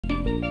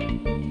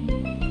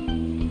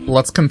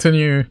let's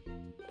continue.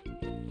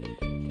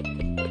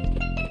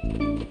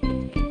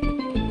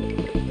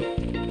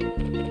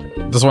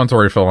 Just wanted to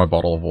refill my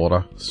bottle of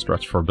water.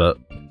 Stretch for a bit.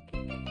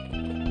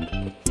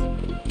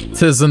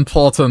 'Tis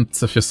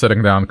important if you're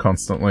sitting down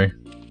constantly.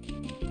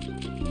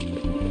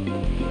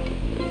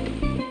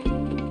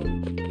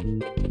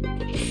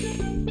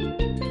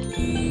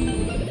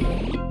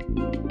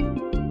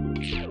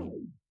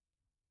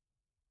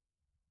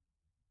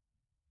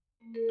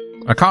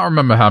 I can't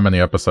remember how many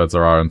episodes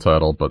there are in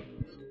total, but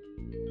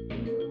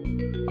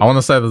I want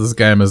to say that this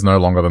game is no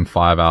longer than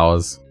 5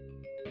 hours.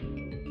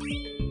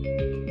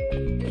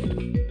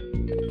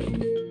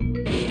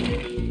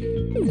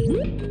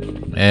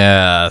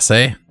 Yeah,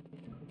 see?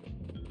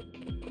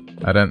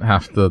 I didn't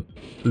have to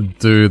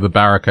do the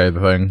barricade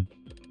thing.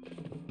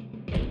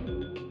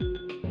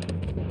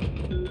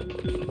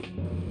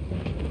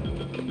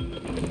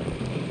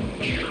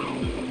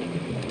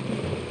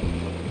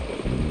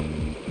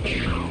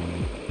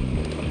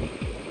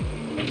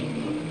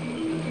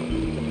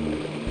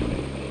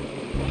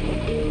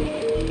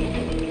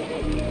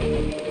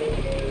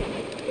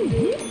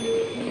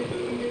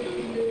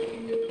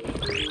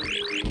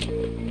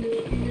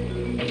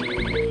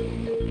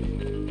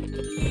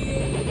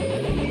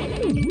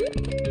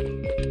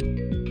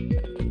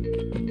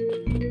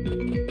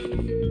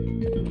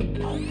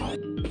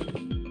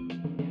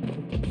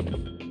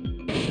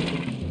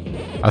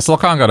 I still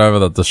can't get over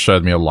that this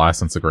showed me a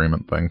license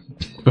agreement thing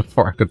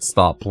before I could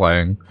start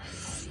playing.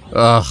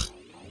 Ugh.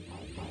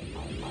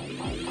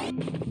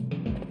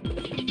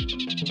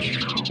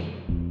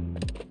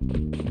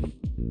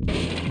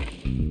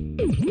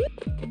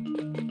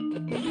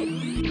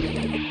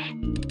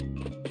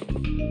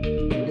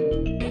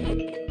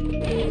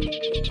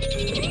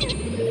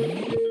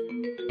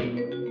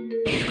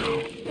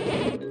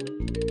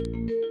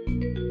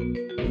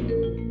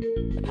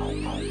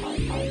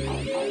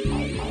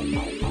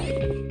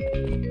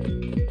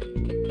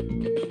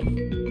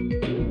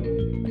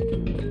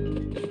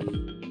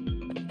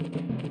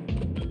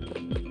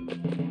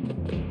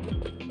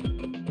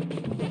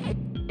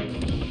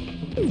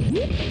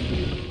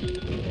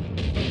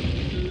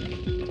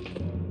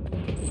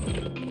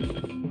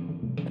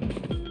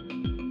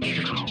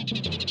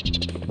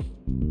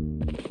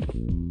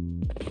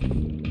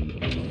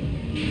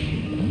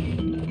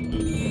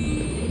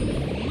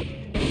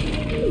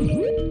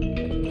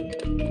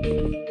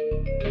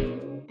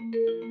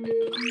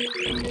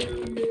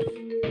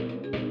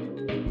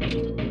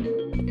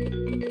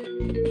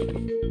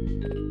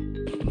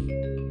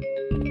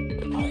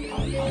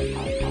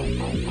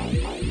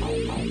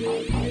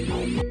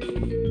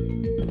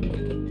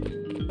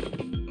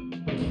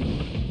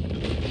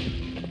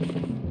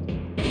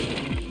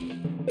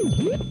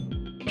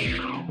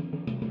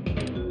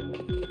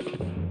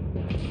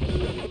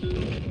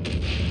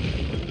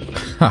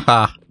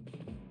 Haha.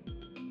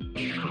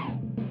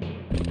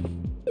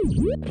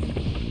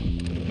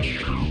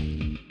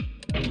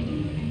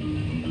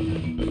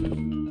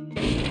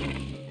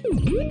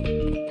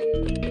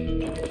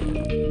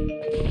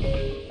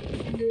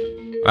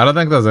 I don't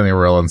think there's any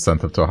real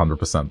incentive to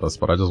 100% this,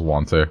 but I just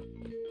want to.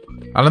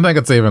 I don't think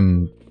it's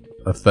even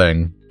a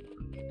thing.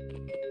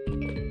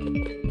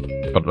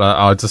 But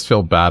I just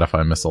feel bad if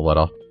I miss a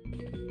letter.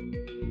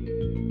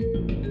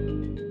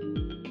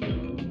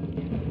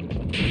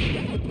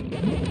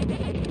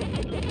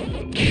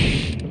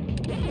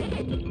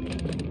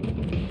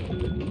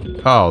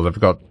 Oh, they've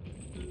got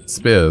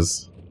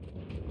spears.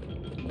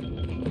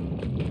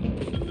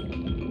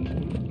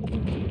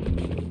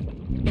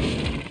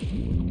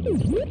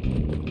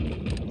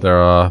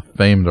 They're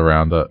themed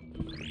around it.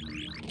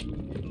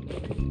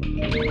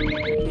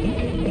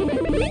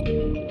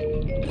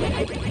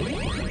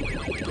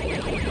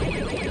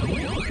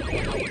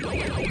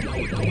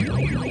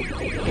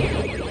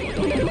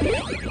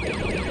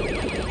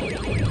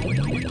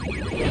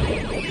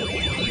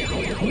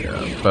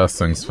 Yeah, first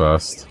things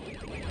first.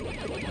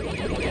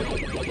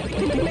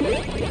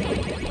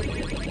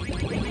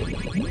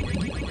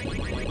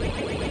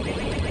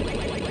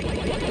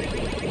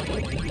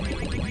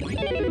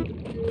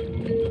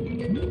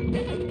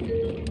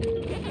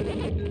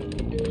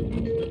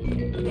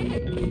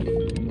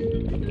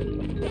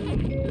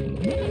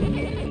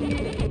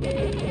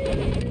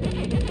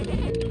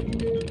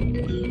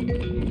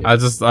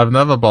 I've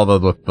never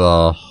bothered with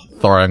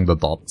throwing the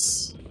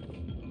dots.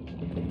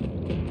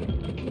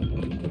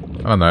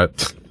 I don't know,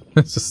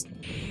 it's just...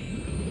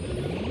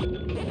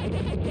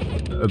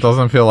 It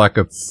doesn't feel like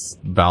it's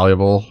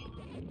valuable.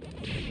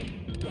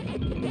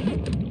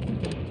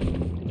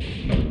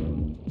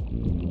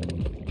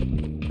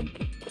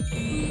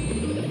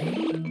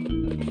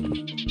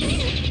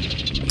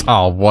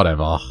 Oh,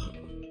 whatever.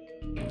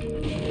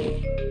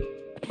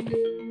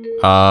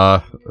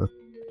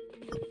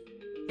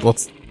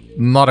 Let's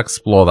not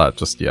explore that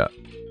just yet.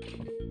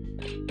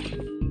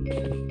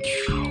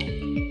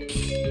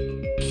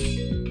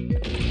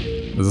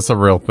 Is this a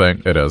real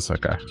thing? It is,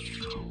 okay.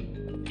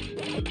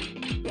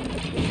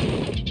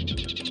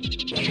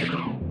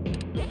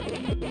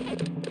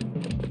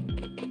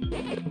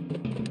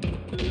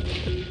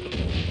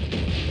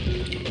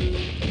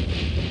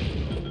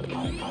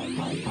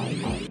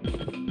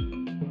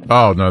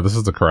 Oh, no, this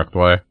is the correct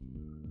way.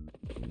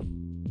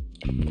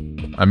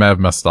 I may have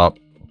messed up.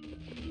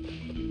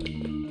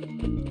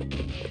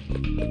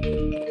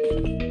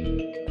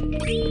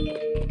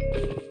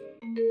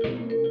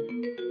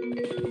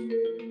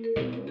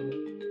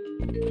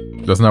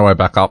 There's no way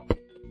back up.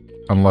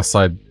 Unless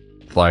I,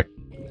 like...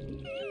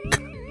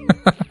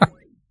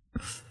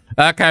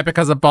 Okay,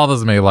 because it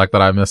bothers me, like,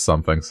 that I missed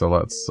something, so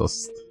let's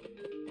just...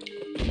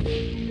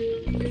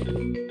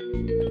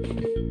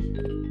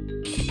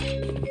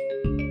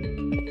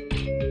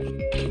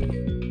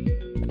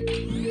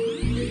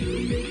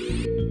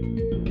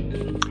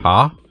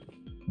 Huh?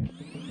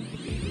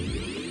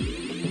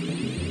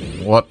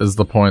 What is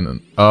the point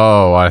in...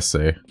 Oh, I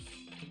see.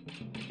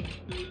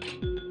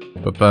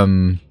 But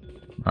then...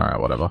 Alright,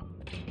 whatever.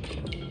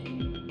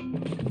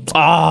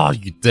 Ah, oh,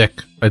 you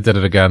dick. I did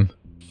it again.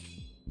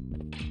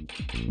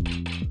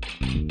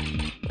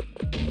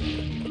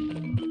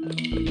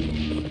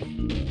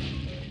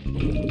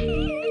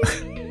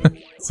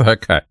 It's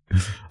okay.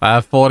 I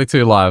have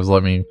 42 lives,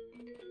 let me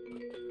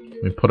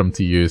put them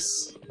to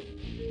use.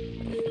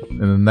 In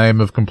the name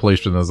of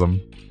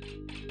completionism.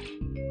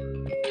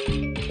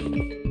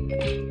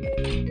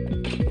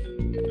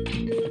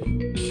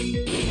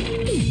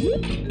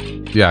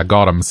 Yeah,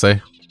 got him,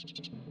 see?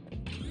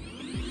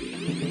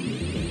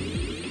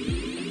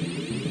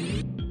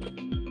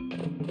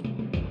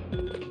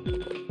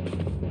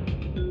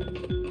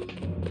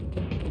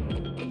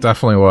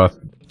 Definitely worth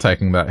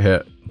taking that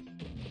hit.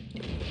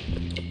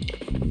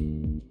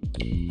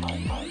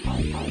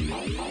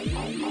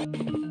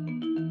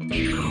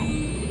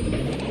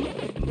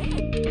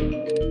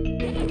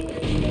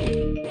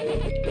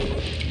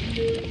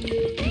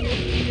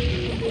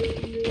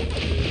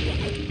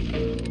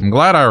 I'm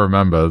glad I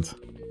remembered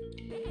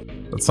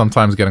that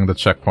sometimes getting the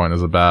checkpoint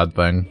is a bad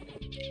thing.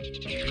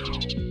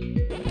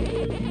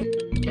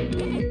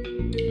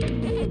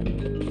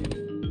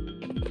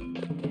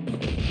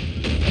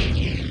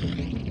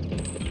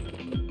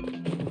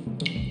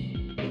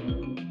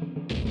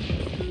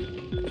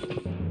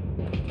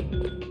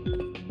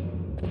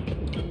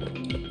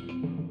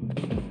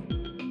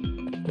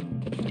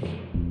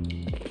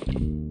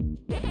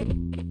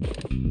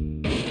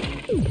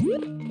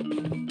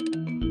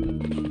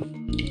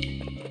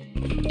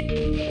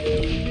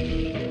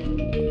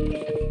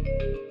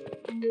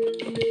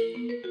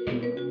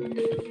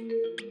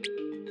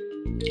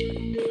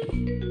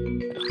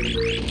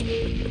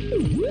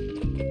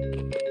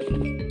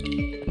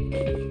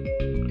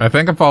 I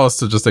think if I was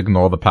to just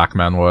ignore the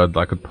Pacman word,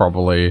 I could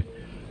probably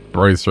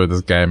breeze through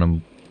this game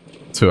in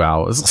 2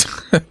 hours.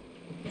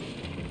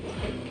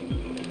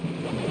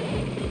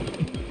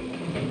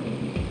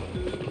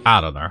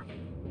 I don't know.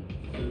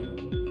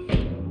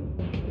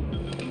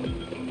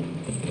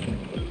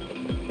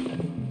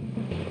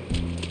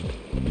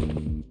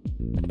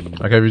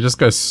 Okay, we just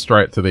go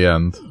straight to the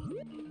end.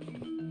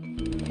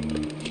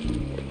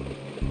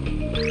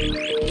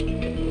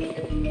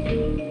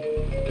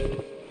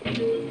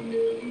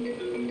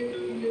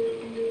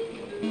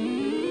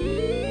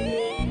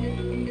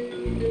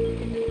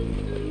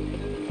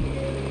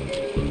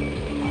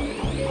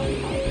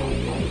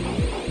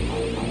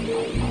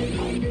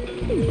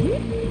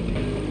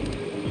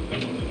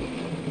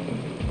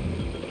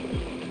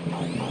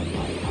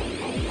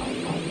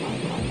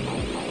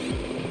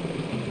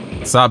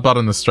 So that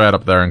button is straight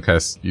up there in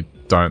case you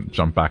don't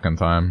jump back in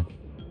time.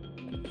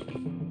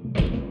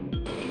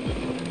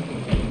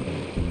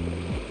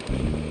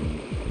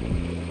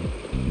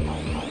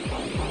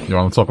 You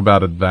want to talk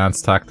about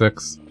advanced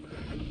tactics?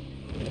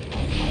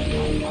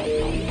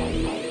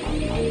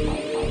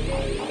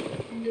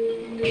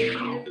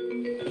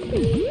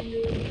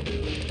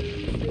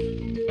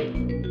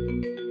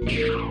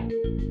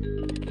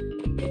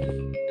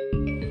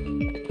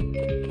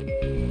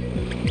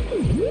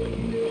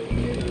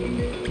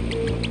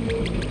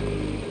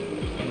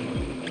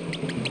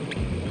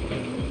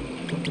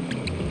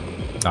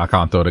 I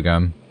can't do it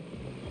again.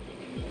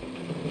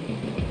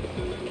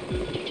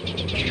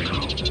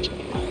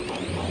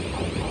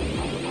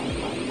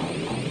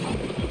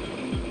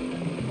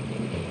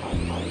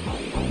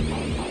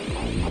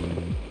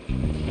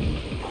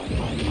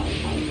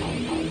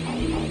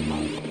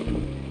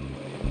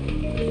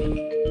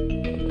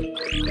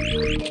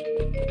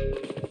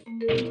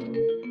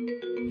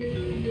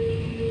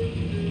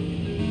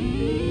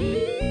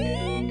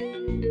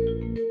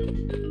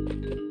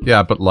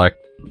 Yeah, but like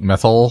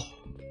metal?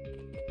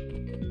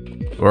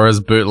 Or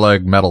is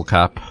bootleg metal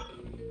cap?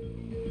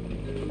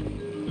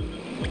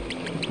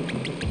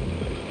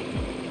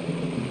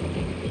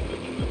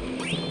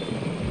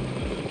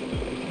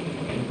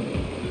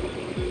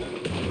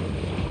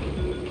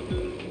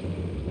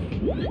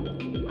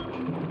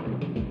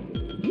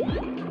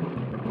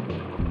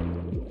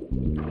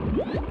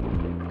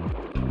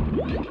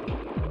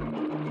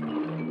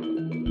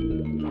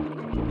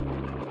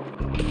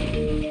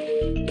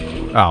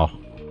 Oh.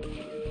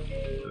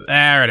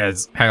 There it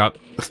is. Hang on.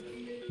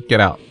 Get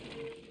out.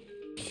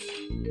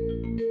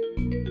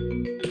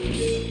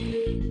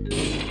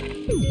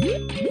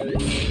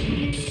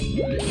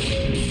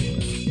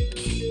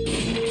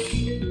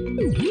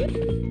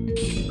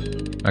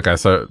 Okay,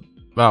 so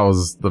that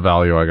was the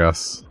value, I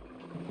guess.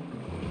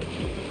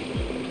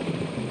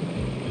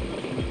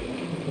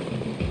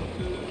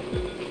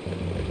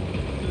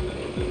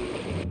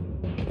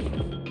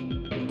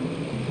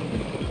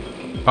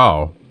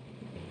 Oh.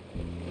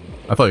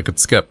 I thought you could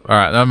skip.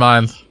 Alright, never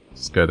mind.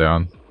 Just go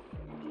down.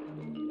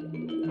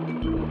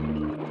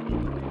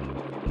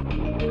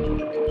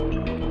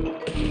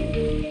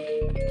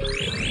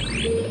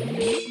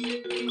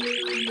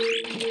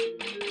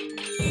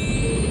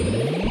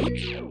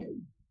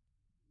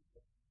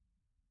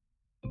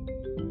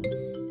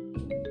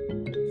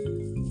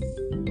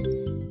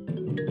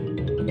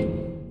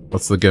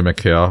 What's the gimmick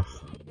here?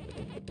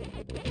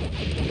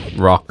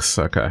 Rocks,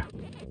 okay.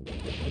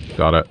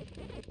 Got it.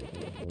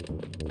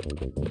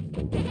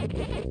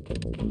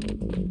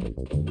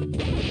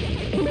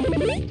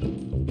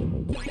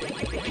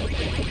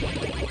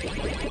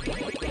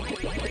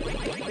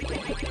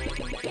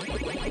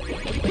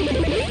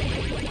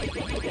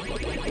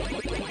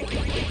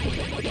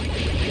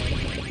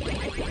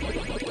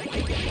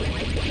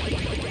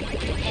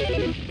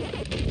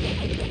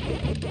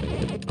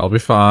 I'll be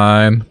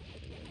fine.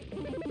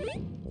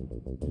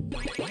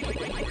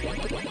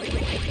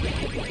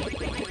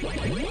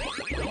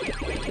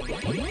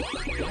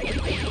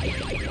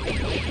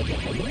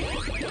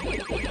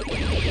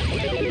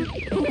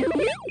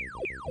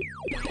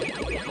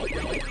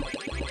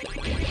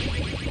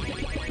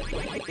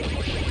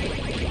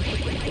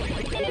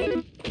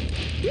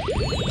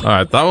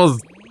 Alright, that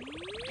was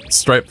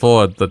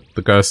straightforward.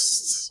 The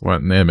ghosts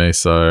weren't near me,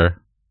 so...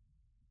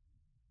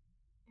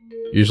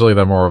 Usually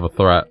they're more of a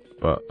threat,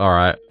 but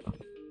alright.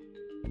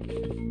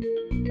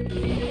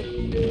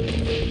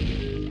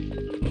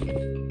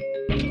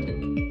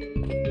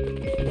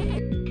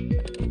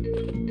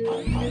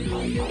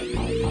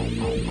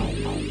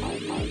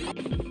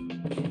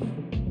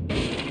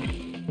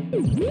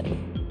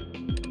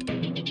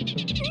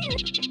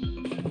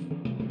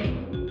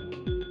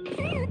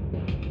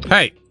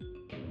 Hey!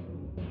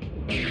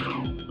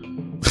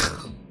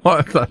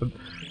 What the...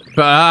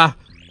 Ah!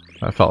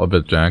 That felt a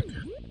bit jank.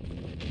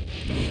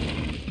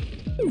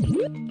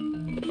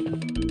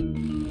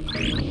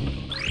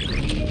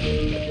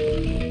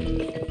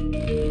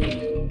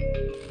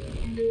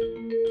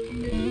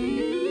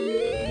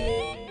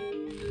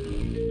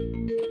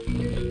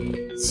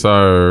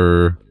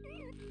 So...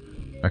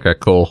 Okay,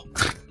 cool.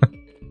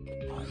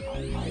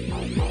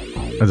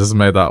 I just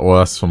made that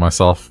worse for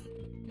myself.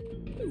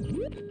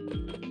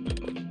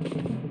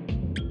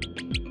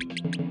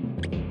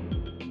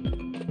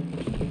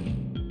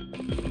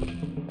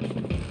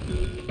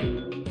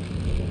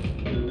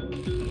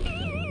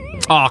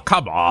 Oh,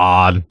 come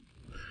on!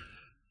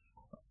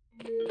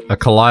 I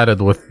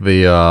collided with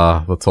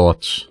the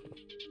torch.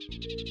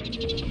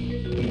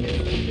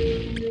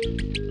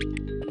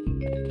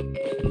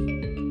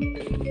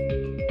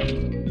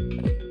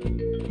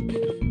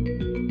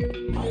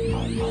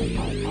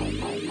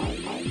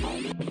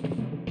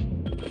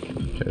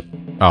 Okay.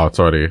 Oh, it's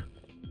already...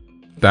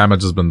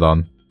 Damage has been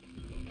done.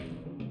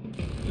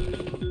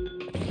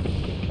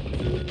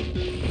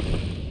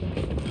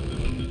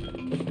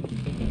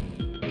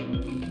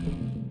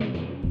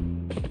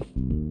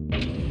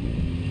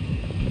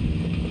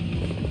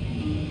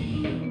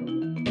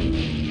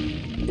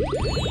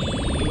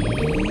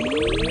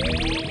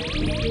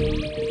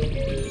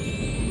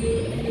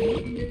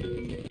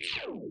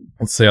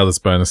 Let's see how this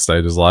bonus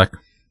stage is like.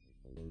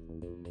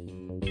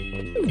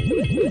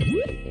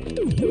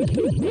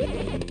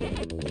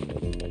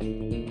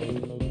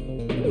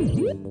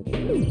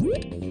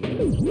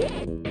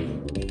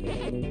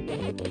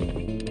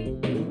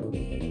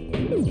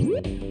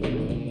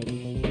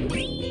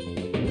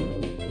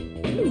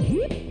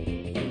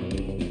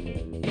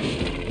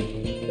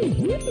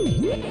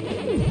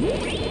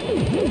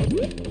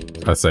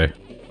 I see.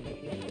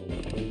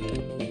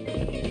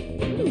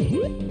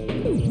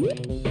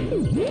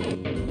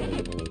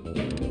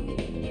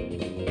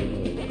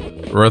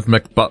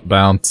 Rhythmic butt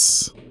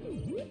bounce.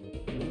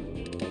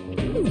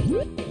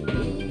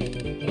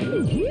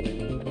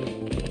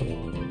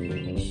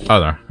 Oh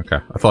no, okay.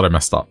 I thought I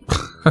messed up.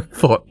 I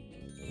thought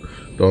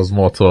there was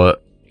more to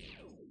it.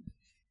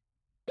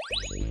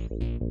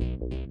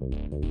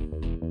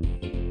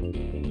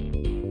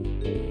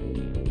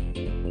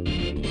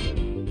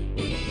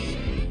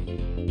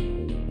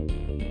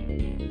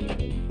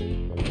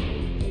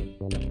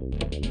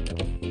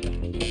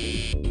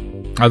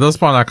 At this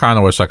point, I kind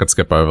of wish I could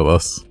skip over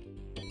this.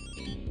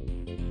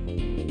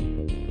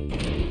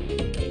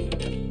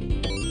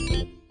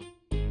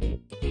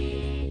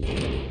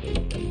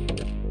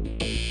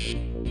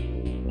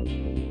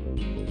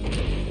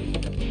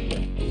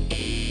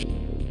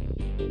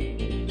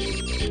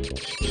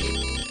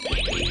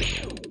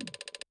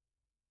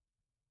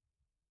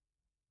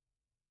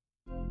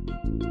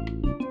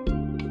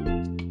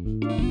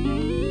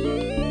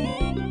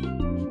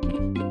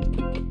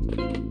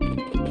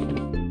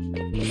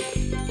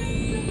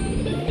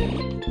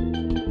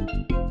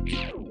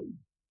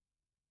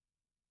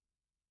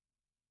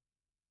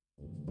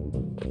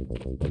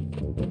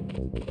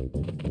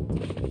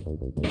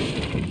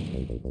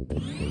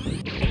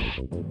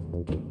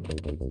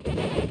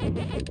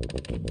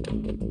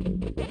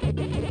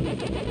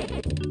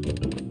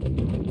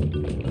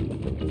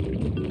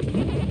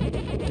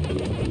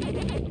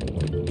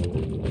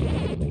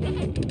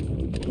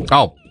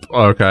 Oh,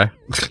 okay.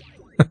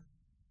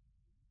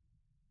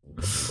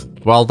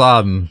 Well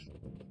done.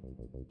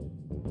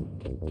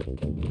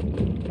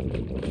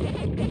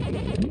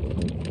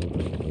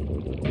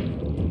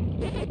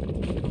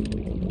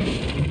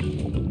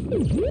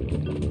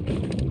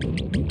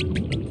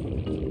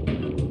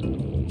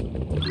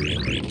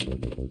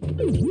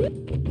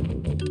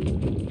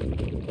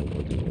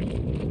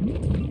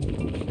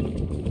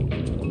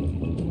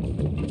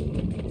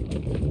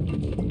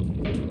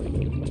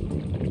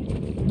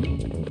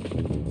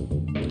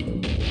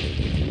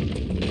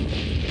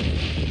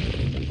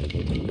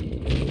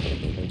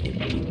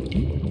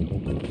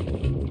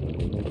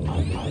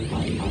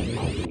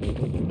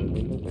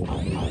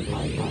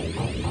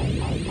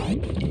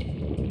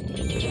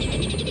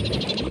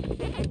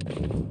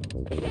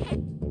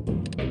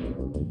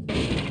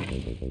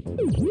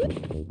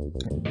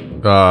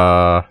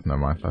 Never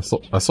mind.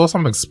 I saw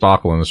something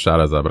sparkle in the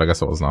shadows there, but I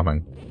guess it was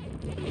nothing.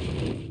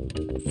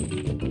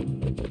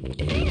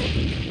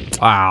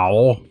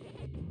 Ow.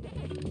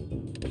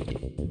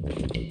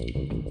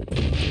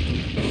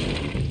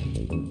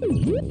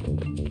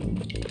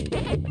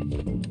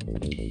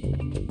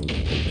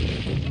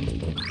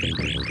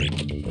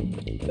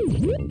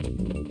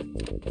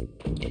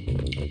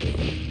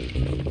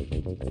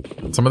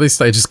 Some of these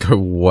stages go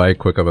way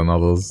quicker than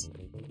others.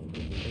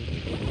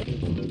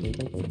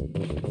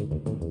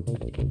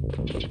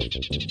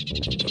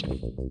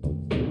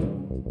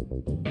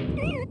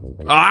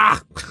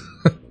 Ah!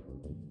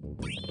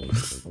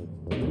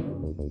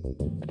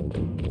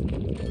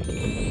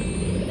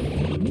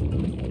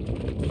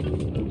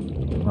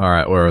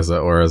 Alright, where is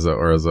it? Where is it?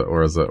 Where is it?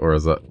 Where is it? Where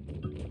is it?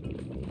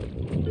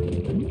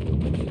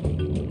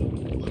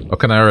 Oh,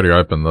 can I already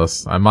open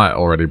this? I might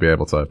already be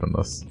able to open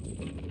this.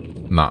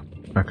 Nah.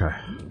 Okay.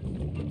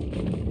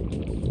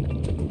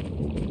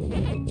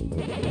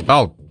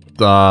 Oh,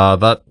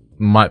 that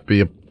might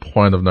be a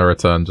point of no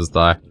return. Just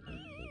die.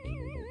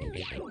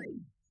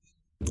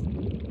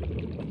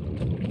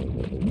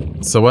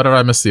 So where did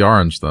I miss the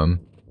orange then?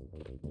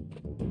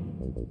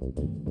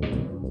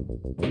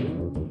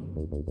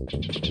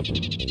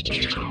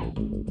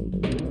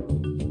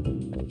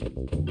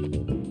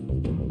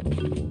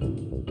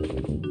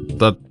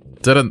 That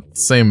didn't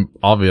seem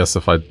obvious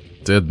if I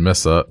did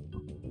miss it.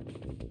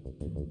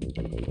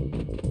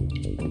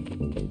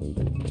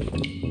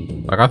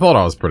 Like, I thought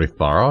I was pretty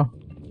thorough.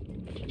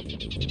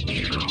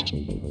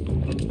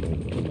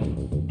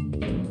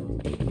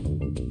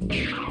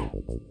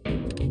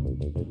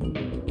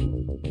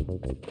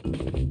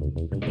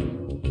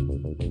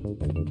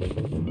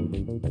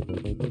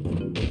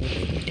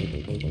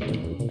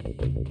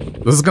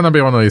 This is gonna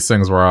be one of these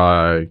things where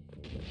I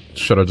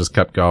should have just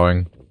kept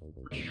going.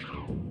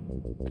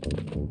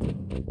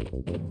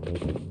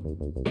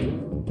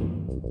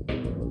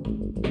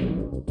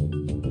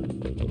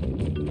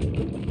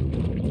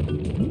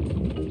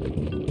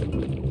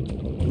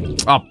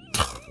 Oh.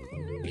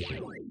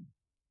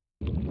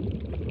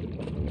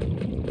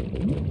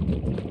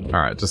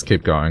 Alright, just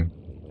keep going.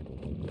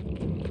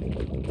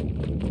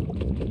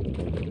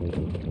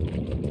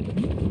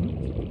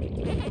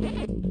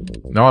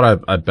 You know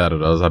what I bet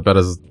it is? I bet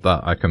is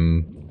that I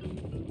can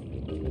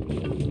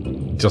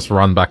just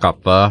run back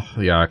up there.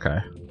 Yeah, okay.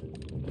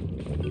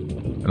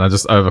 And I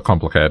just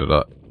overcomplicated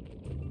it.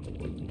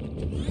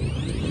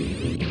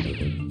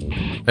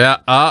 Yeah,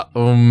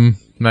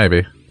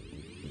 maybe.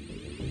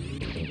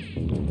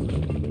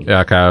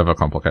 Yeah, okay, I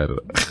overcomplicated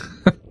it.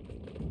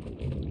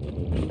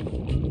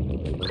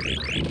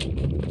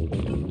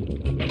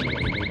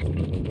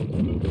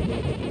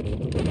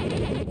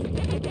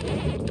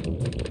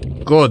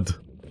 Good.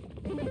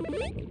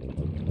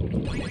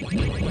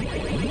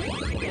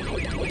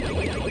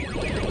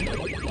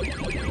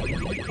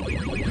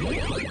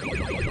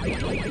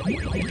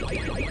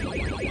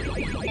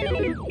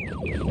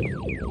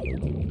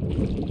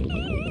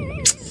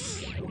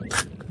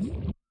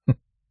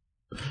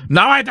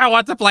 No, I don't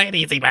want to play it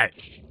easy mode.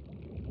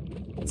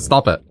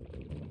 Stop it.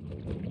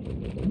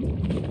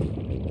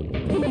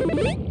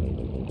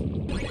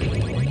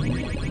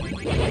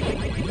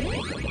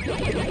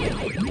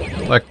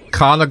 Like,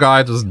 can't a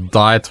guy just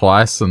die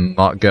twice and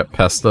not get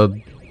pestered?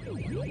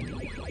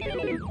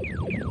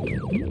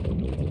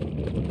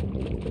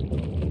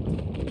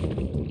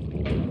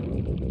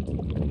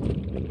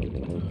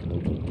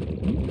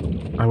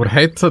 I would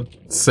hate to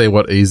say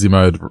what easy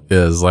mode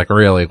is. Like,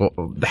 really,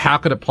 how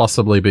could it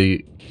possibly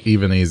be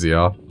even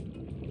easier?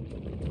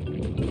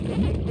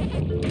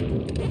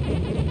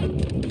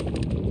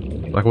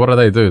 Like, what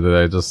do? Do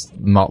they just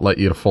not let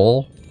you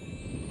fall?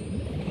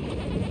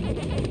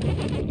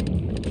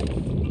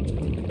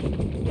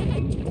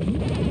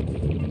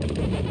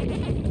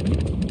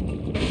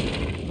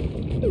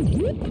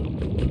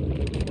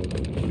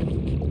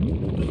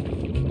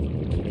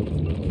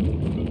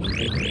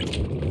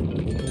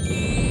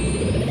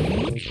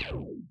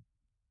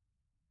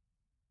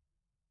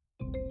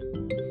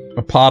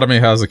 A part of me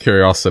has a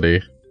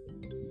curiosity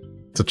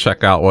to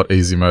check out what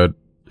easy mode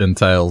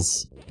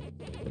entails.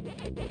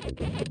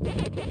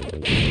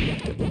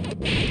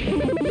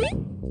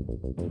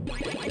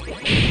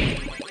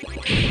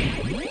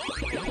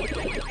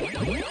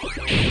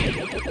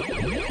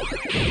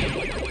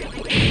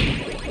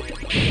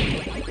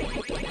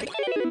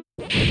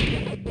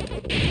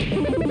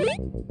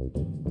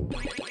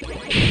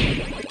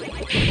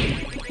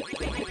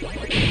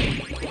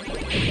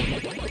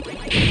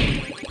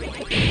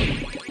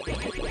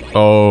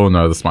 Oh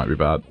no, this might be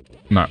bad.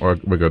 No, we're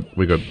good.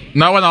 We're good.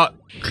 No, we're not.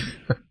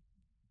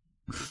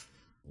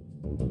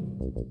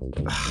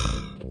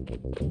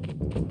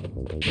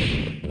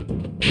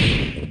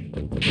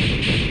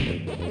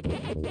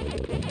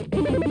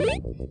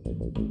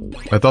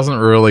 It doesn't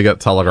really get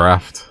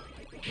telegraphed.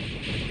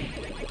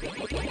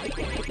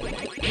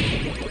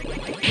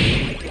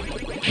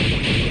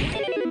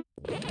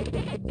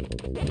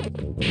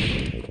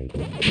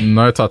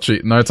 No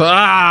touchy. No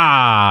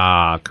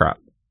ah, crap.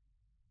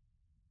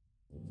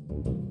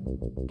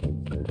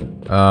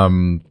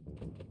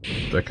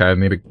 Okay, I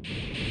need to...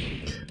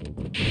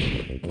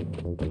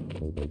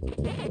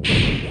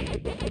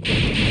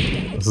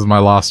 This is my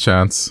last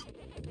chance.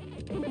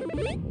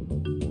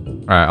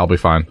 Alright, I'll be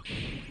fine.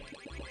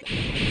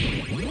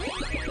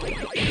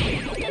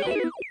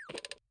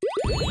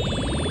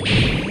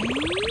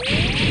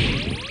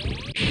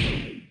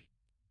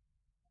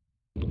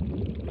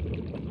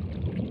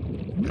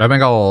 I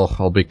think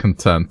I'll be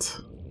content.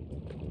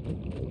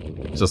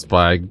 Just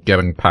by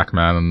getting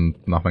Pacman and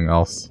nothing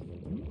else.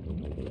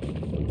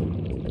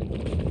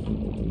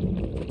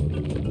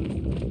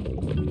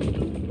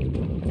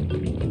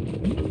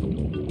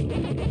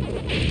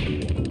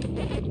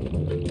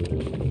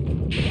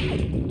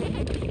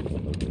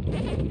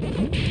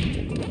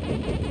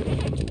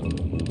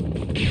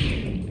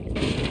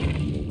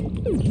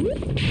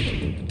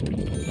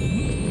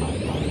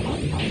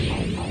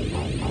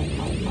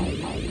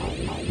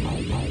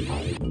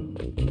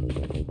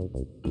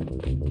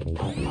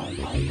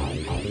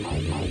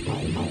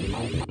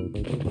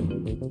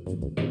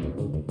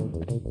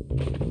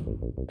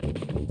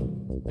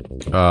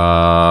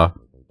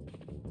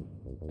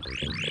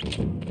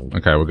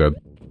 Okay, we're good.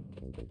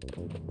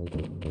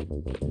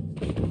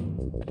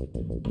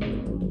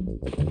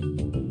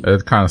 I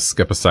did kind of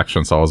skip a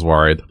section, so I was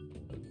worried.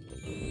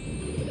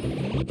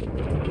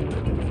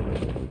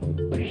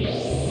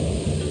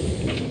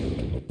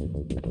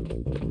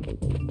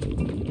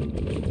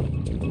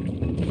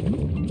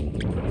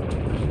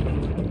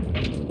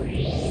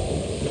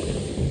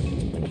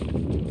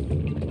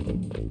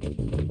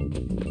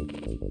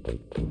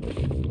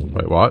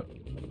 Wait, what?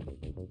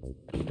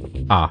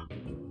 Ah.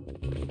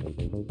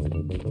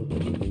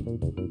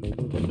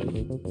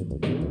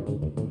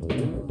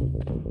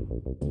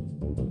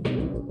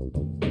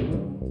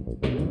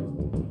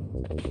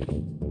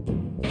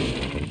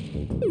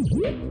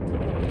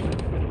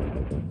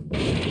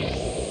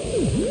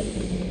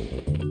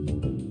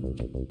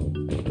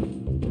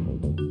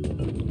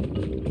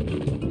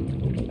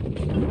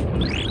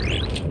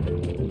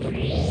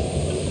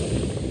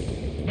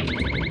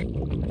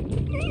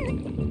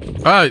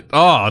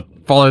 Oh, it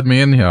followed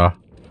me in here.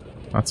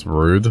 That's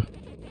rude.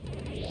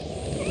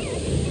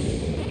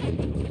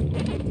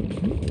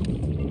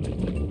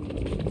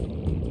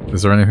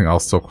 Is there anything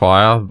else to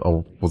acquire?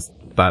 Or was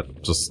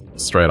that just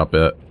straight up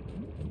it?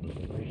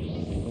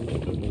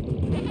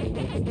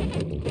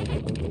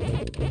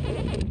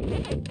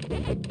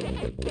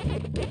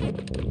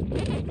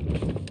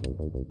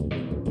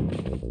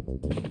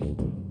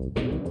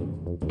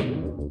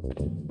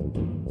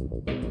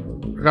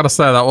 I gotta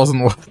say, that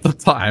wasn't worth the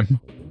time.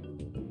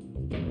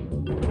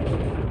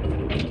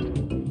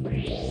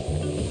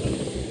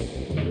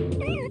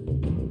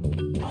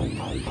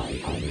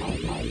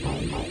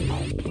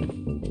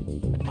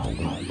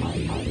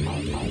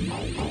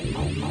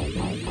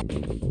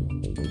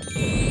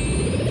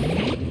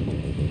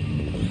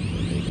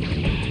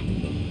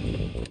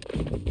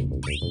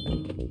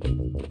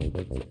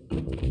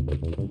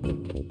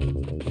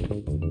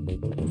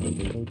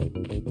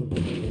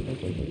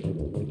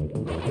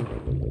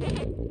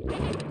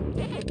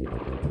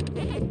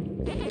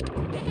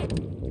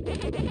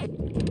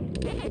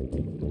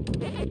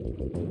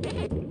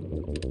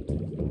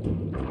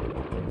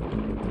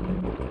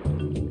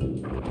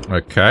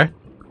 Okay.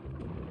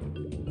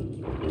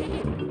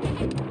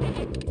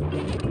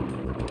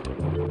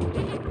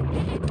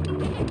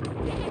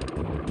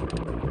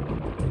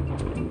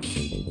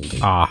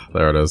 Ah,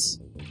 there it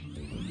is.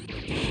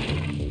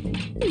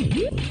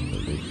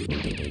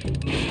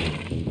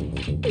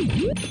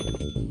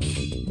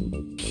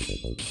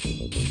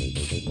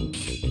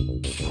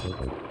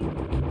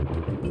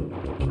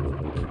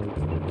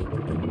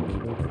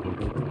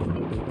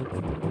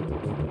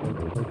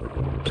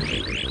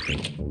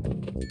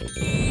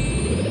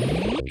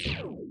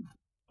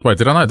 Wait,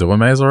 didn't I do a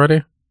maze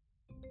already?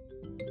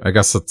 I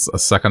guess it's a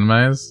second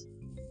maze?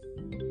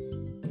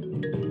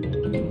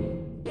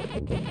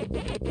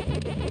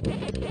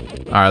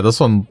 Alright, this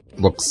one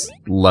looks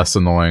less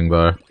annoying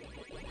though.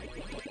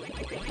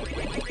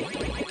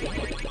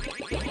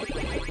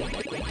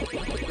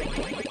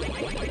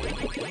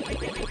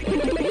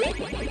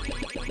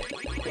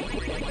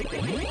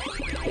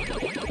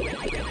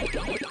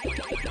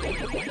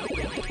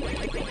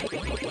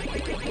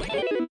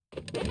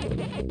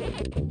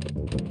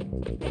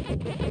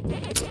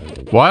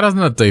 Why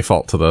doesn't it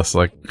default to this?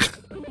 Like...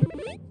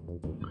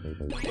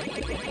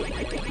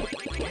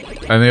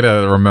 I need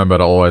to remember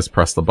to always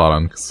press the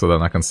button, so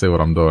then I can see what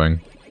I'm doing.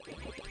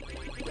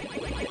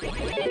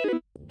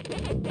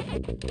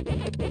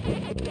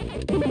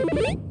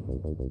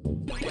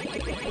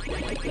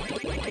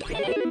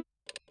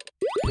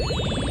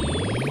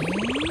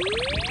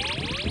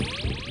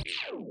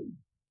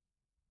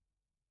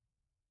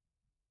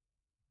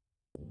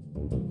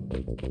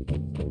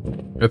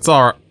 It's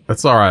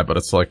alright, but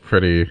it's like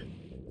pretty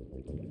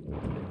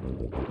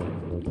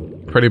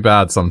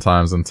bad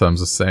sometimes in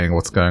terms of seeing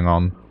what's going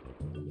on.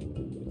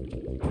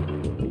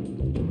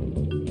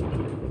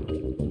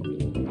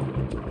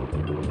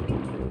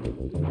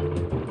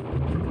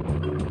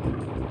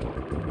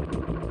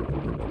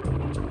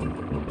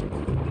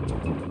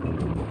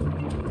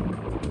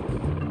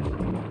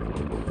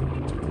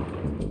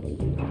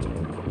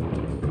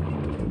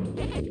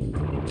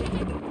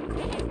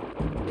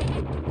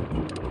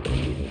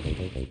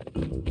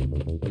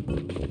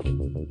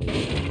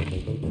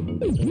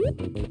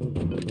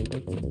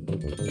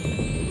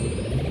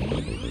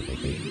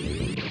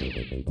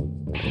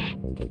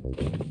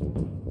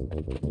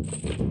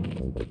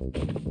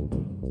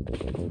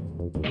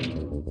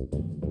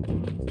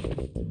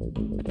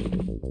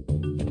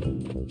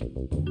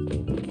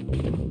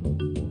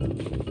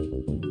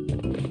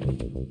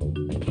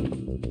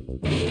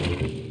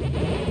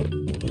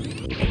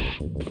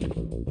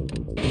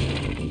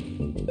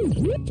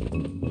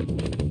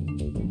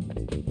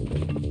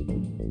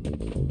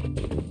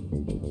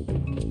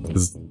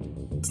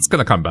 It's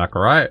gonna come back,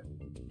 right?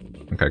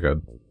 Okay,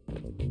 good.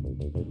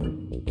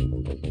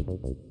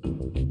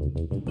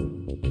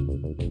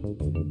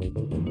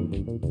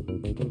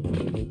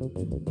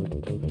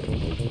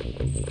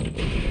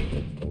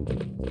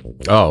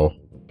 Oh.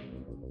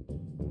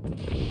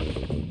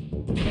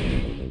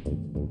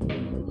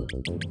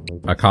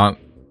 I can't...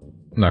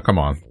 No, come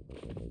on.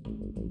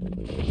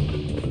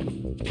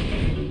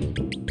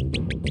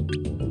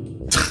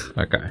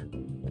 Okay.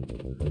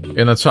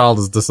 Inner child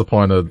is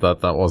disappointed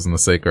that that wasn't a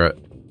secret.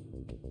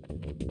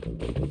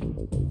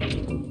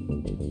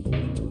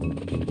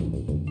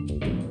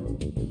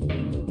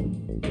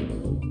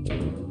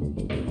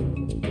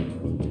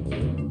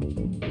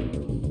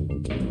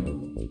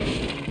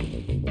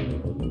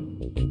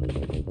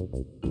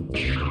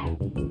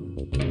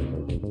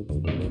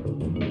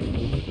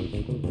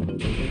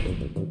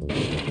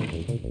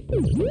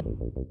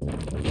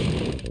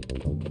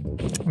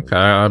 Okay,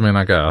 I mean,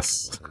 I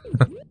guess.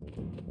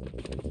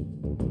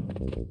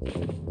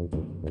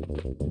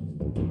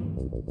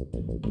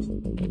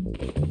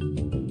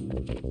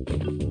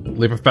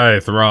 Leap of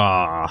faith,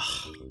 rah!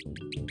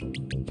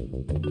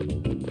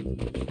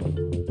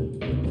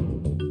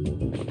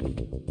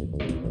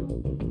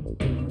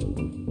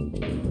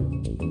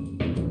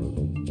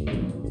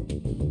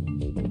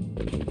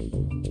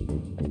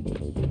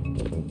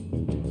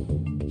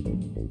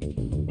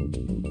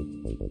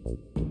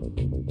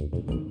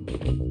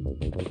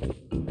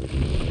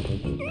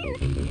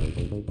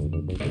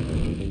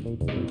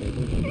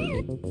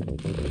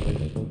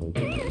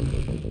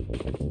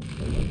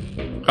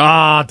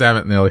 Ah, damn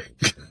it, nearly.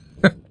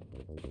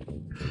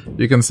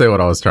 You can see what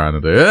I was trying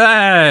to do.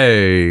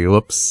 Hey!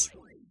 Whoops.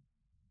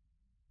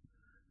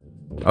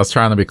 I was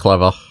trying to be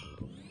clever.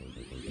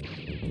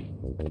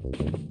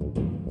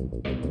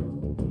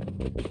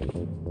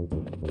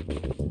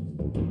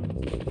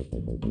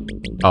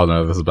 Oh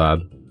no, this is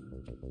bad.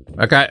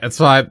 Okay, it's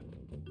fine.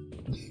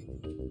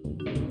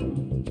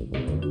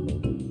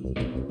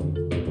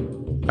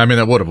 I mean,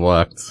 it would have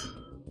worked.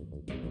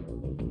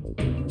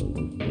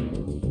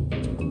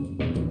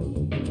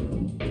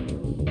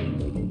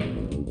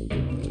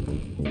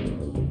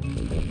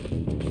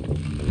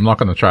 I'm not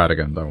gonna try it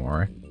again, don't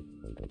worry.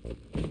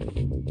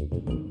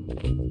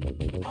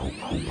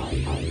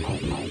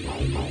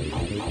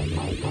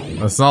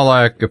 It's not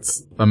like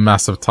it's a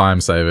massive time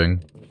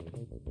saving.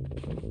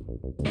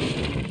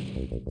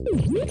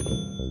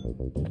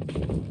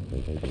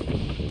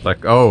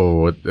 Like,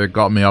 oh, it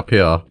got me up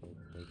here.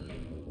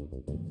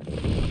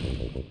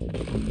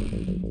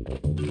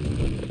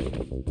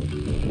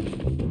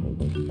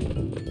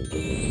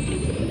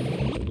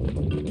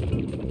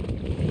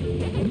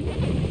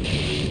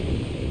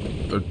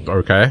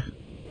 Okay.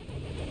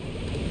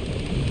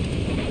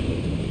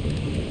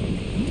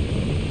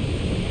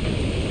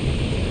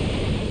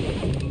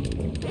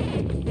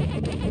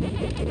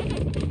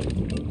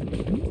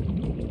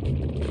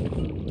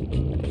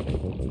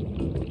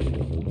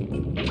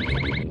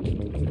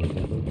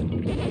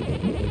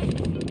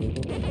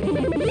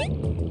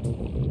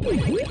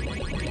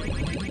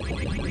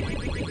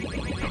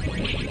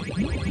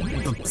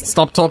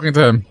 Stop talking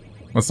to him.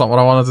 That's not what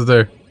I wanted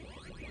to do.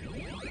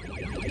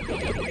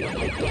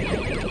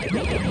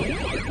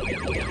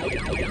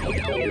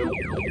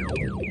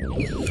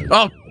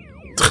 Oh!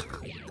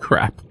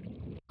 Crap.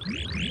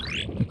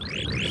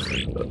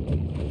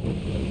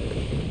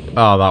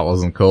 Oh, that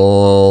wasn't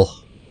cool.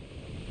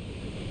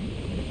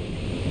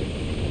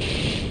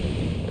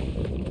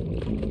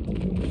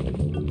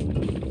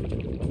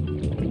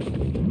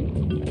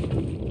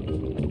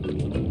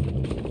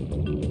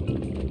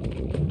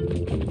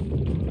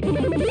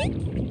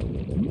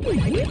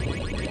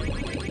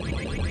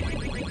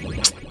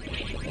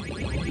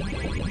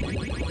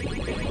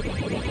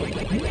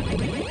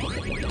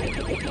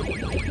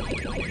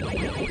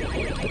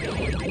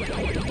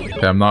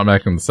 Okay, I'm not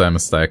making the same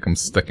mistake. I'm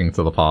sticking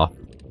to the path.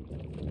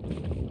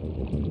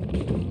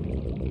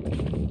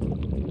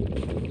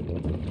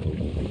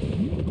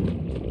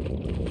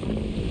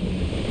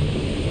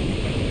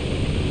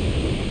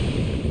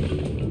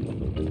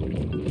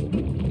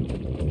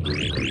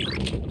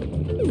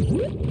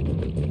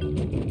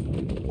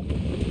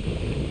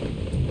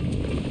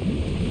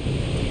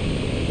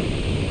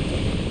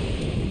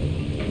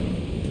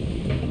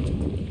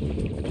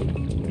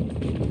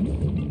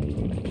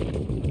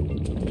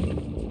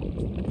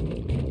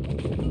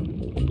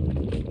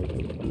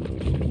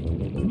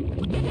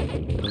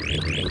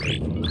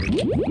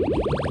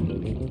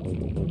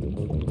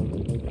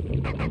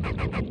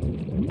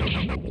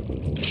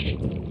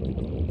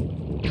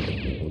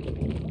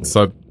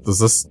 So, is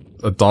this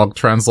a dog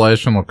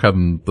translation, or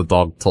can the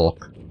dog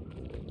talk?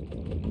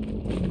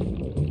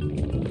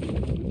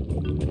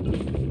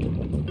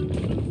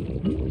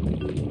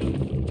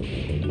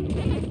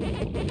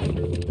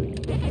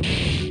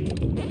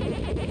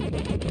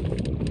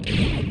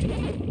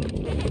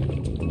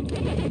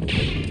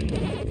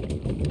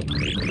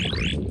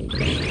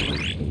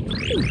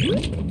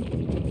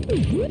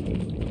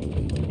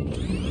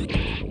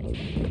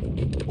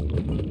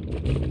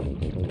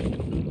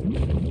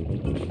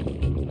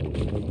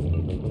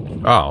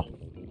 Oh.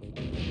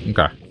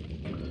 Okay.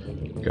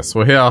 Guess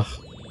we're here.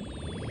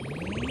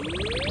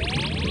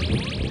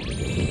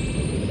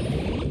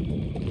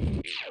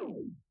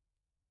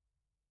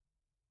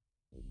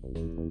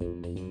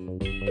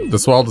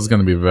 This world is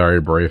going to be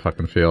very brief, I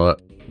can feel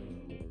it.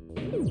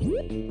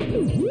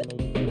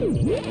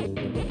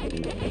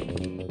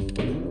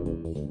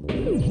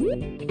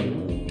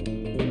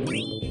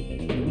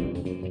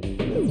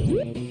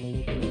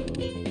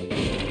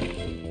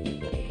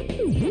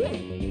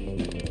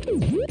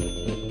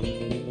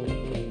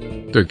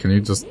 Dude, can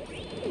you just...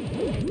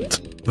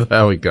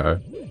 There we go.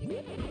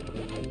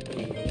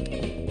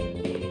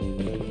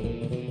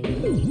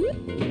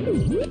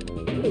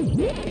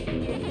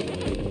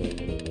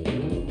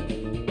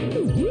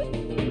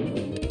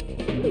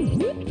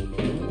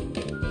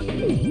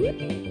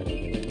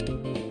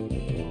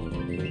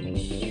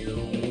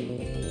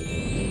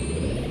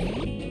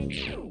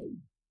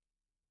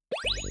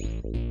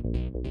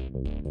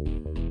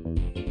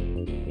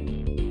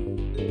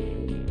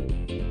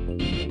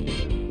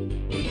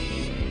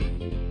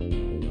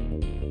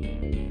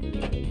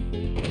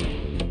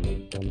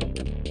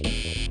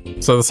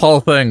 So this whole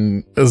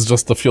thing is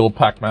just to fuel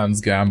Pacman's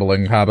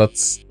gambling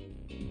habits.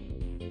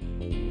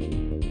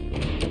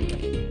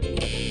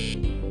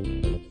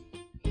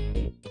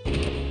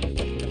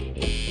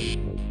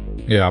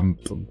 Yeah, I'm...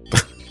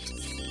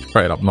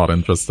 Right, I'm not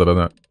interested in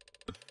it.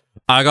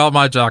 I got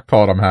my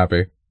jackpot, I'm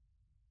happy.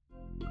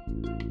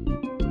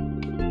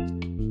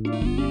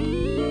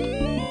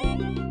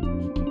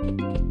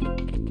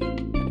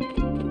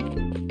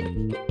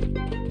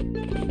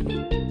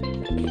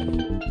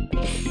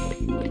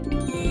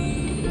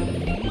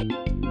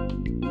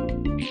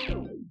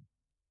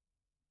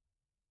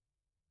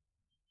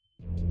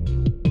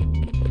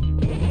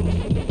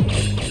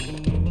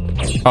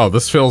 Oh,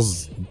 this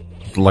feels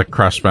like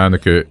Crash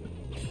Bandicoot.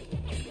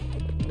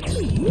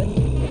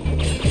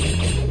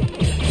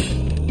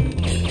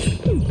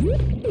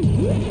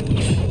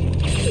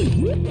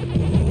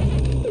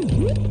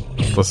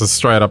 This is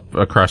straight up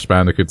a Crash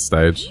Bandicoot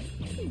stage.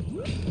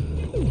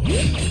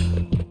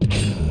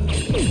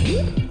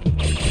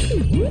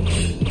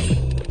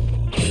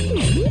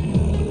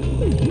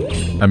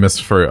 I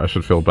missed fruit, I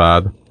should feel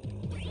bad.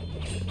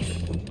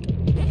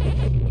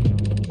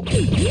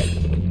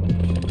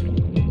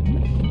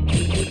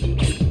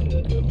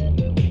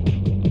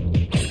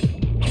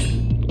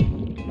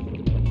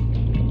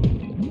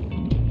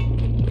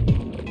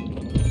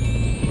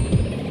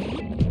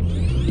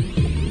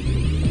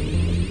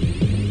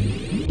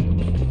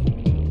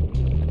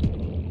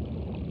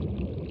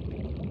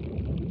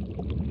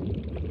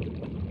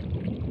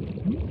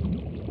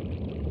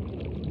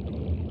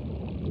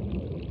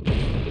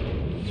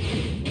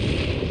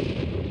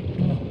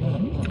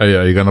 Oh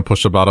yeah, you're gonna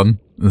push a button?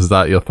 Is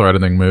that your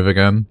threatening move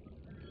again?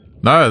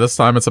 No, this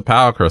time it's a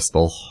power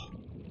crystal.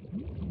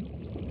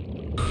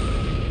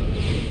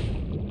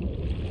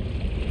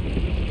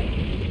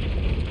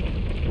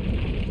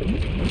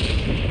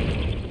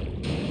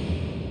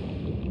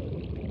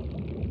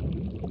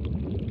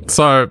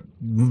 So,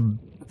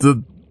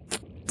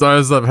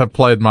 those that have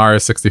played Mario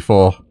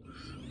 64,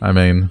 I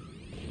mean,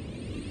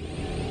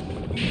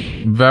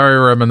 very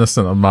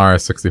reminiscent of Mario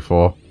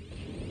 64.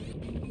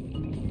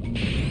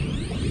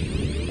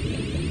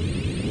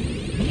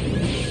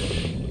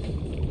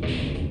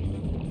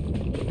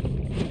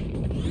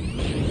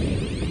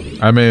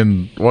 I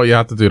mean, what you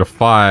have to do to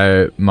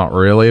fight, not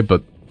really,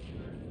 but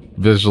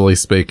visually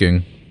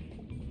speaking.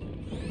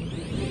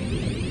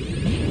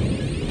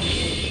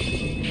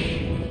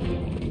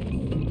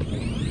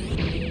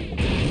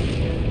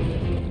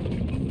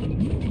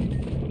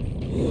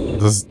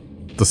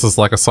 This is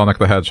like a Sonic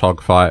the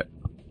Hedgehog fight.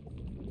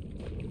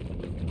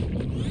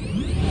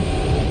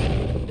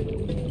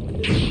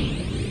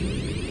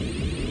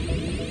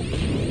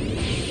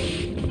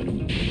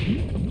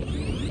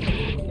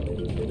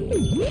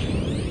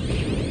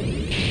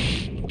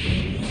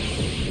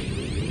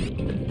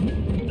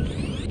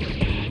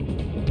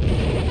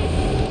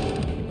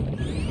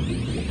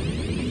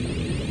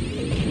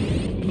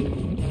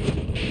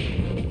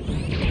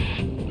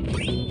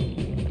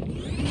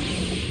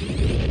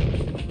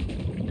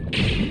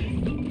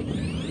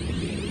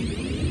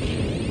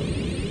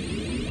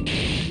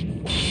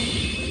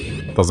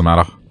 Doesn't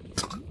matter.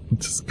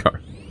 Just go.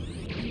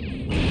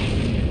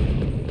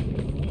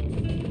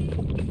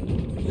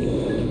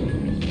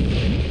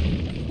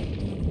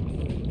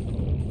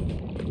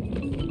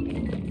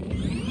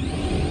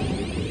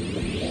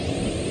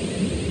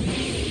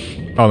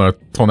 Oh no,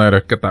 tornado,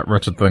 get that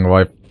wretched thing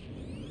away.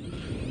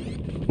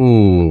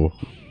 Ooh.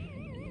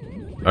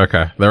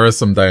 Okay, there is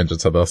some danger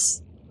to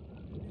this.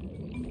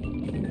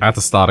 I have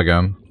to start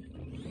again.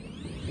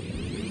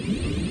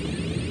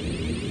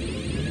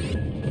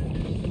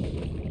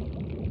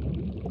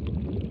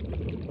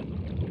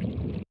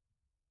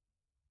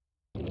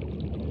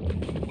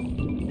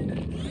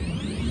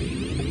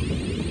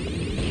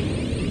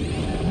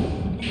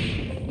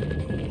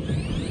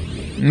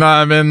 No,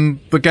 I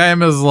mean, the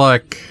game is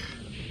like...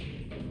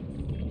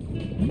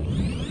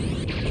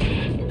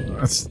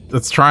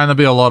 It's trying to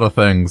be a lot of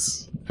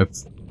things.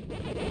 It's...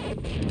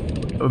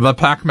 The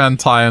Pacman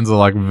tie-ins are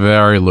like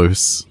very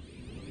loose.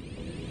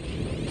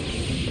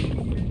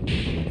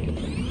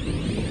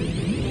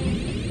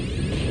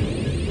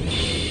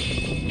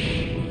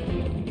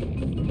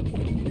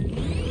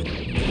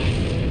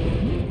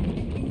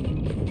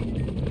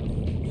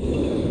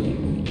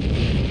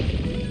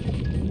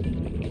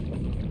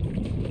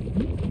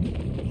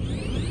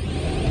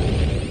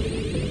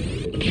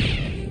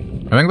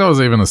 I think there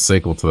was even a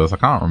sequel to this, I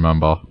can't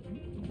remember.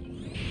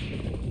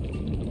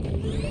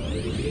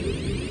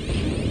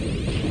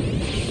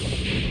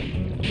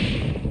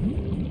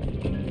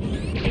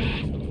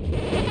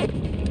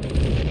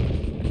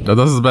 But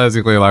this is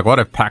basically like, what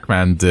if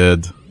Pacman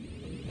did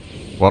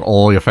what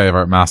all your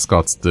favorite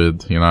mascots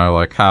did, you know?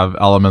 Like, have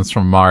elements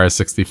from Mario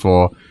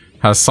 64,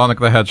 has Sonic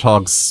the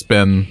Hedgehog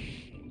spin,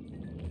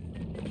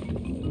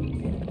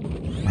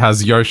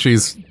 has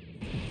Yoshi's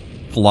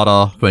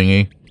flutter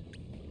thingy.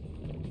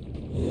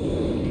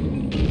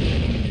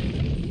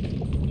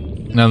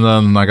 And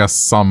then, I guess,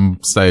 some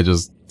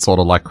stages sort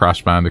of like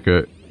Crash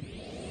Bandicoot.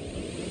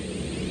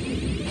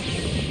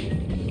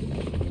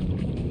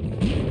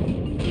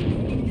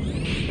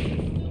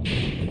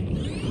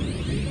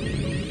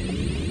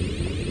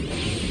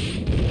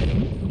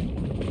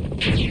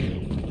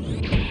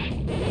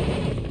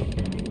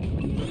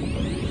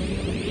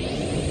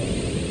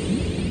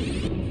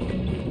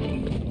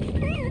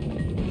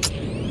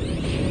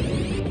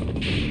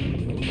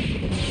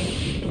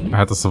 I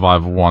had to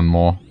survive one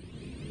more.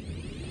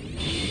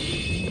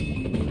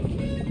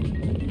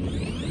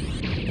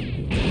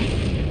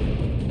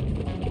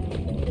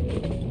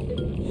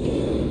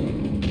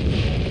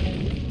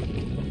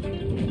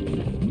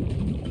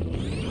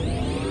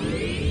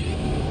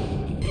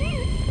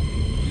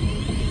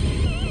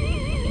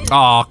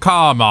 Oh,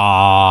 come on!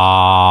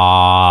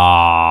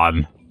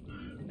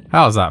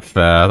 How is that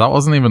fair? That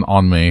wasn't even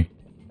on me.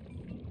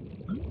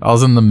 I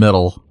was in the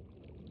middle.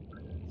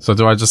 So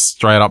do I just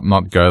straight up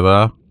not go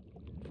there?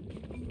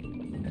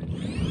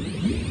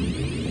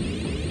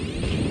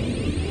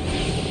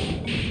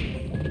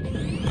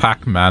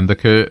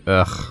 Pac-Mandicoot?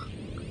 Ugh.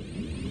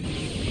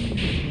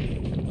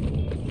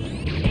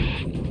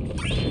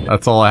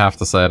 That's all I have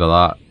to say to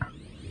that.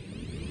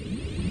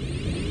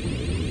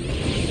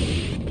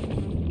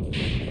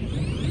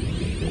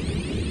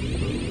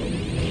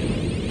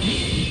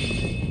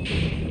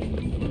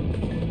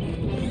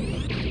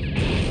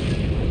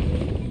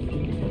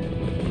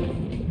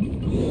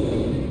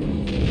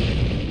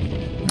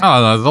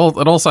 Oh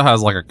no, it also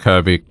has like a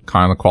Kirby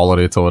kind of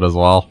quality to it as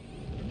well.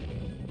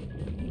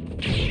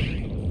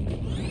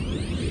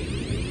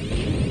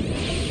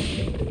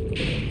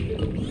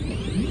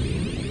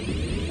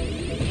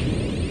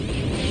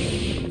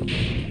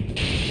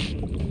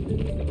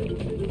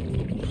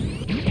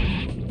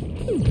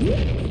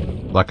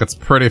 Like, it's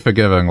pretty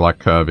forgiving like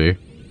Kirby.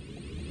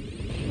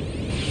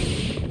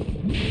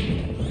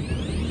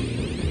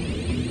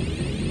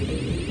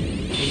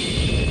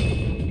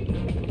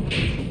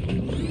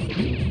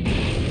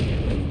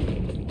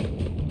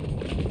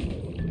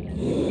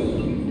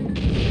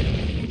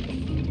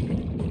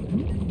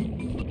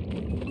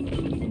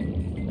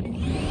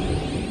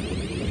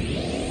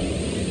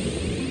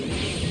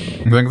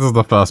 I think this is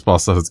the first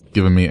boss that has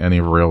given me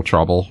any real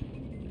trouble.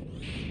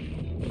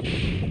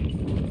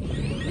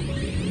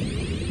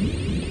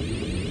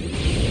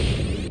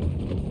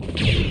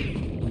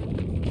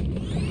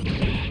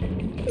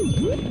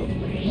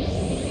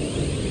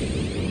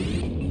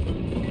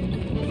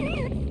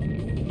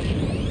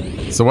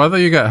 So whether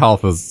you get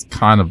health is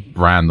kind of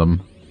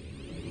random.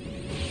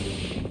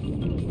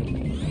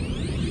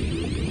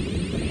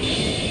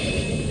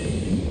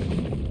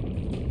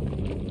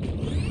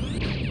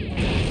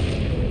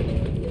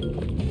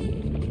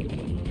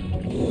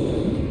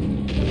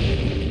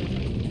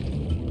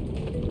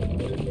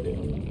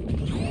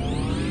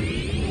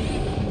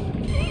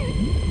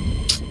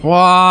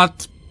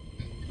 What?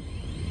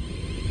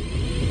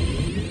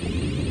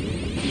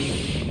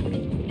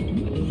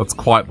 That's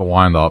quite the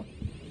wind-up.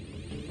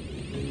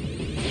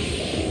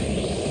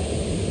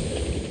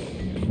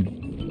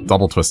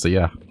 Double twister,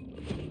 yeah.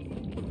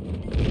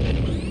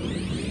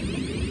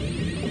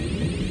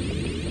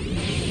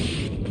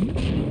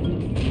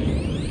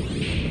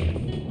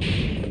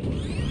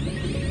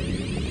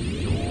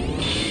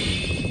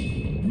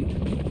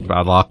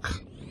 Bad luck.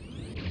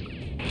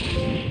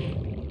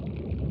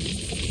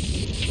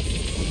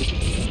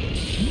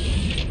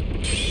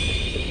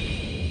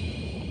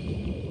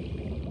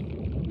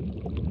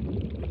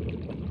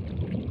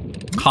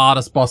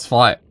 Hardest boss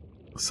fight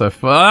so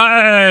far.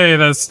 Hey,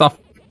 there's stuff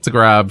to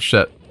grab.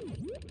 Shit.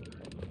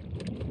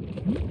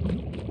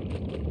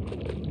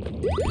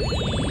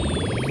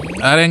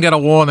 I didn't get a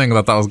warning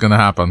that that was gonna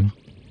happen.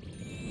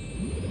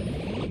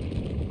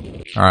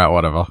 Alright,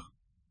 whatever.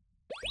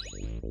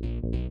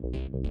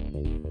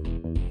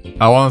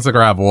 I wanted to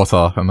grab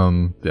water, and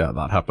then, yeah,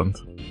 that happened.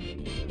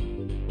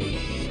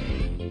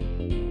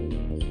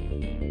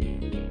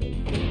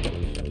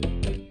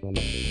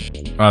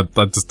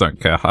 I just don't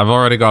care. I've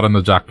already gotten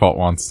the jackpot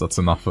once, that's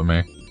enough for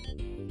me.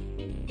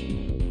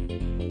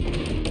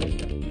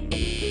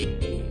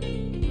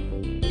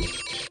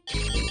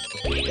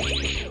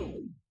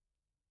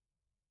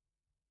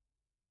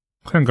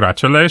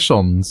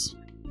 Congratulations!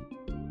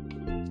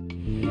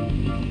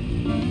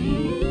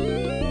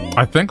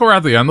 I think we're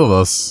at the end of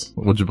this.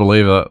 Would you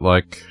believe it?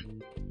 Like,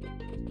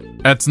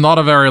 it's not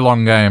a very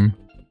long game.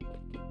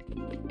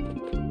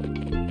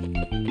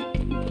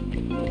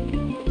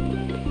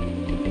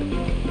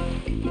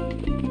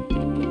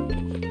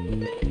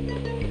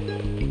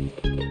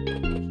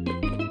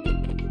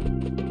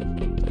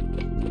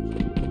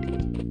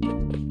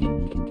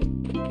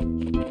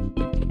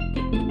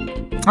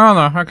 Oh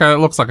no, okay, it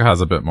looks like it has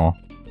a bit more.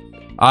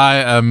 I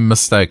am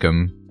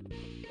mistaken.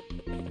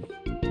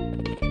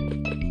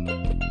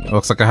 It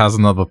looks like it has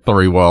another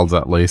 3 worlds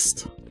at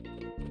least.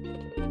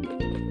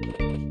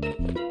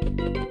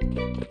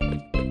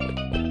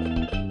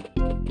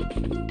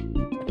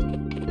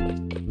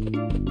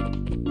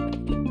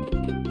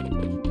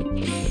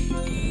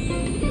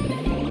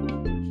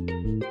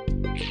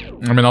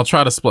 I mean, I'll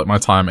try to split my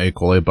time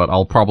equally, but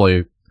I'll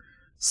probably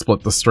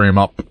split the stream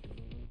up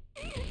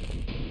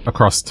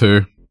across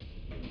 2.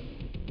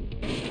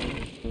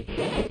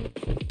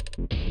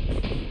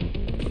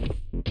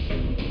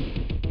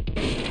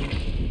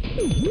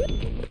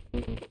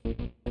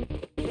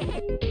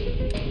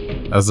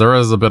 As there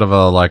is a bit of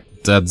a,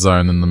 like, dead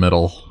zone in the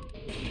middle.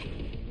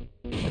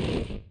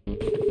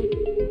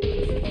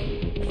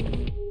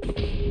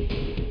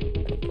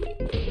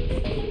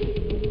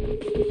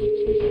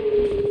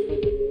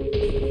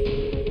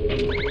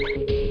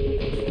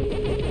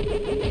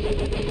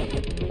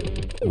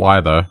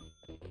 Why, though?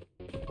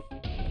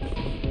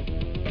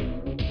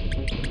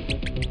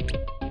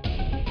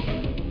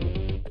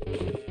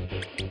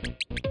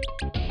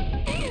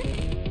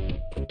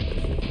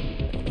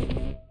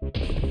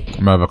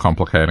 I'm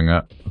overcomplicating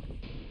it.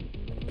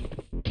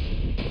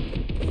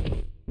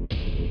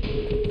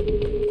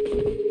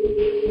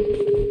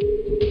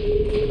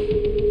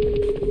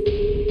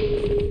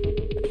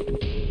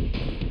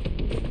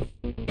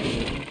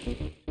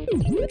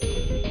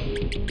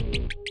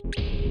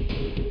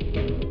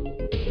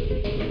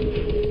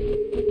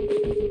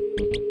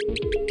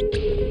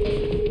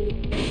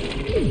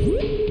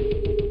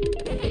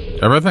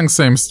 Everything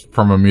seems,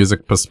 from a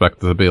music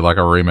perspective, to be like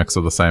a remix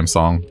of the same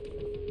song.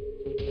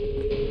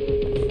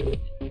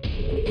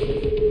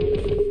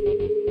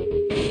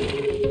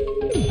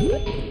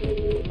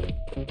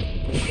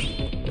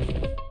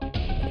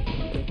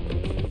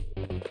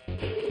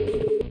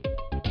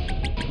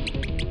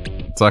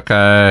 It's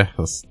okay.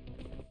 That's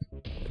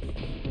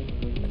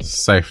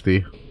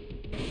safety.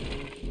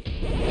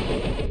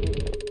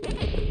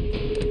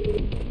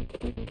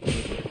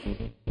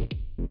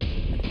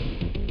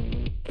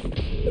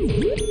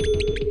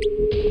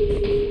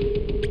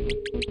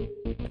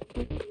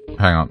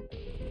 Hang on.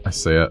 I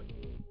see it.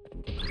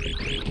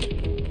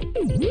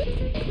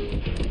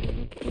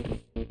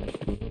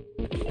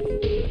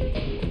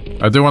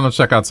 I do want to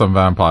check out some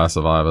Vampire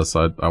Survivors,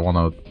 so I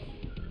want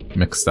to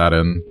mix that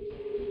in.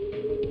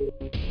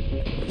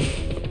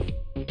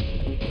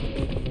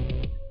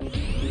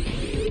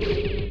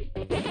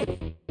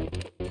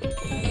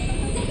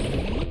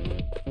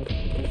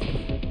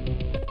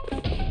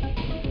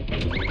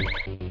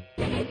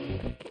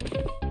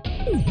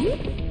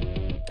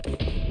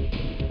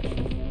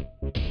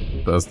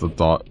 There's the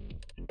dot.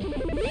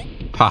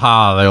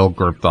 Haha, they all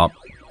grouped up.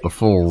 The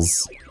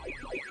fools.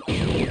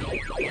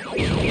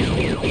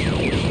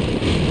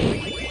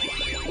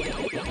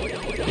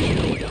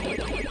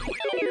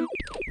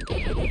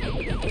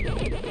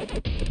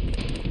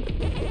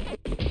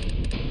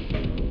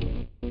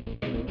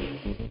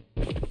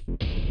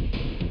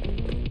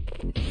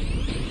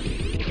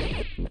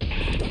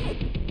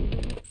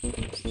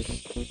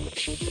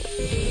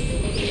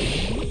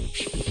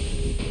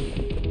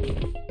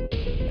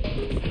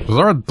 Was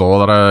there a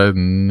door that I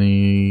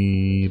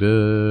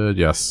needed?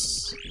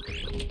 Yes.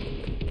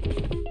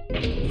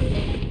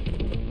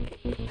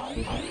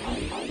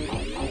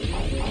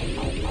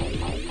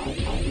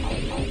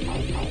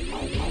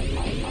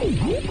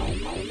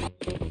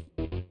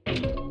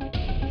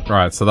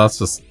 Right, so that's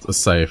just a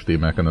safety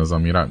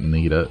mechanism. You don't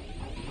need it.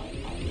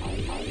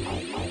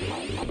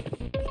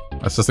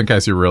 That's just in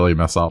case you really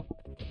mess up.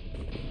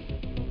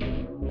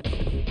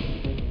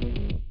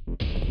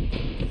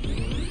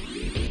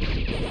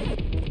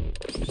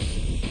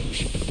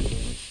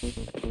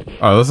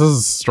 Oh, this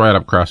is straight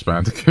up Crash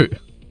Bandicoot.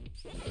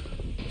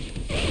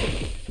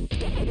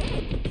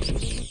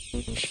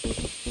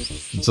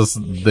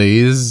 Just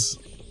these.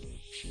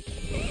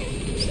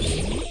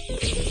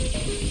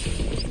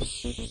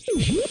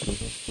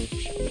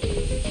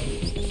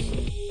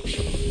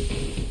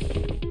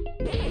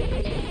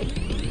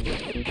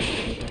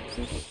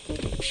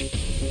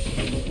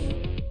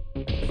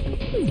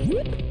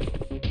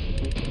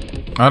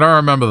 I don't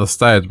remember the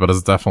stage, but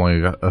it's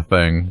definitely a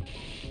thing.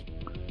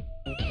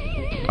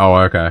 Oh,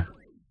 okay.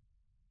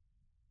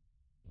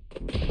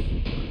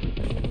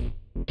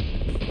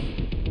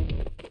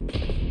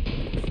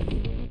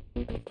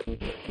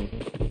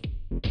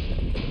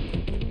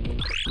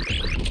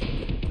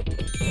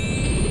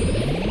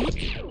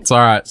 It's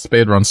alright,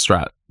 speedrun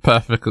strat.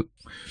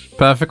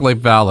 Perfectly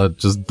valid.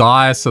 Just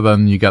die so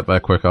then you get there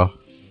quicker.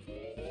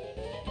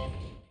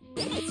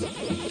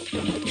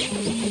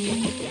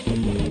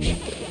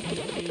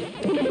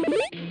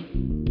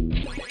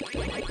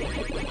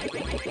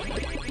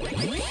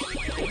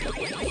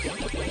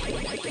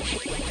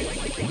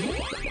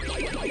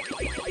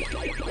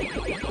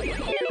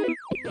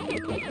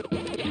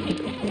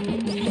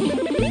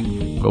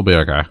 We'll be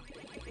okay.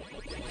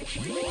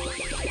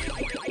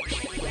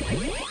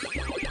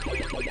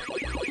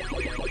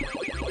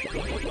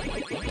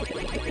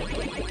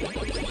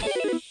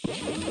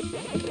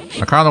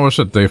 I kinda wish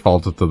it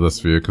defaulted to this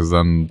view, because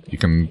then you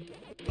can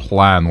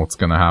plan what's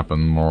gonna happen,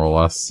 more or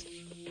less.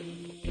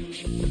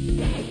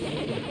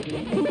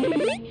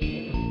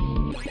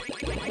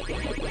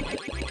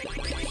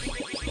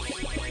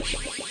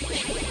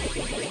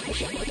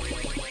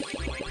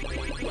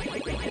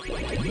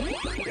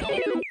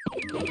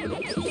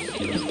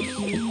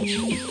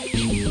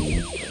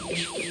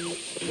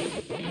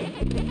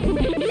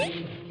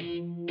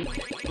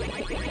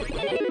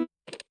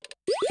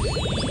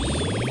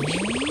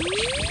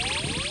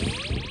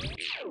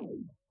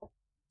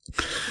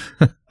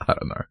 I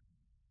don't know.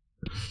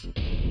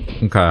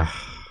 Okay.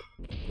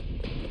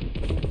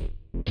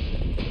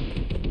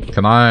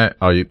 Can I...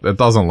 Oh, it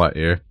doesn't let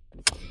you.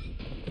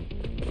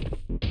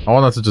 I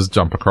wanted to just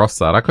jump across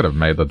that. I could have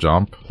made the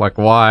jump. Like,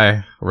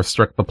 why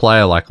restrict the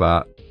player like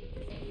that?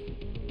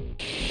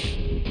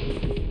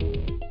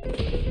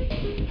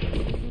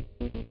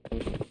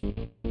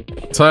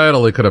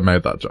 Totally could have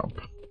made that jump.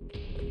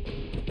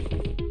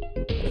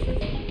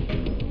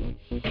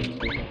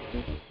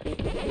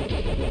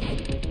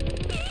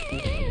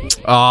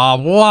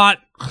 What?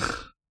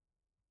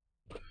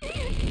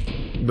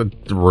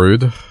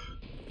 Rude.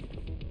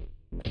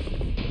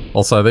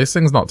 Also, these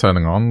things not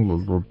turning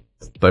on.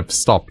 They've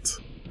stopped.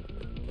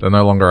 They're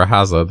no longer a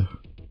hazard.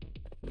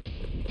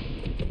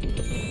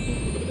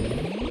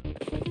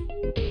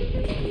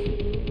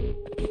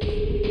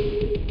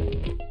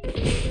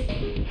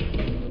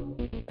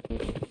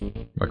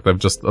 Like, they've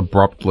just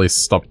abruptly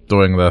stopped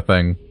doing their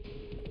thing.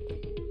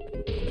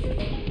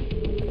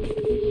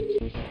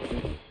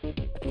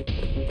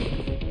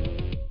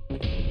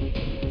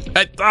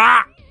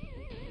 Ah!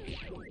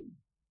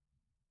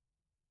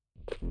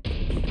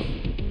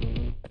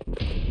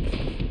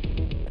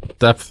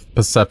 Depth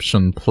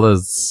perception,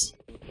 please.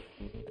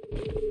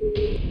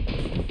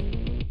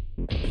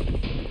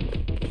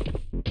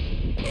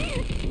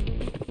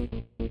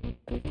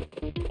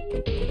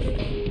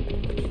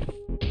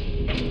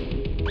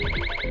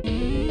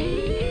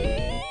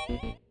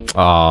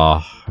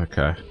 Ah,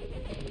 okay.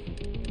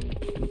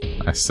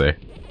 I see.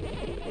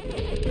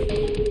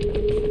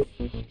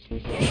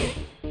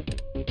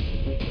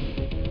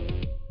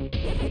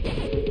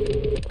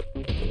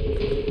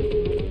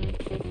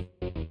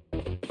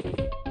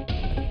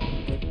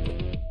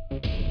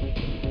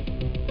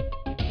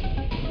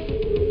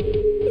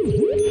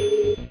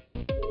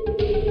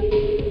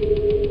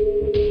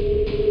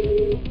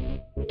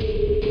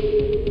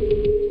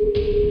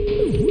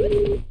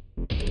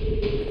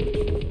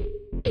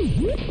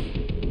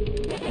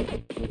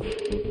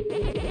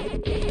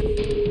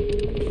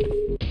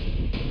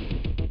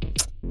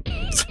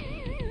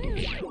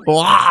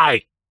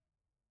 Why?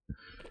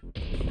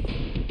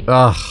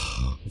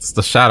 Ugh, it's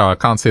the shadow. I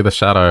can't see the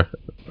shadow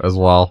as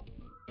well.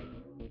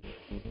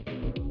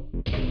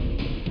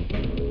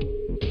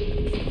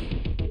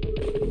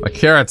 Like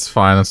here it's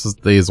fine, it's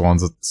just these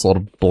ones, it sort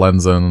of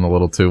blends in a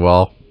little too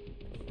well.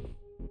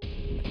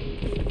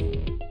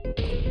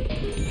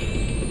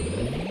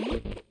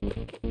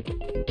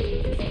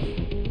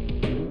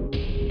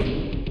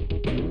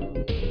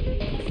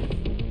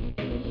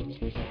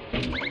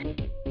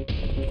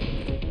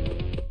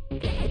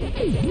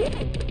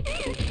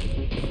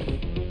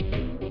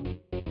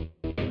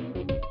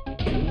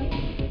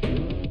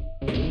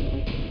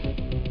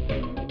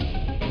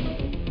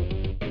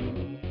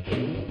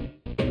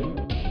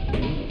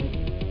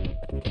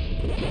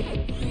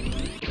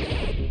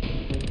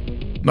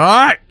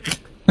 No!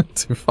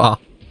 Too far.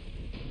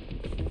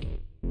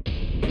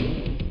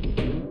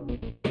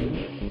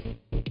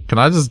 Can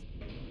I just...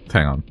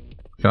 Hang on.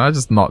 Can I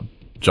just not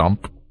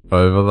jump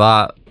over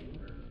that?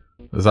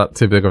 Is that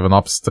too big of an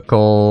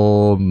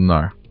obstacle?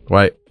 No.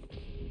 Wait.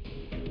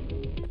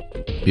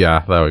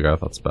 Yeah, there we go.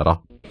 That's better.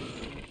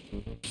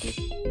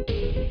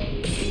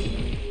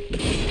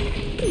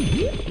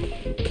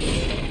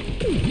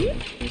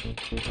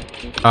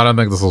 I don't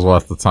think this was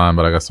worth the time,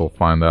 but I guess we'll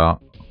find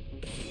out.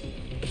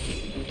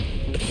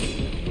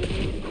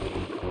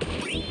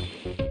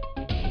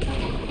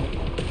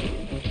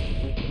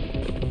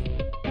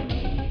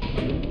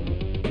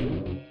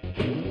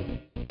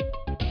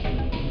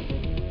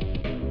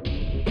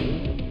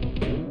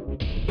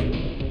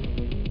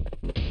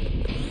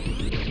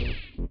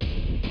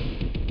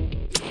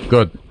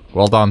 Good.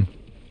 Well done.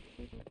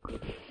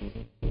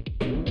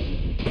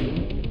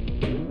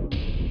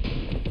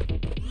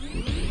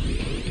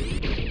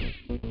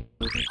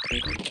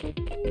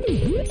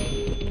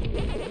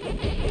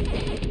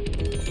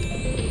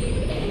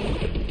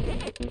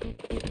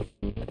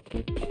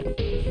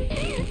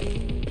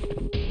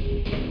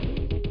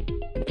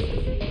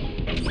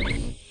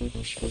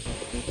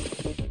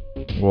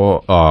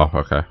 Well, oh,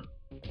 okay.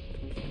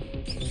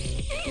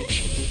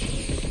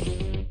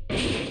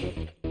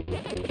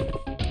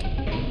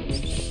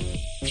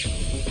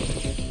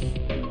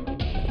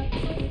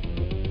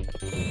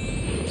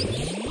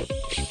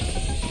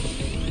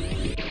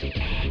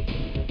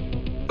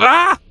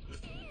 Ah!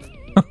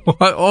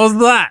 What was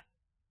that?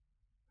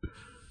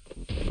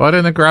 Why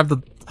didn't it grab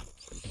the...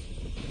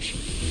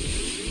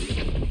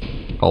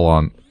 Hold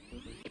on.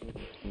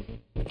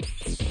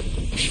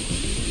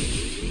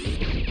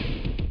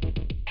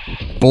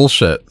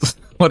 Bullshit.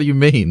 What do you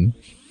mean?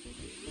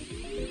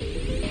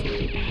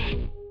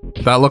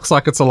 That looks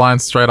like it's a line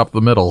straight up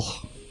the middle.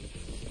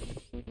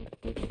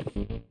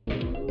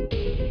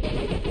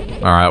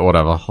 Alright,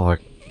 whatever.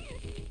 Like...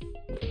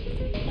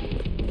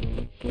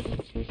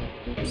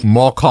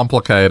 More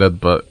complicated,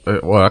 but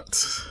it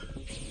worked.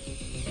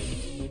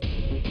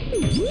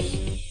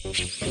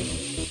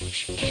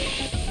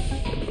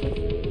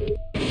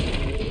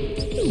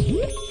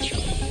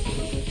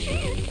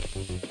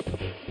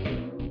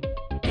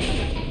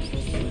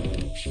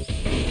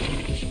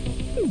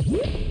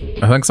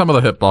 I think some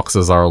of the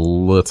hitboxes are a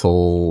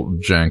little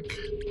jank.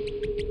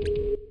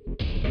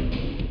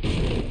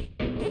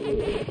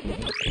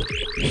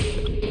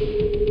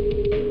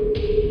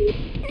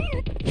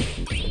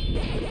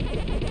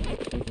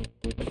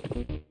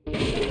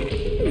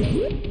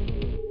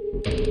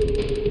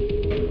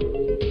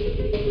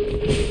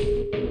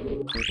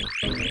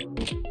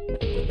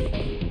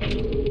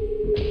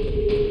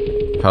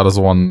 How does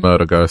one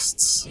murder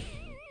ghosts?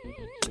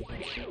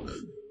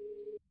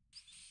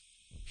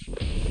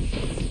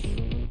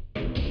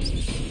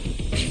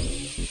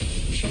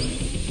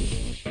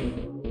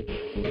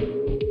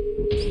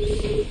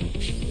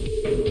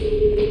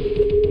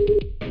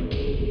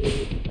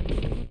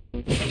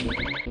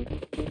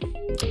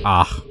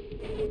 Ah.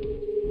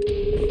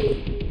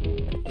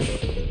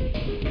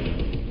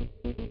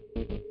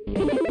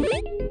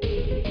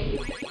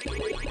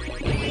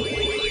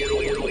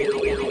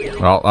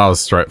 Well, that was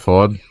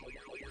straightforward.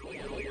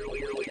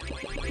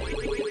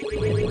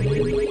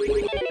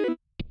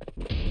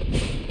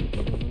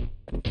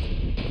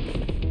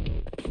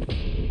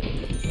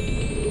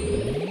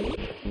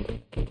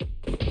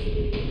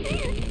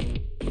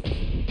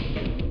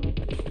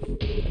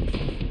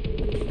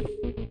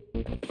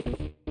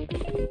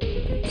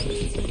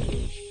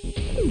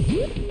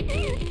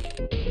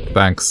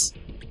 Thanks.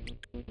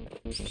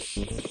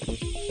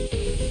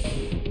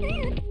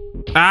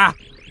 Ah!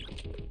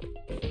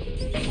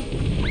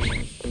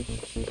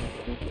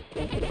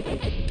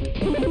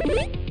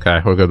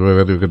 Okay, we're good,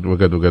 we're good, we're good, we're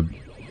good, we're good.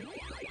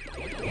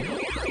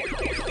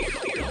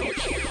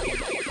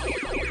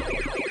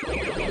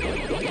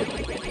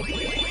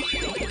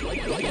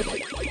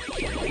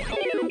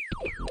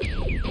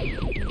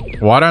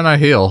 Why don't I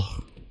heal?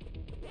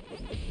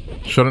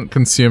 Shouldn't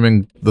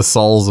consuming the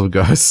souls of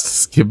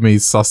ghosts give me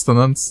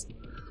sustenance?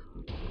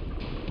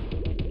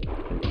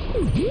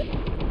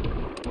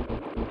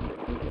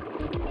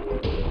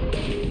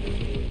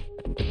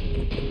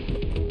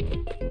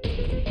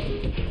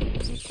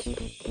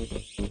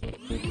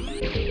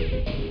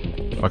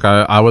 Like,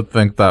 I would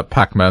think that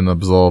Pacman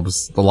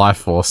absorbs the life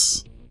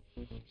force.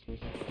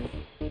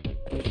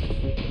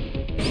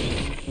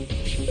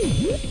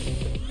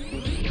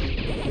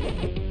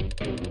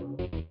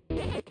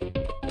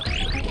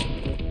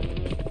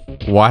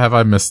 Why have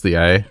I missed the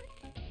A?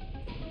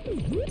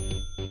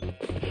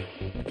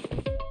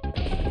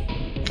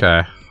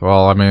 Okay,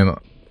 well, I mean...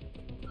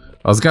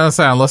 I was gonna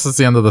say, unless it's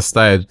the end of the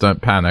stage,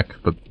 don't panic,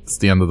 but it's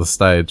the end of the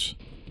stage.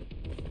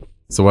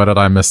 So where did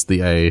I miss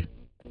the A?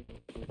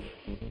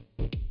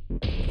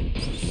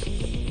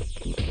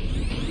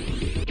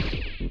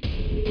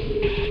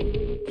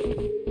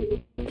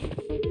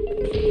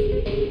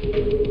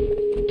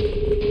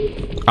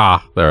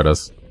 Ah, there it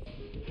is.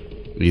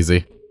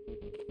 Easy.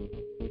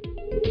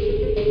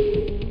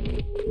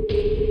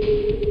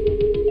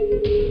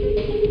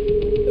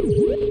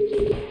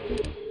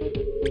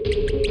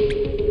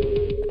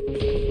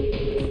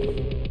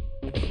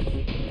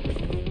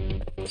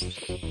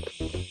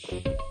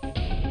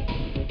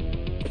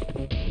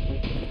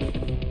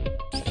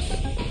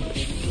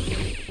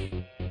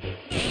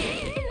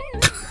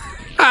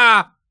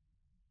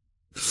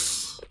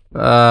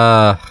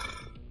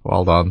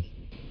 Well done.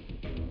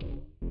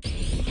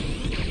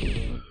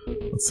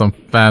 It's some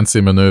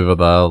fancy maneuver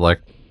there,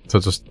 like, to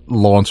just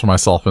launch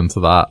myself into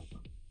that.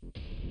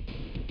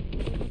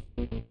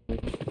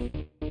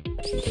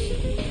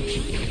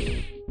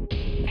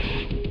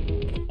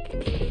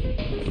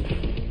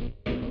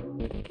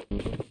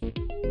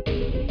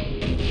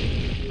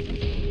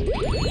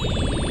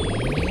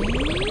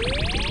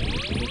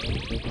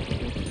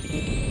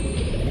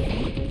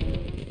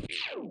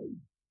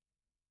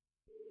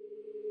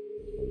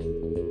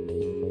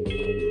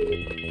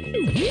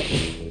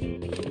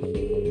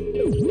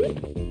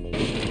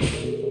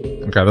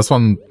 Okay, this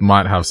one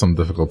might have some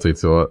difficulty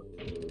to it.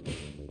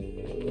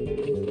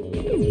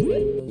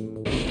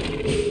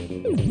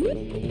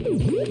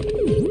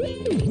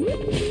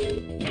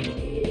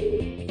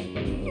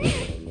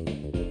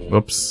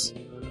 Whoops.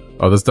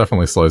 Oh, this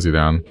definitely slows you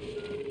down.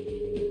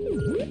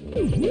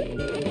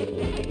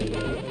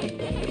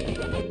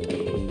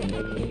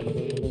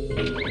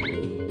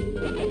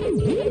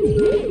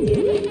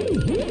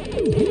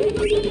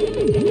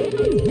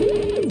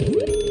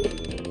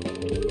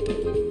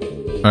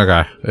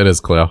 Okay, it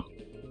is clear.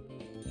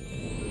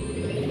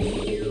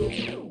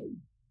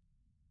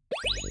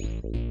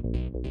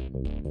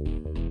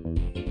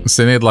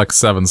 So you need like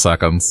 7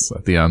 seconds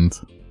at the end.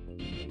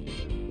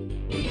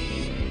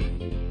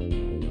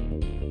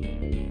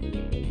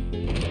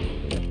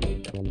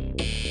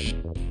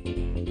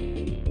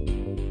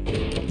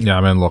 Yeah,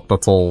 I mean, look,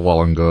 that's all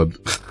well and good.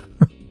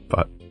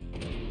 But...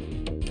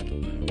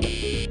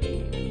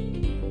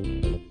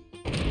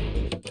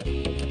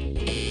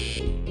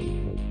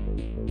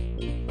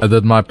 I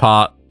did my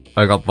part.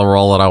 I got the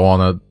roll that I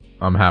wanted.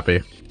 I'm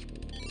happy.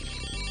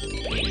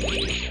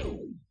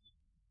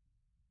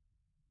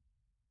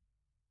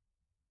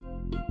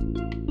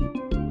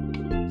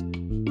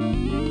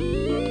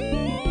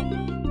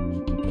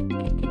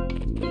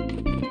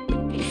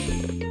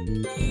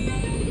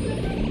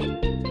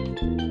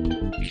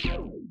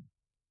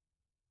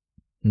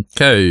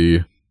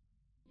 Okay.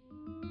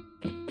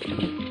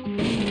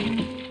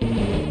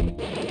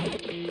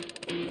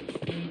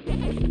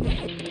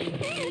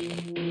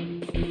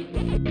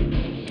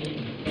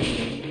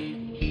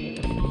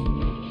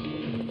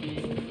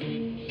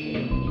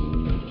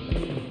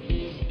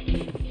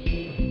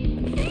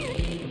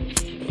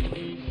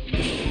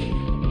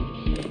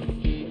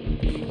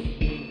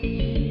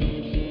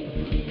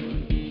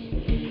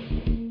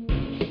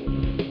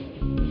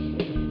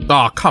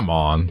 Oh, come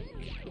on.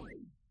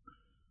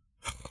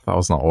 That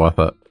was not worth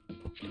it.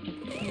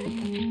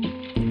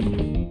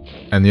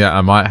 And yeah,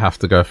 I might have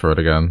to go for it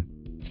again.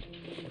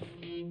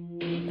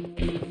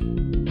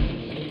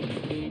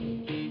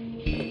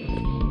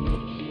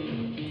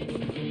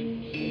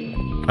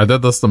 I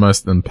did this the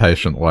most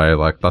impatient way,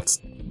 like, that's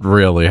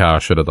really how I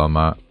should have done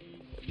that.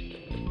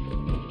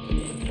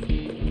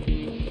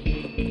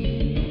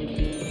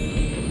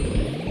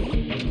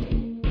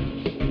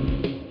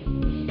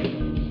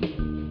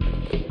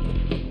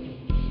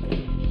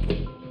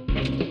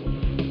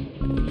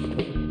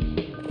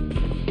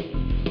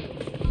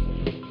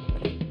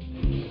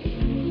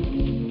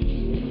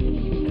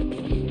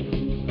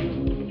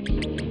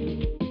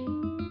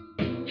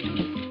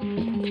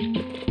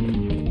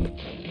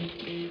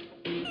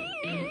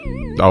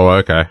 Oh,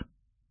 okay.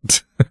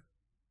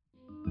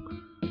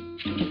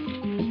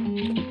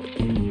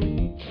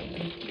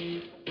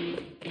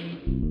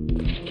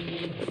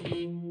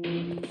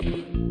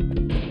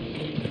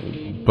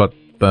 But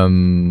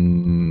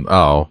then...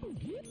 oh.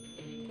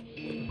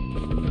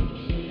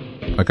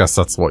 I guess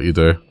that's what you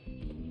do.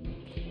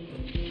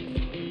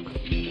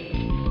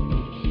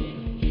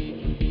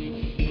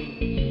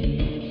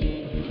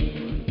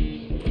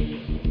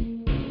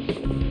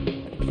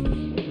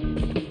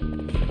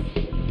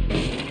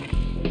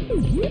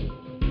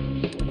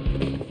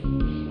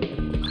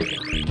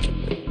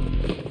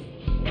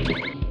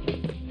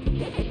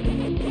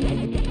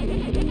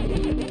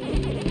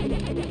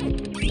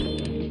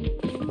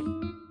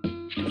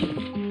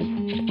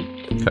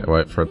 Okay,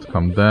 wait for it to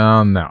come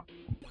down now.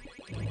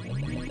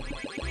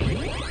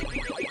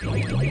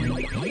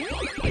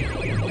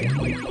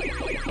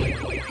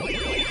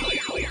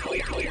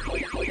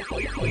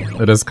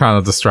 It is kind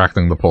of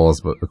distracting, the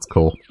pause, but it's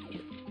cool.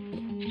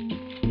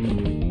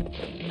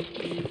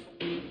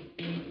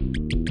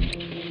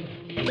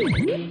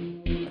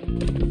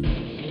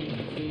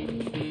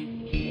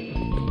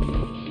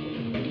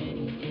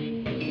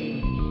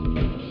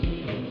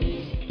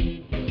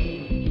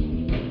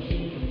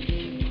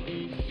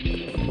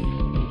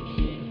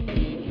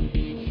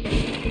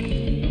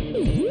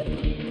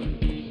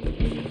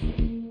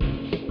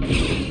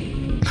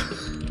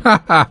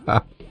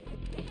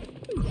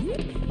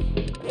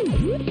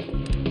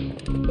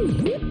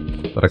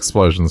 That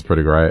explosion's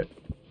pretty great.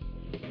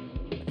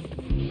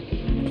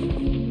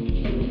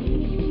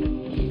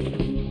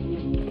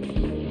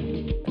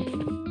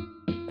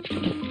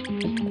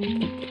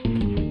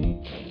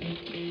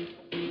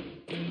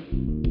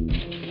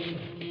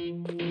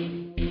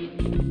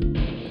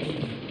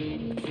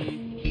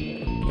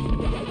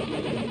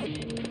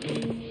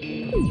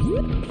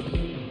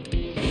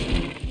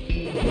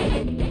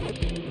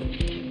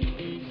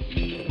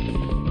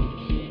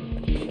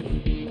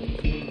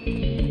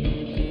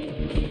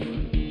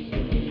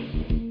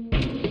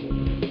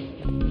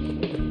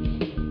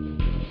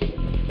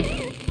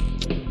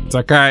 It's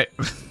okay.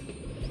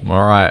 I'm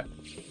alright.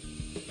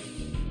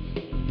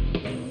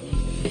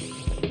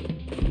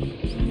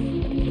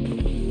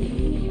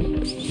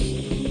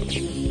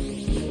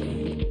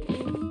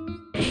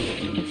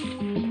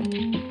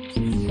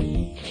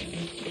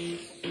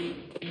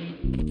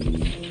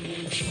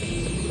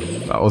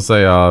 That was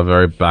a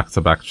very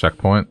back-to-back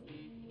checkpoint.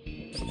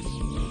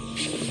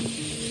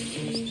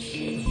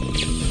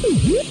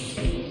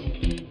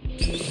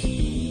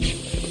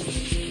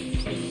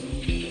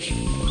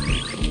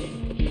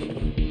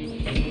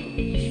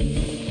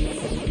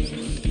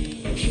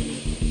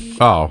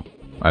 Oh,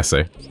 I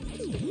see.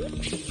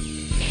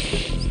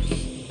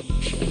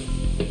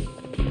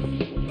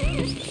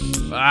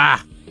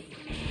 Ah!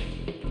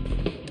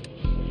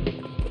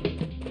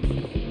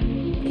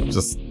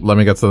 Just let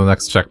me get to the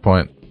next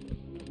checkpoint.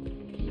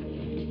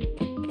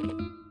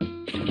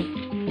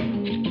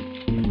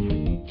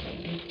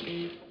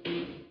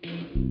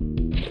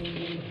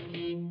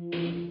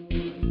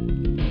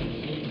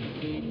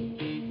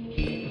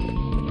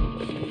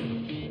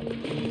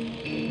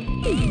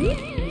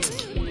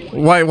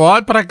 Wait,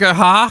 what? But I got,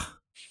 huh?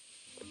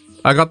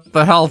 I got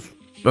the health,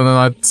 and then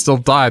I still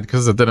died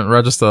because it didn't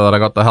register that I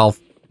got the health.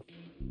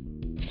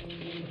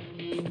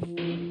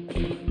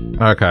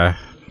 Okay,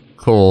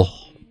 cool.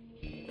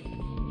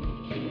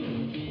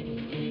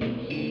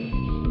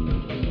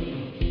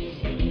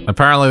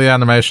 Apparently the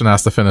animation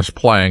has to finish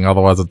playing,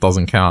 otherwise it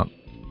doesn't count.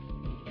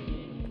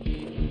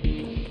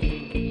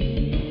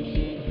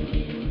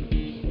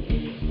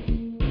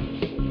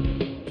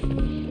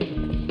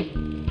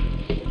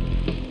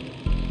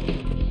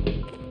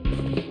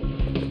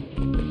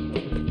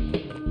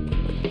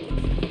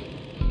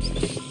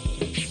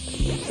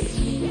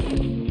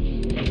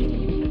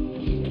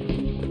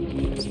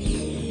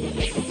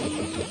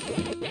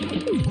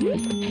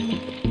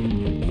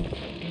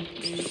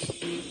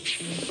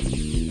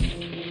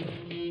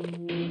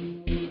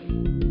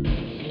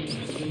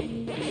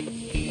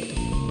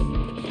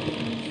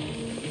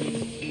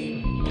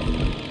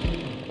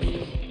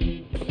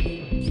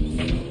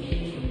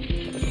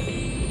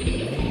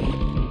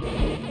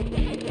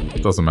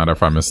 Doesn't matter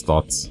if I miss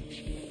dots.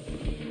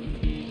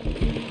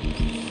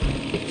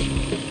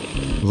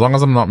 As long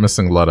as I'm not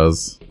missing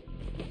letters.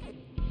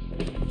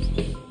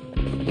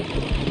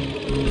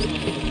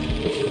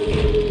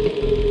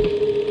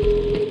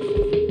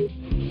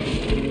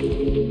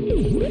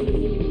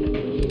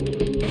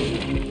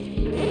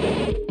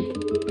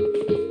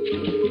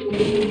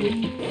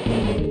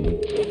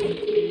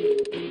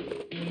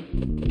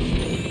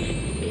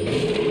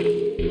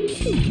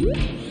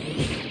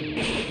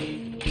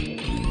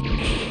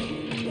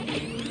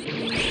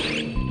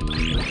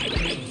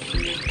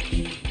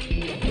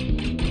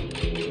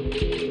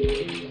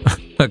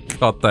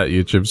 Got that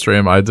YouTube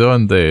stream, I do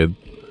indeed.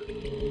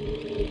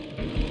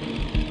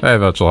 Hey,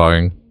 virtual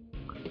hugging.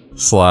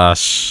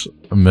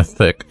 /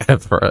 mythic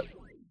Everett.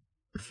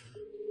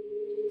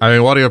 I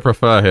mean, what do you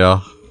prefer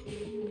here?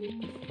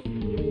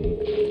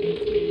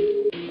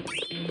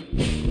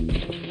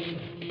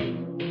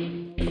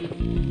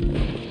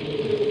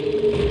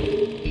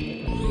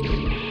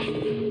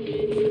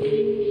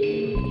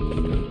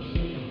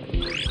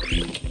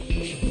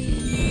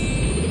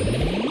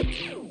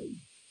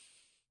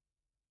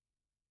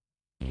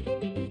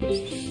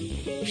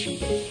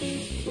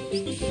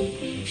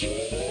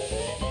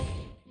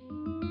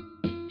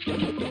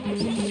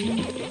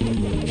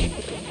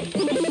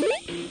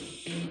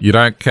 You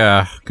don't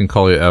care, can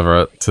call you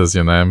Everett, 'tis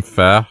your name,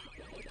 fair?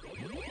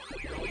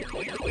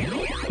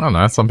 I don't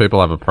know, some people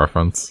have a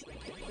preference.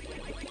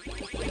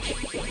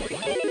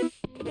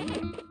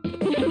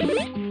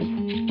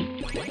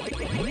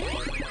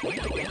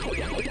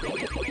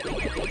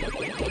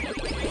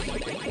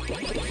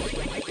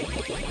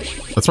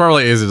 It's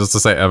probably easy just to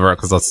say Everett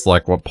because that's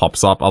like what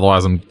pops up,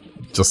 otherwise I'm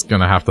just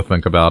gonna have to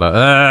think about it.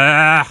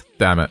 Ah,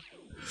 damn it.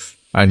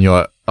 I knew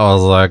it. I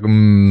was like,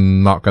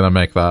 not gonna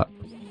make that.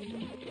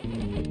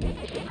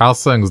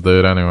 How's things,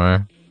 dude, anyway?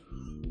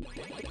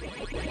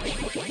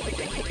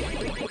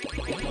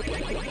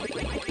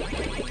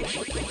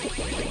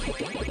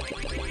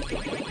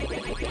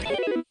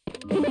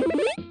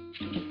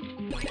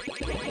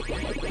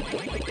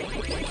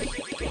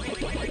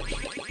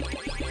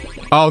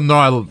 Oh no,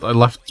 I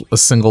left a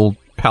single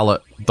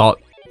pallet dot,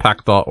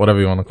 pack dot, whatever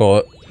you want to call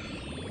it.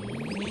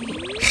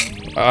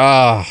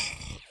 Ah.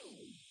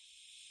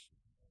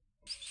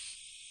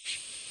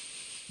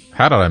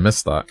 How did I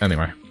miss that?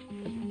 Anyway.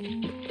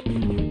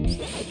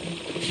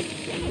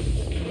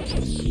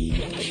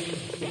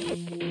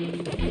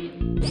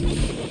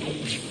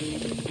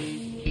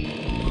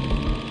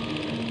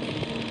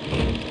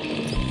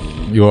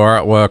 You are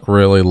at work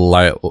really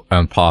late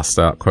and passed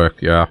out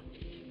quick, yeah.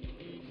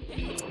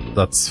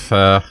 That's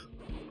fair.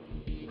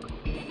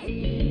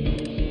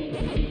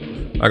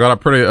 I got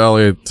up pretty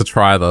early to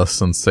try this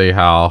and see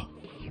how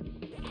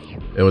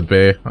it would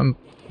be, and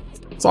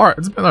it's alright,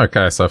 it's been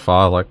okay so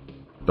far, like,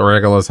 the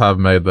regulars have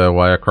made their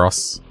way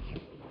across.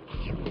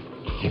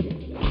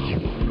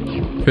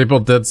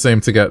 People did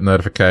seem to get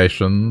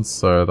notifications,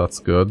 so that's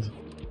good.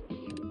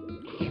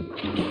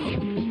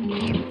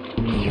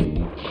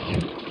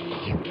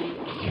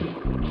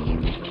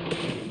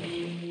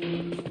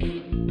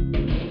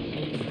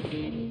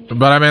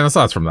 But I mean,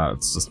 aside from that,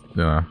 it's just,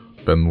 you know,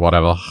 been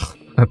whatever.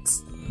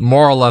 It's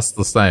more or less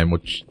the same,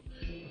 which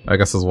I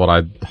guess is what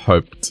I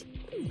hoped.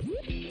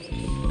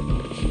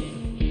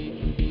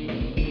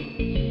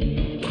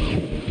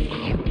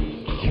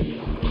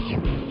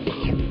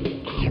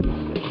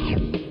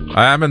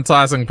 I am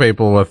enticing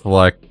people with,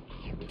 like,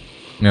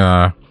 you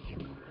know,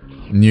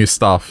 new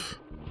stuff.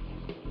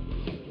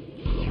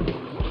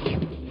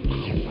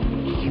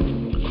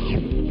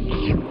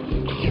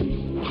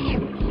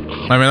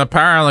 I mean,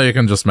 apparently you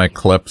can just make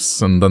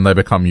clips and then they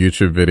become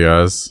YouTube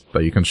videos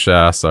that you can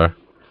share, so...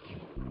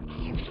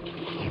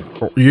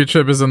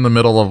 YouTube is in the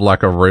middle of,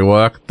 like, a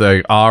rework.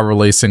 They are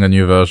releasing a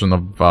new version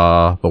of,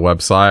 the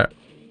website.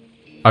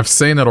 I've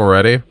seen it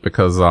already,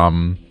 because,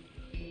 one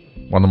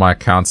of my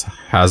accounts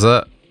has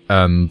it,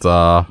 and,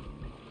 they're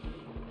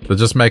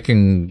just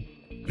making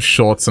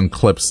shorts and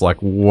clips, like,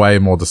 way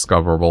more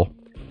discoverable.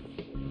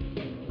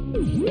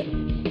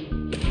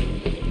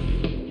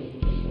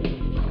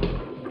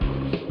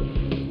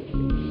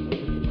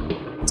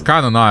 It's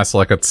kind of nice,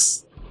 like,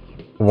 it's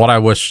what I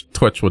wish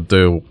Twitch would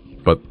do,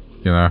 but,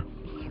 you know.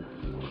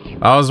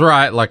 I was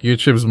right, like,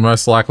 YouTube's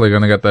most likely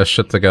gonna get their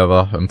shit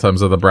together in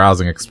terms of the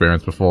browsing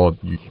experience before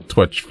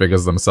Twitch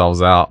figures themselves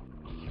out.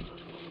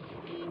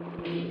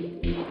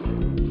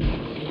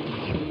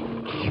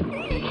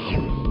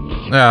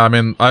 Yeah, I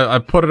mean, I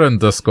put it in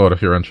Discord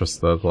if you're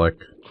interested,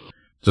 like,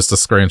 just a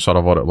screenshot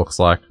of what it looks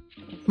like.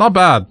 Not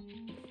bad.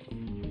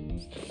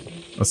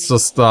 It's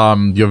just,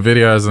 your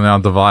videos are now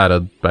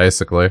divided,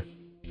 basically.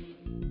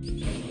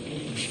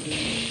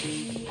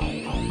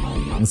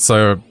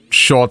 So,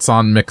 shorts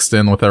aren't mixed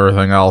in with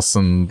everything else,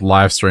 and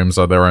live streams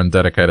are their own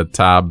dedicated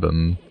tab,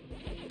 and...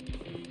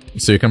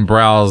 So you can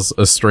browse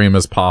a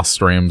streamer's past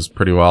streams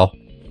pretty well.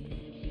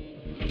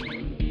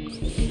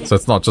 So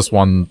it's not just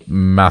one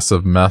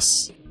massive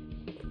mess.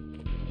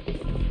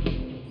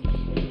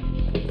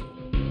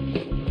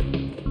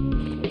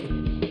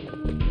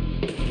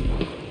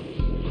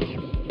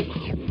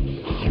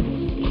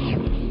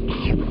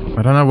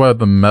 I don't know where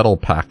the metal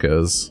pack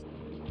is.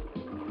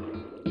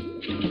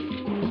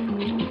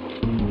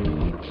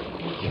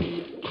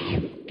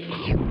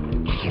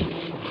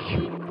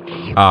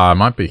 Ah, it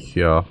might be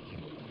here.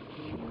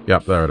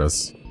 Yep, there it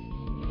is.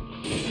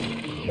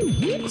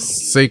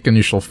 Seek and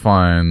you shall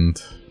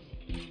find.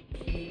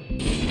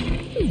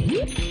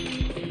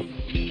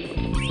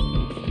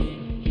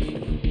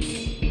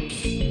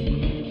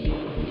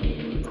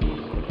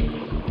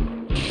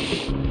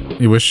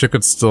 You wish you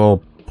could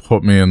still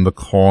put me in the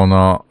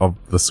corner of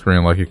the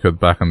screen like you could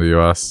back in the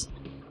US.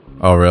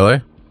 Oh,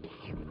 really?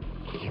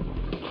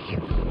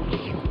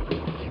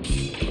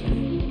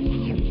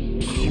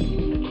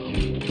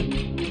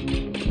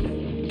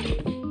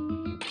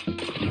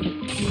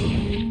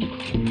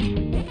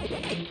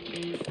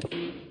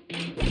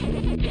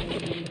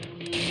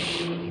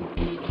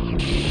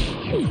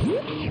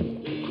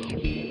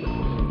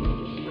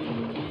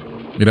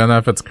 You don't know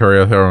if it's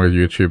Korea here or a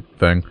YouTube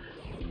thing.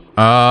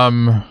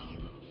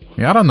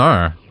 Yeah, I don't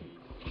know.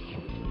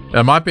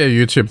 It might be a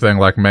YouTube thing,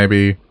 like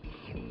maybe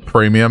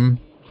Premium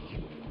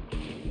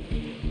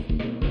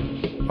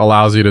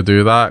allows you to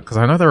do that, because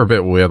I know they're a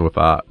bit weird with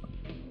that.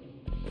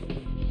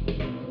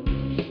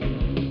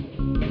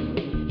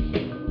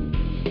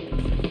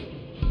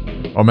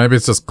 Or maybe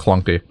it's just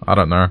clunky. I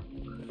don't know.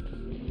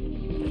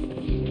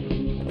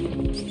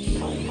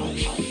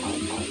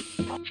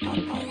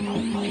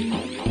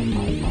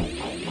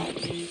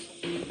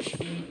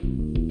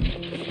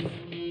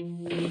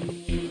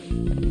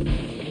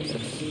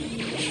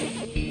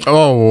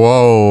 Oh,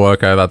 whoa,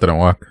 okay, that didn't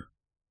work.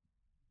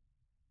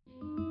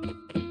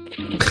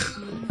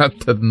 That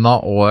did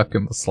not work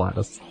in the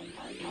slightest.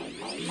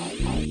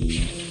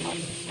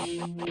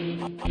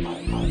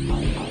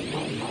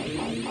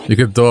 You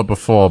could do it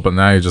before, but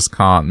now you just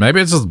can't.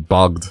 Maybe it's just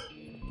bugged.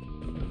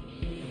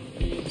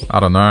 I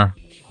don't know.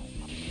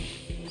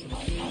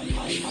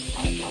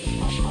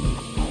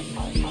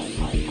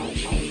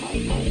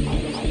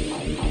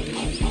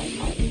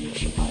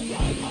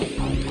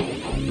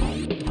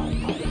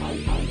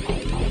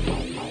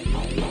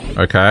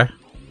 Okay.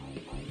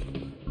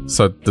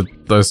 So did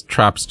those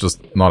traps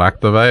just not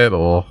activate,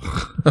 or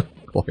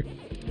like?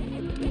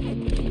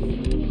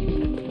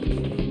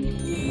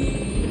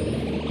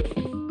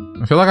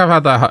 I feel like I've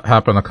had that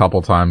happen a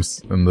couple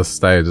times in this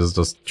stage. Is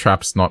just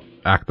traps not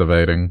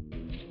activating.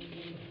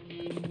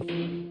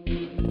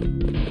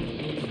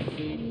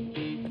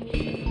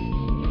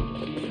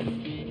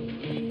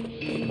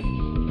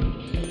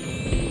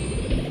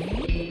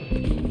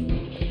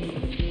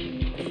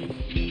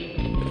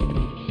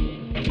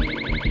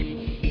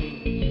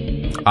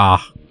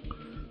 Ah.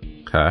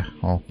 Okay,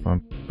 well,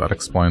 that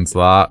explains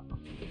that.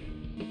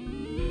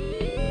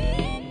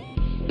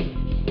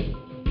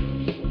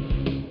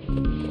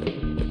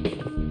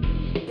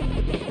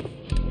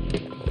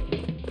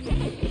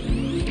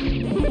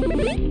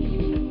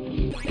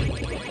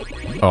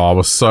 Oh, I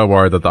was so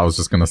worried that that was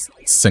just gonna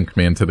sink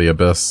me into the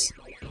abyss.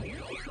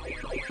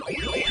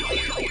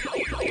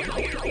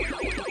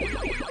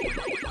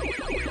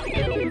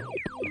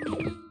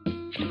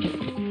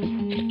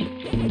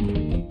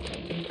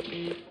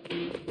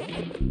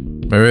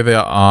 Maybe they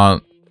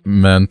aren't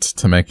meant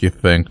to make you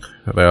think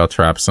they are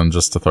traps and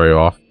just to throw you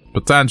off.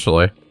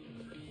 Potentially.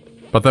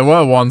 But there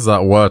were ones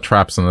that were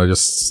traps and they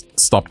just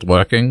stopped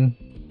working.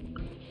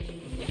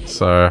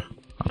 So,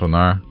 I don't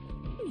know.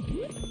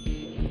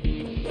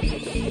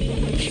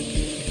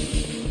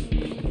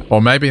 Or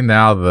maybe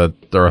now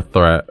that they're a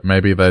threat.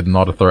 Maybe they're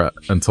not a threat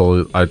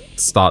until I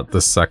start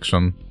this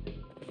section.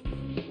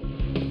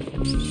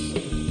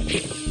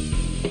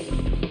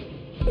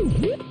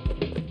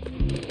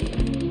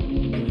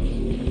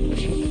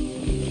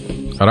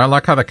 I don't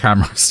like how the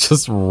camera's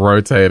just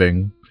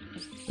rotating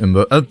in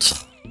the...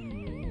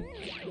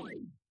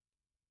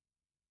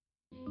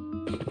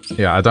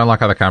 Yeah, I don't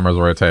like how the camera's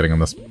rotating in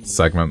this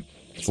segment.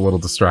 It's a little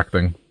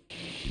distracting.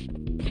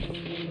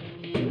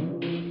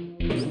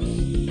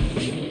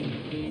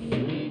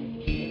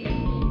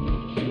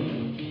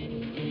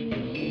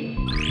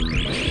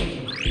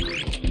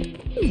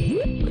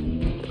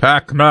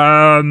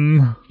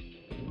 Pacman!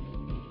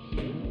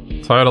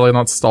 Totally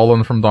not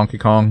stolen from Donkey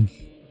Kong.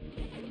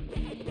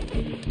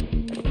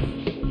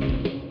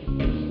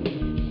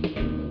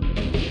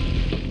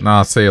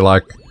 Nah, see,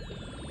 like,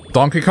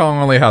 Donkey Kong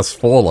only has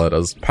 4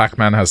 letters,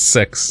 Pac-Man has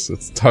 6.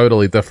 It's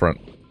totally different.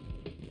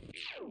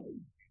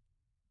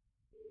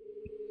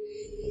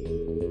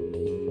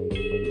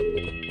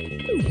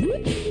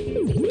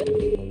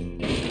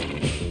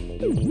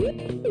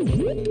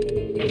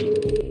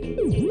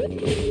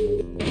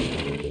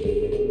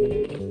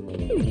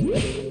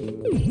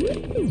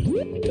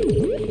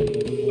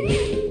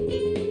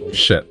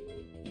 Shit.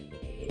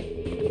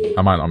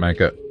 I might not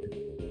make it.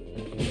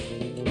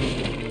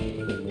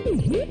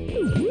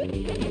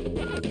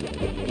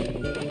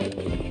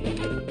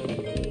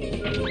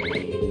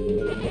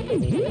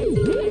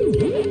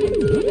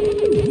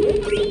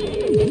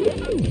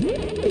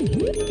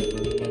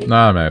 No,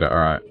 I made it,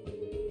 alright.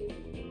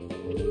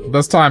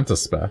 There's time to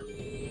spare.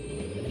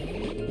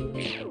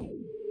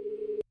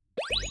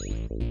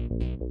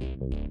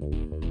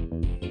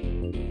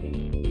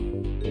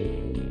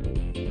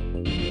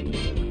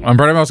 I'm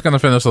pretty much gonna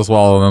finish this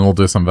well, and then we'll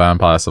do some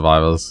Vampire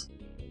Survivors.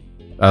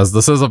 As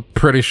this is a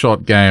pretty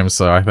short game,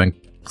 so I think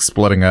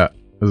splitting it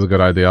is a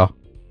good idea.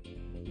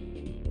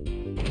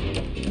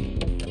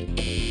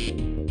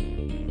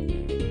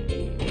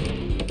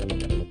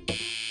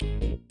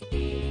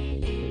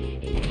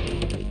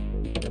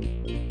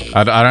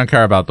 I don't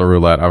care about the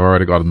roulette. I've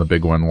already gotten the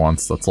big win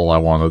once. That's all I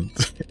wanted.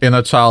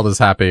 Inner child is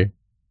happy.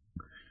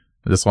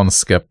 I just want to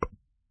skip.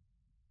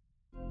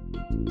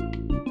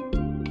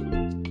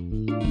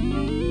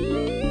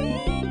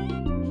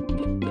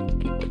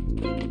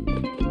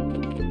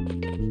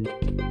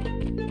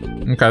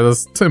 Okay,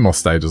 there's 2 more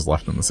stages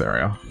left in this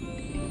area.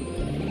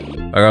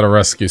 I gotta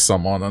rescue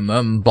someone and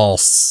then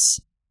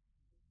boss.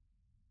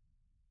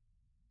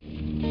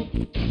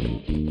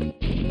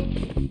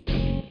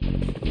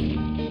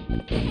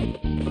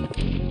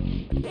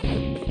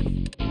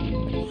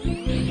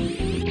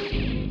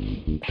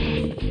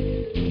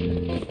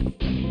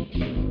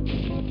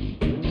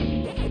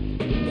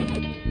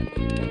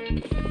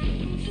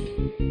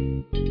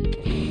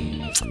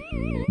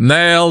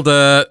 Nailed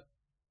it!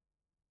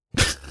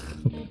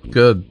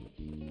 Good.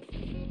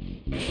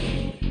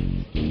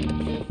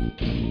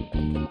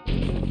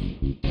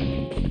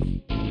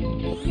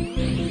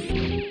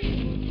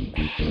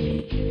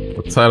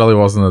 It totally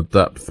wasn't a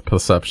depth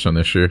perception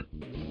issue.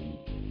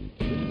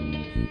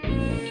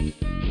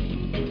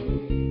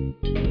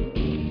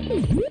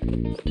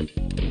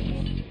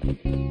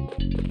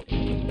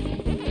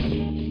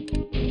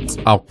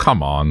 Oh,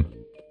 come on.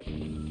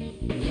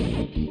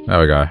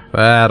 There we go.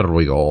 There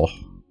we go.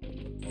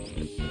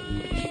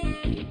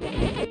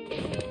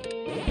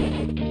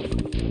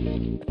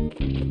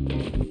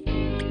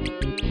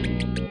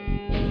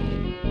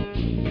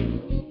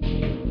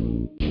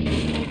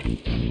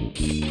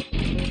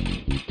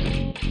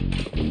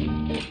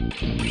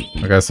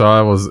 Okay, so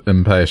I was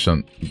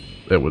impatient,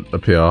 it would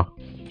appear.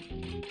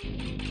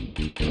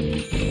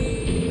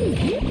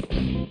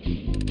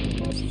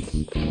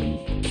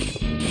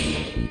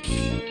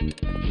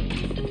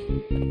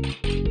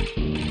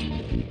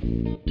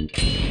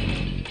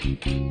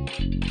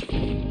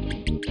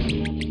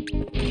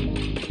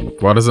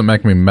 Why does it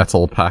make me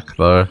metal pack,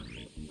 though?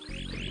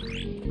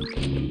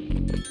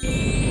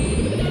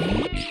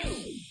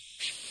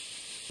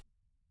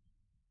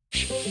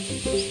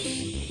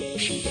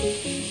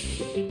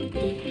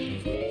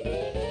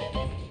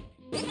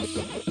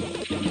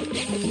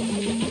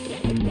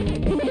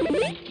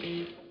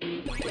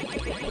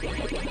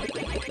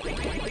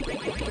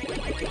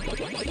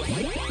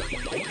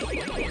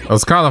 It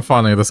was kind of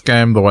funny, this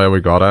game, the way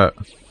we got it.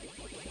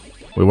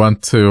 We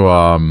went to,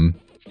 I don't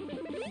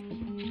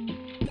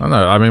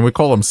know, I mean, we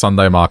call them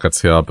Sunday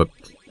markets here, but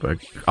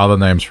like, other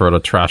names for it are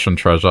Trash and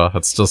Treasure.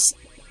 It's just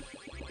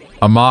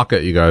a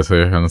market you go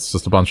to, and it's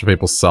just a bunch of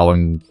people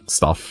selling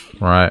stuff,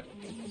 right?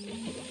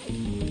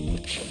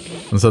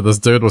 And so this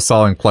dude was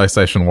selling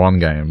PlayStation 1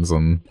 games,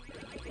 and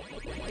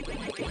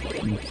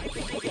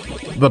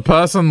the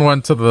person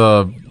went to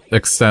the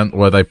extent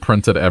where they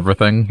printed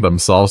everything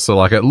themselves, so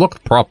like it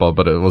looked proper,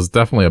 but it was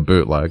definitely a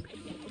bootleg.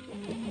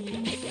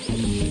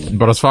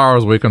 But as far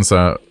as we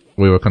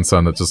were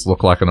concerned, it just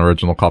looked like an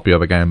original copy of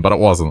the game, but it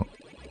wasn't.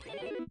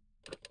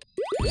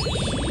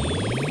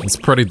 It's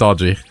pretty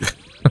dodgy.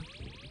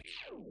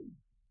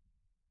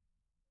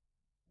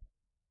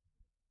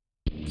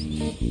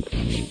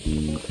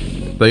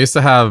 They used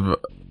to have...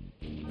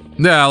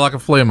 Yeah, like a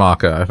flea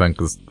market, I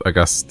think, is, I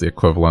guess, the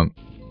equivalent.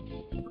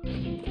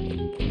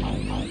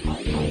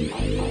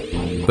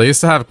 They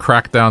used to have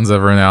crackdowns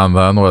every now and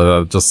then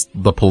where just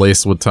the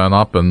police would turn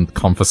up and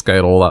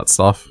confiscate all that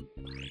stuff.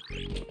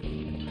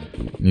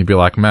 And you'd be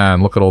like,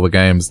 man, look at all the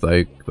games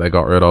they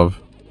got rid of.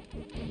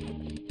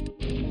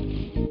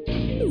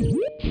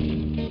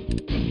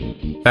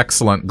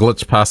 Excellent.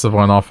 Glitch passive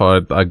went off. I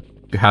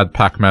had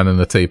Pacman in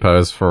the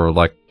T-pose for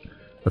like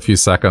a few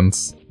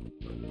seconds.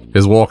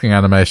 His walking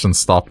animation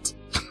stopped.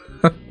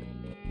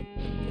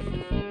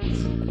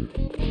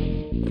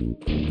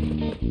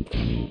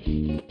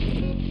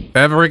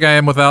 Every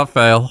game without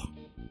fail.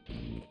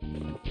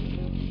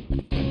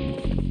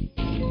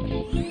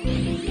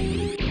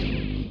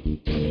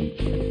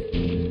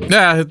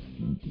 Yeah,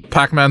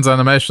 Pacman's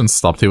animation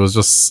stopped. He was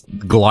just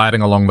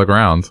gliding along the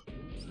ground.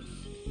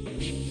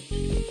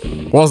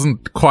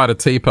 Wasn't quite a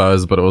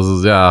T-pose, but it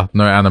was, yeah,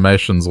 no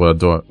animations were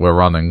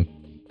running.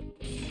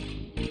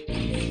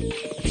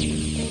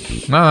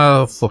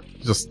 No, it's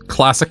just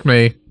classic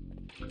me.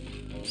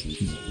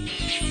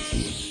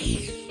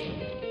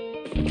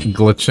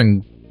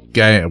 Glitching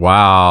game.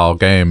 Wow,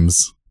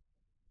 games.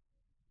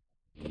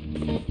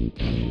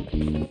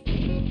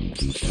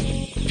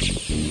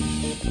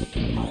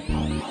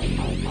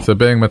 So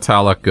being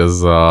metallic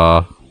is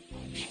a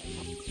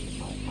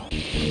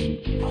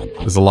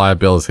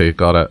liability.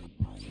 Got it.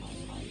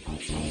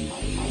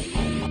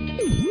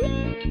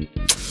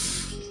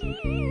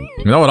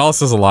 You know what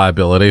else is a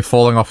liability?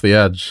 Falling off the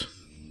edge.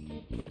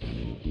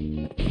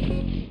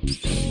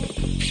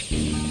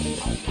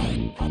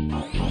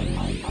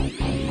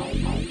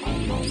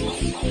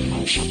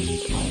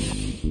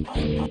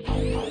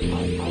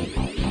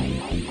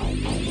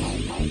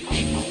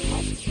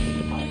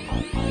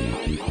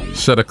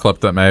 Should've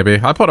clipped it, maybe.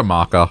 I put a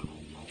marker.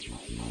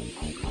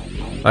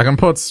 I can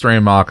put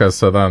stream markers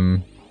so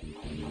then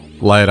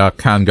later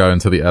can go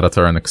into the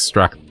editor and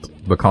extract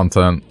the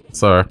content,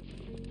 so...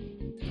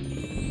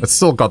 It's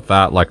still got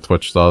that like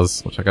Twitch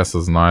does, which I guess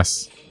is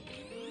nice.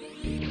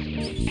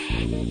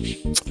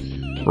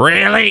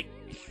 Really?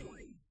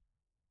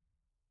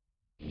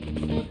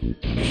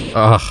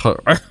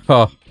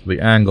 Ugh. The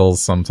angles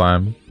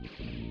sometime.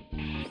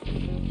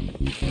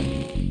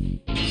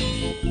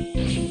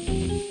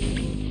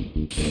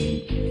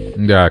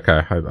 Yeah,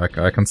 okay.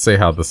 I can see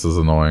how this is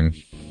annoying.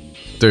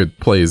 Dude,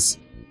 please.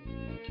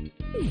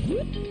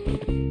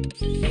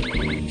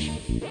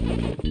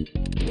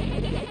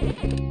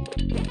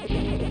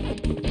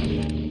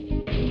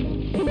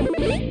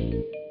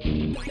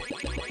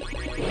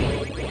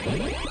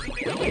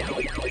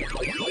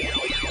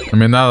 I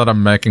mean, now that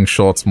I'm making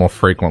shorts more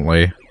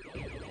frequently,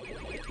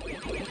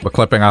 the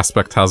clipping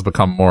aspect has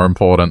become more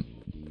important.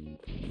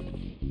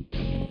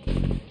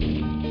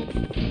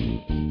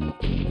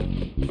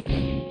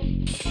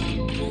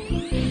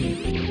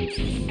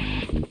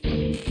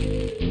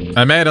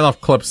 I made enough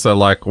clips so,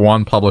 like,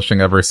 one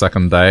publishing every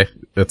second day.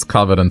 It's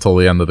covered until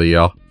the end of the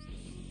year.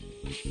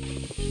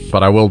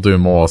 But I will do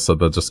more, so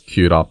they're just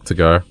queued up to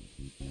go.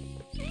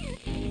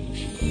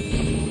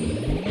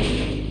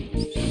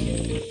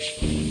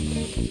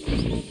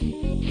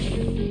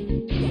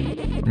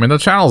 I mean, the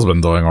channel's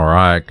been doing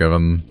alright,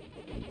 given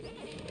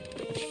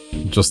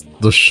just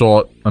the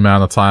short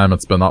amount of time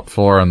it's been up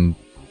for, and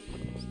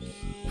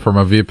from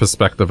a view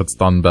perspective, it's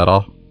done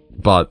better.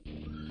 But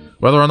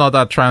whether or not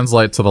that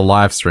translates to the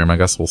live stream, I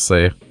guess we'll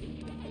see.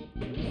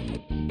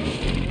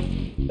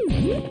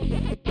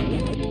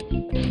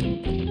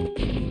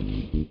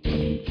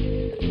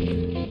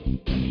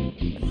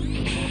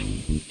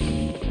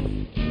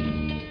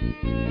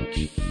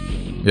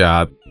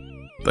 Yeah,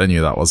 I knew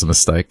that was a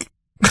mistake.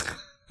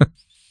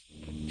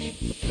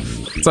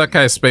 It's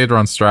okay,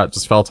 speedrun strat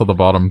just fell to the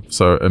bottom,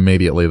 so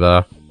immediately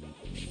there.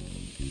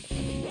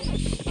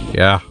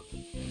 Yeah.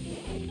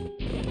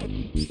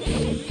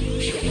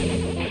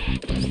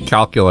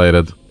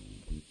 Calculated.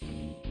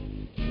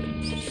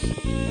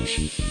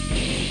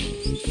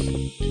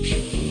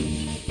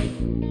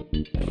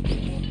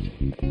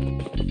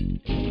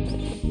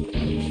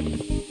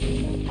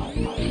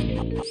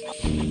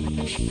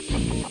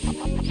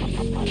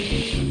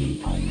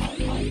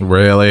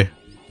 Really?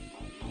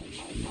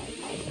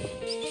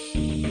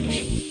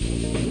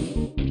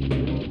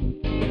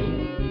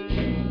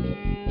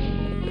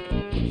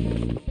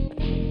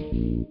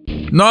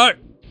 No!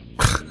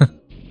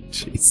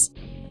 Jeez.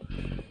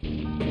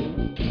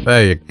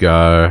 There you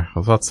go.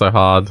 Was that so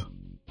hard?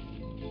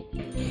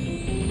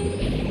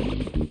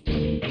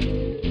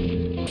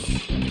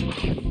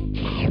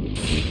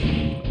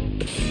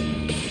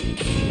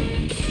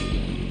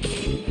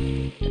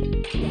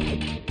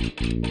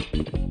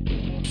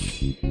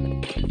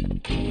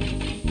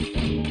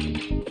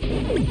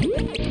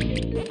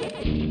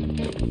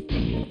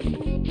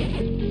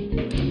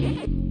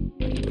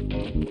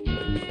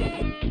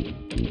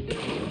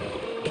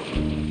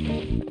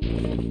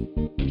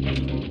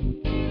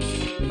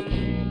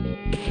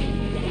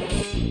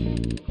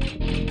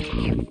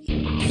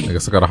 I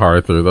guess I gotta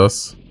hurry through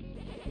this.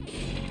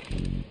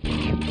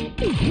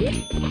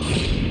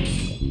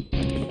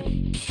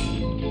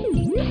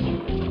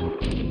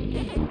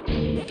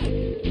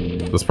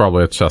 There's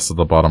probably a chest at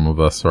the bottom of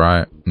this,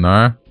 right?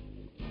 No?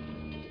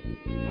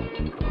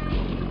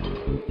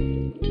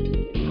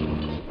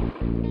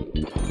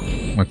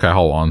 Okay,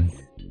 hold on.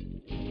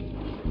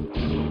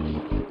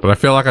 But I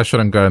feel like I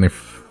shouldn't go any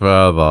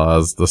further,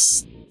 as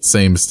this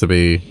seems to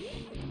be...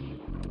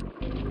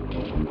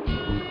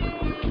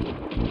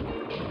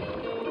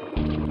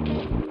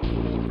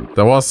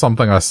 There was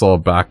something I saw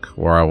back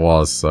where I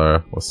was,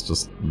 so let's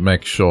just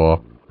make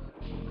sure.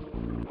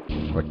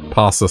 Like,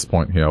 past this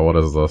point here, what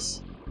is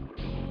this?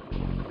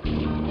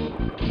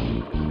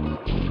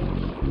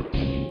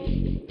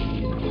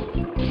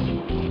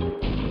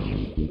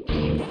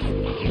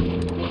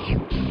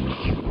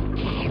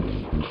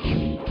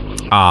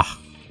 Ah.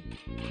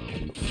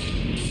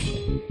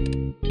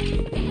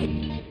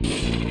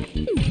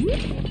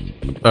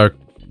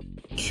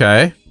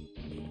 Okay.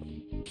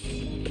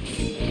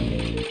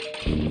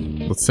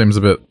 That seems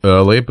a bit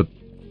early, but...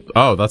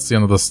 Oh, that's the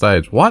end of the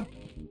stage. What?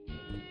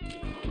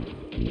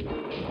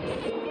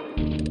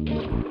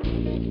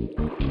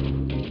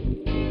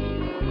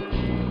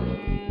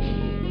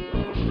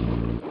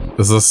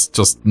 Is this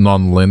just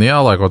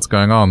non-linear? Like, what's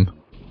going on?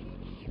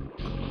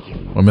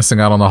 We're missing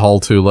out on a whole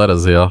 2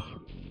 letters here.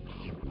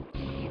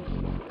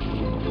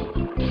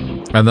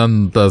 And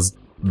then there's...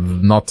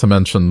 not to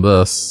mention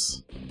this.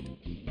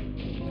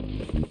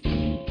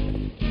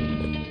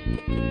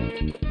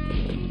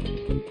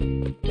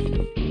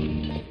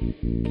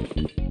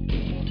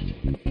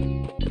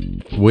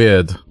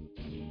 Weird.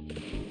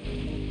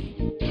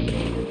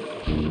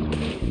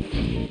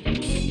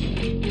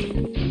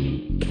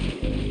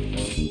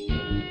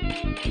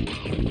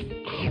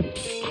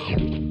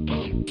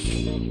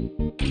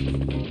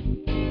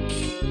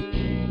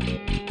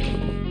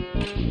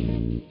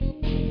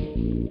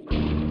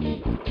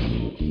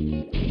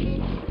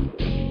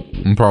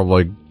 I'm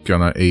probably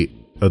gonna eat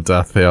a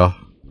death here.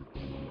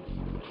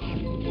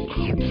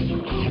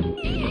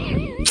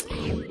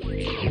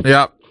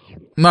 Yep.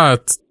 No,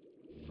 it's...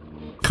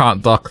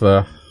 Can't duck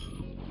there.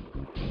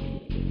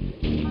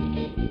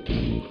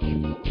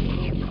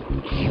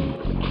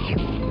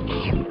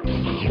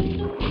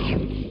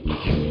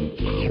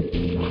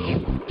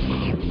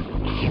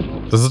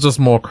 This is just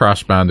more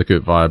Crash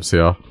Bandicoot vibes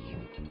here.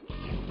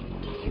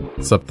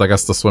 Except I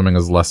guess the swimming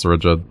is less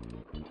rigid.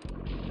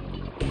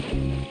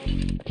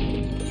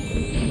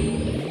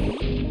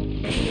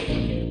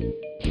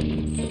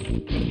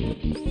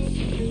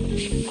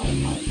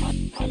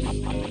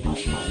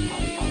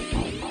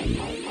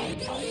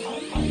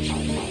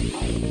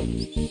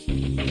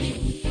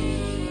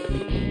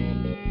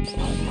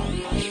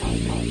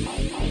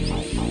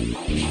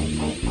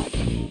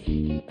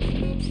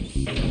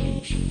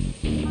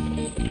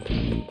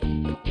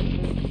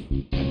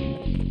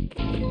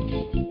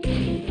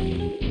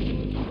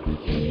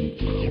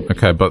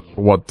 Okay, but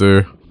what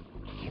do?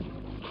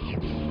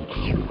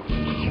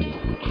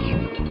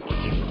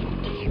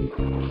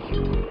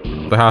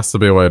 There has to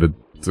be a way to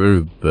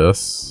do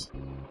this.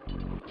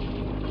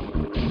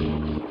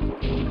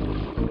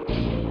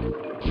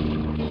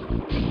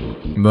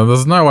 No,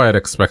 there's no way it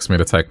expects me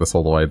to take this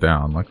all the way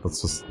down. Like,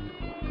 that's just...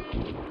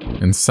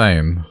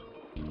 insane.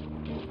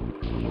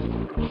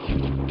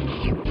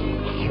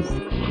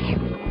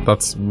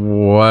 That's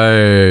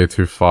way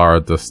too far a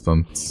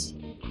distance.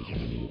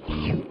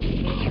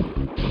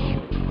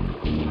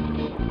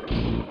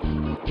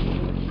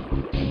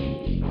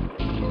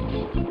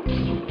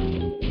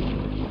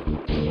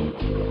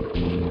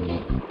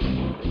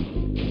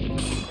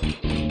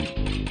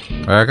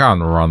 I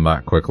can't run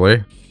that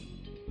quickly.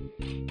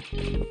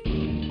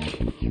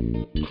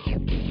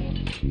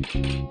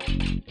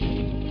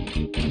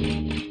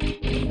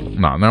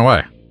 No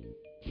way.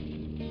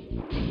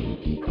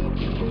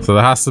 So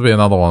there has to be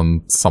another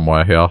one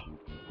somewhere here.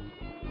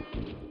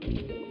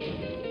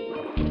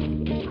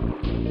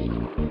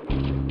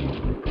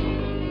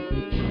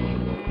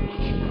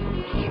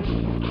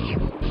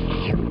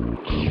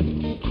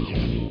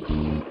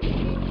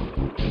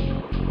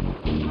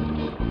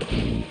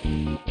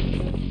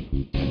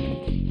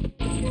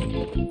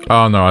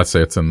 Oh no, I see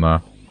it's in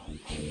there.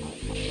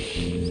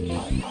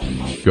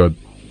 Good.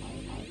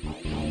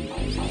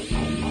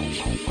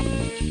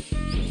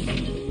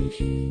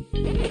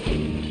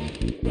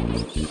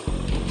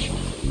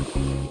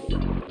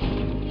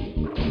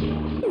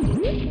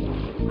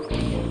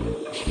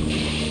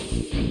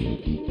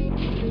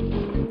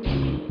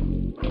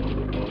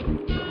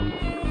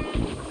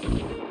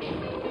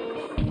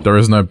 There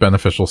is no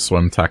beneficial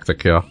swim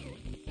tactic here.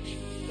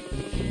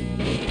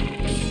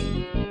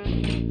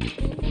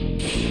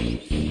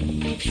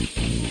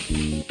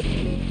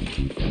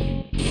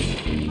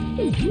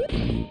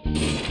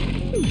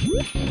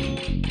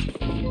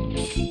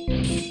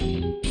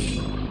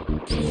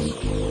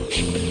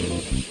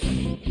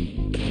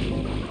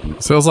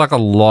 Feels like a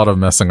lot of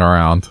messing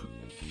around.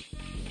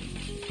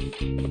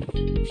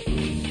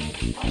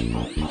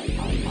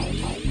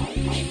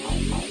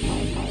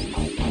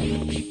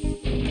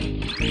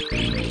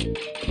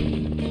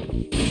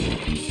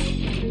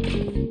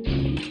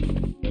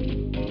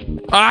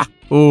 Ah!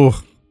 Ooh.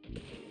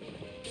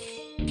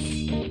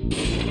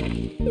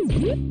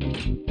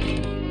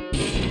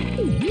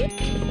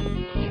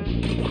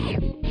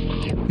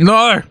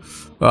 No!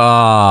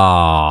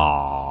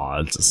 Ah,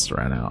 it just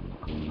ran out.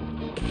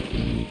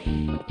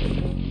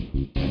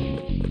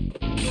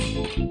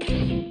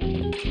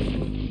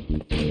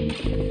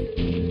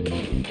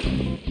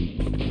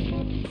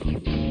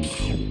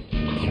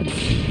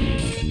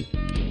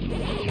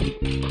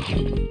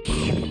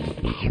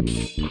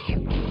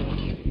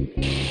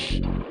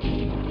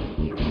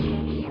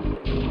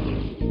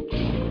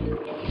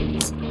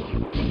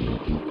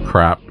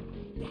 Crap.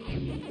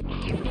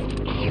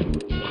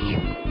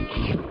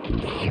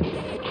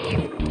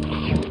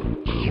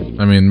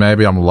 I mean,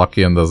 maybe I'm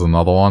lucky and there's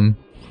another one.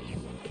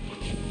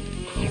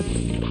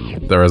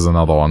 There is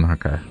another one,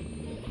 okay.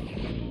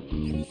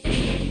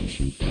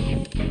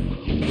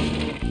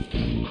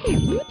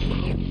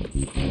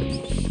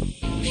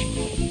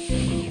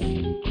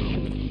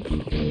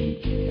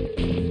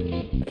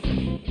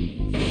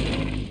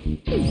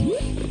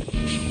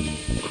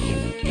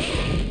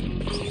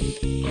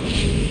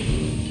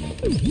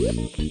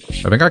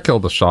 I think I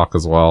killed the shark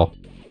as well.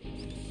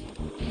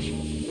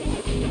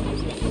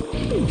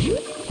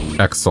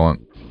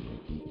 Excellent.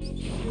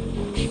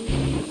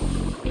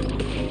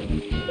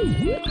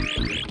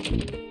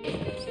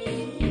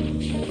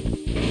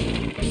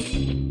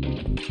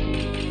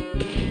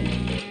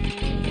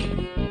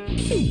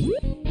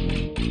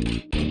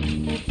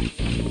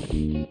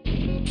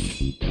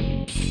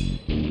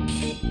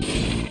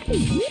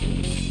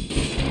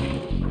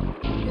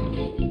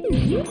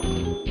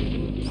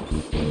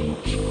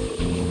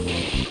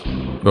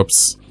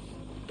 Oops.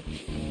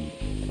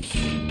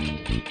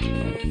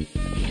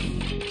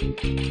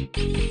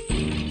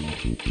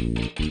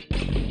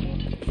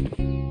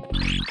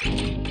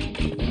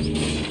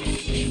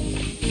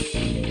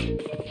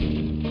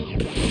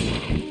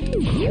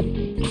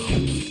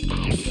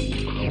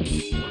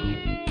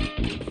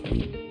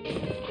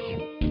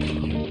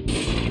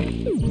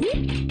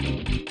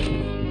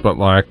 But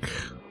like...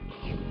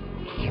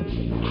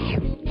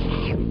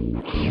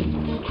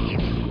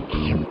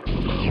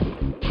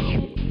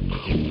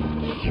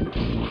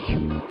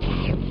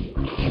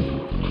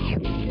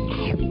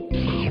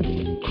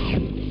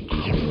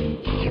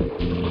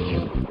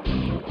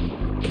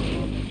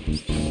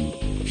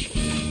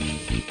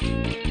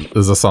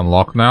 Is this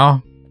unlocked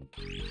now?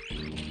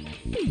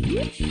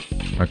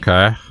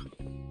 Okay.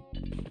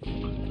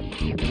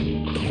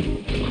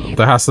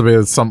 There has to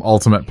be some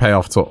ultimate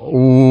payoff to...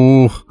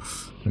 Ooh.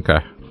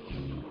 Okay.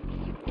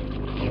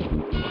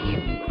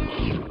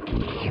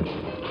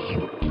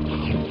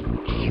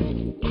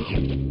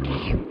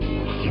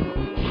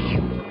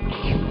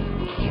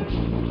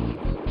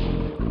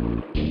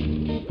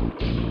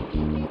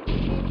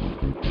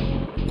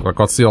 Like,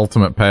 what's the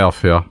ultimate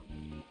payoff here?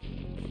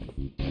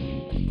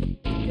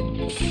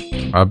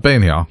 I've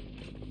been here.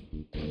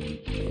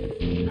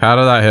 How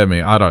did that hit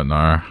me? I don't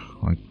know.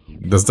 Like,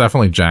 there's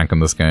definitely jank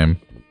in this game.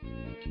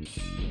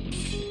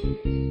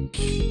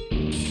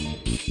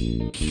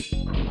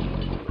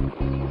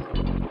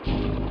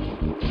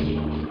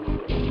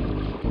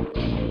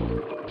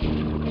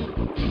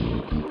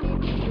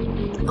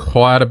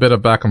 Quite a bit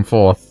of back and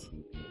forth.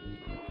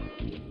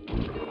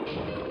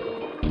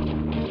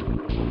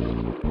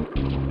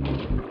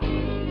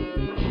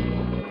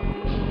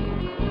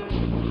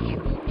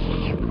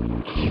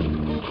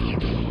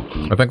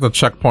 I think the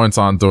checkpoints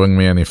aren't doing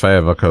me any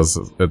favor because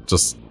it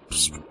just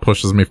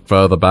pushes me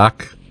further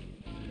back.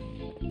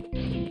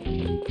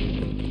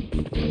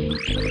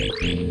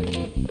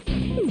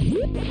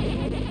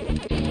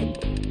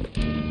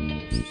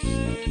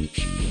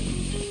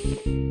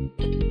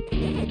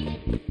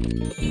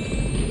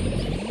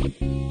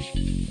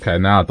 Okay,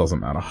 now it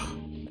doesn't matter.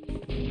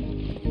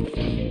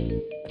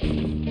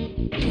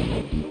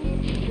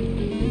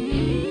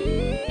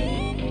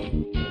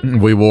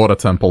 We water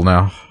temple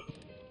now.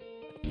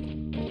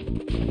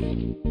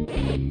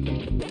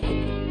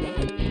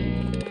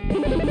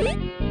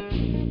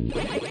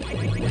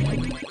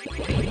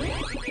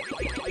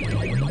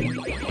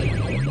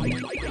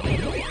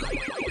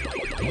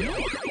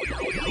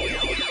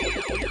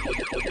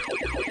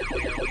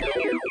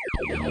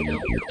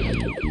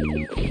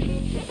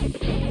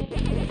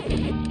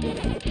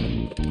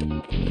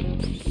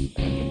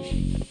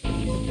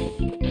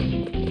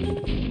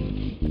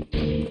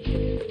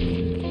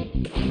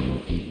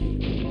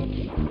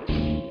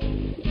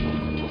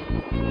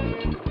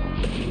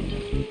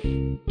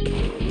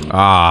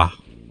 Ah.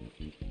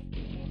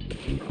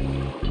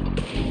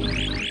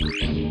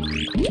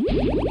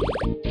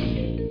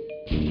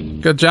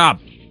 Good job.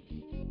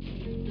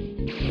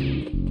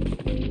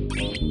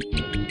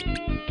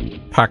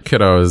 Pack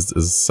Kiddo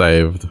is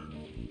saved.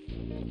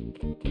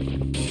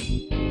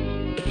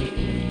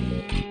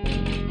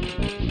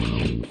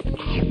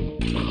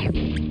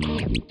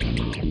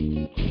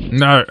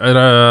 No, I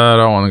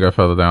don't want to go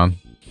further down.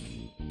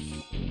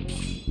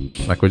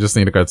 Like, we just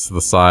need to go to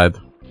the side.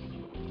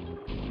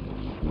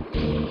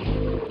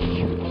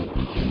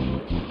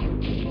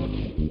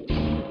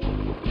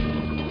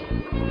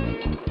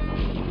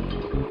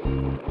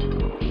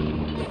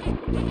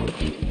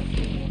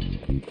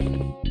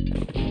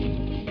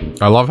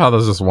 I love how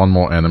there's just one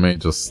more enemy,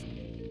 just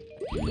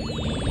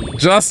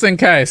in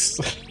case.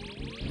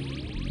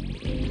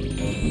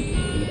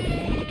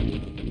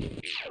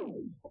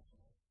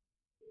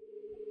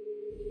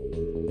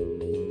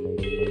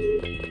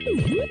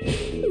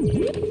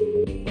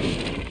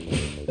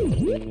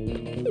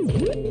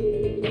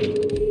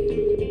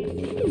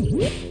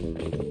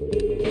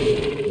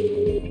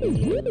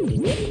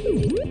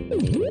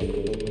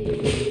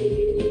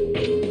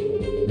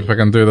 If I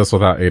can do this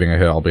without eating a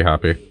hit, I'll be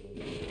happy.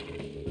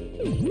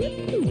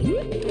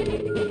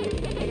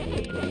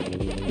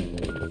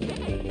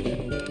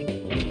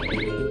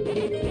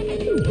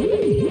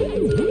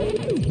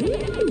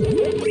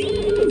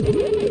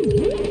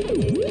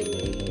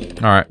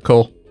 Alright,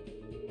 cool.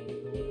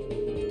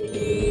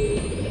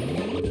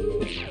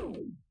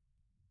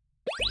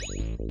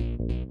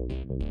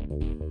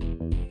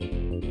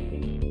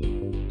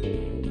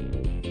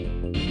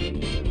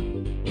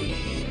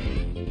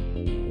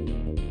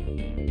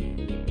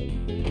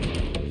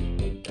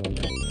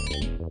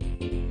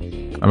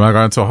 Am I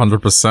going to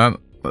 100%?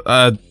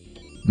 I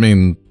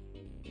mean,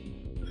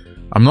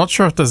 I'm not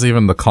sure if there's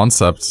even the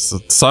concept.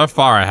 So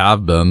far I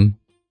have been.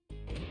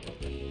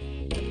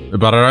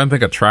 But I don't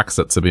think it tracks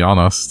it, to be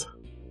honest.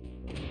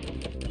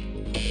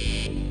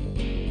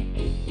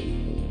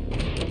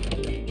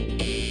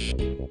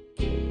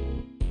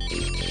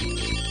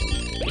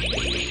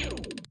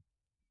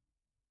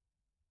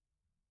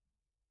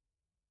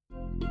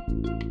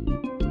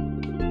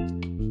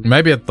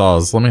 Maybe it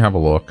does. Let me have a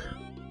look.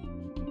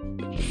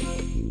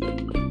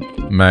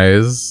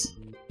 Maze.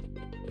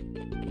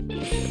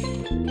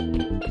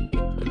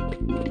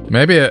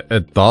 Maybe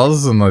it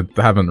does and I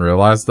haven't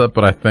realized it,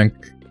 but I think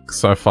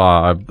so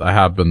far I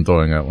have been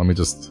doing it. Let me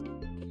just...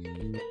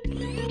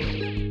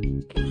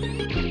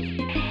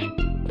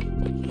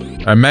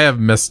 I may have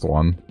missed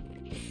one.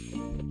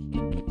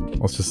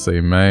 Let's just see.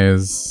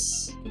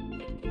 Maze...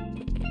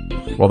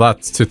 Well,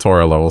 that's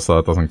tutorial level, so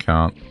that doesn't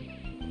count.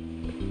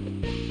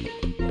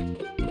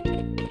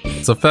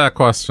 It's a fair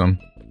question.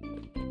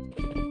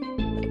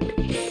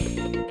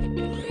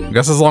 I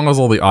guess as long as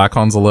all the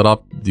icons are lit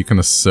up, you can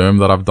assume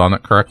that I've done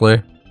it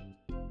correctly.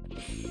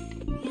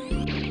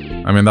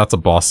 I mean, that's a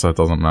boss, so it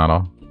doesn't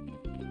matter.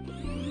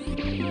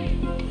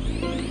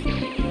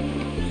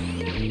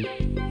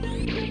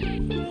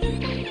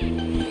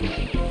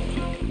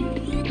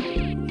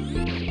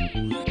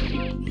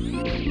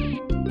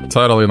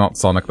 Totally not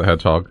Sonic the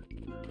Hedgehog.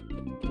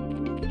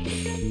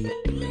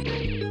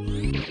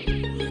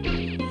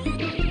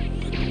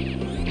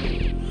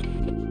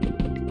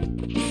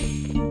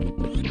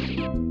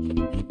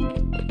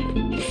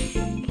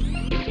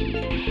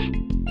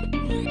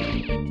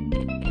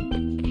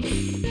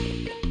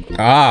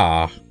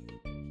 Ah.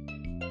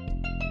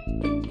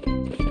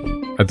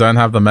 I don't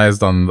have the maze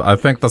done. I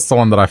think that's the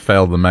one that I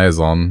failed the maze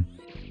on.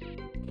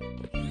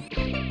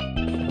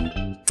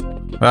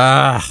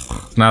 Ah,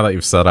 now that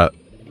you've said it.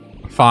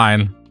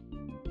 Fine.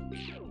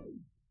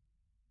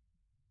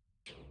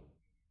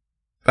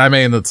 I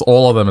mean, it's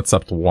all of them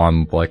except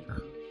one, like...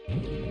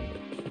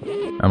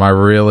 Am I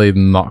really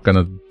not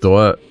gonna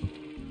do it?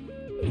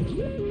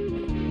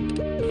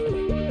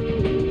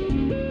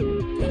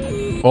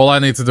 All I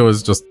need to do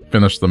is just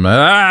finish the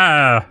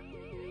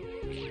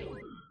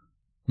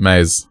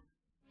maze.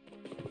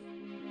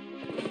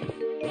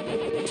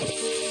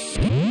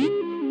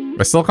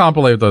 I still can't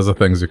believe those are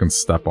things you can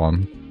step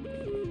on.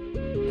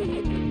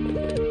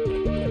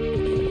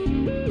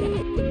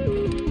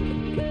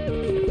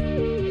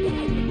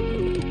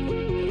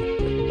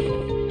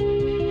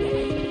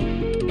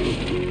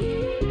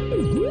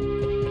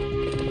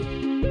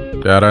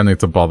 Yeah, I don't need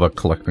to bother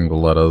collecting the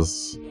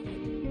letters.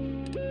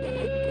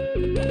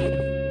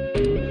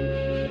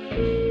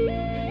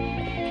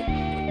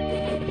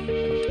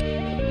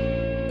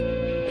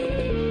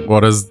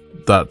 What is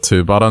that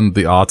 2 button?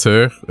 The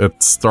R2?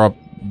 It's throw...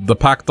 The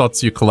pack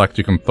dots you collect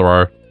you can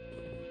throw.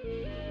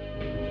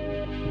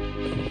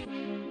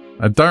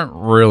 I don't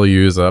really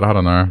use it, I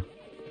don't know.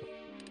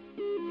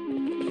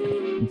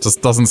 It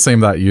just doesn't seem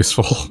that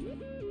useful.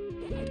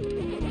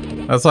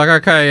 It's like,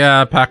 okay,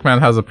 yeah, Pacman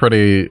has a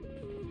pretty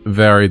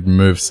varied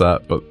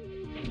moveset, but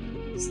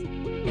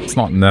it's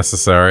not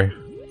necessary.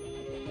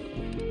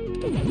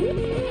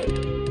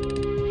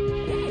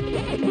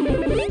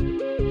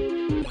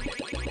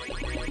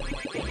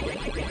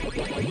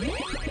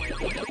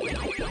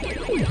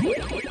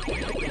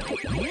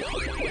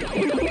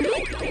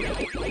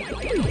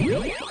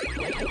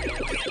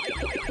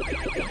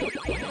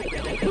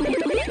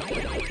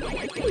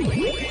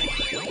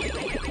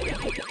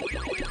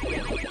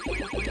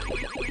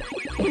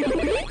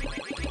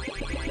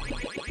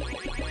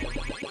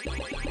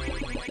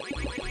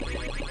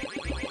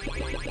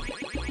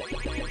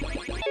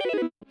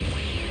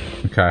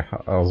 okay.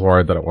 I was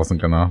worried that it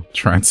wasn't gonna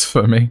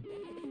transfer me.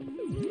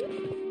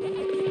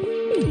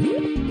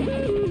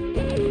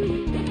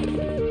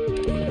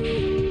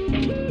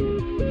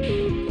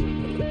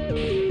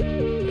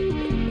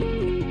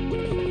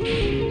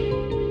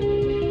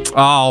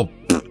 Oh!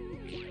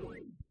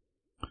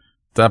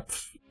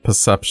 Depth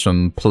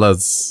perception,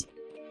 plus...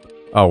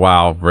 Oh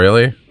wow,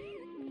 really?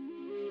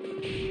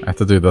 I have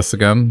to do this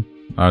again?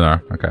 Oh no,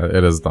 okay,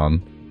 it is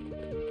done.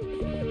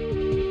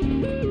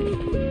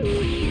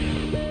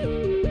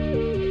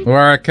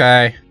 We're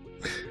okay.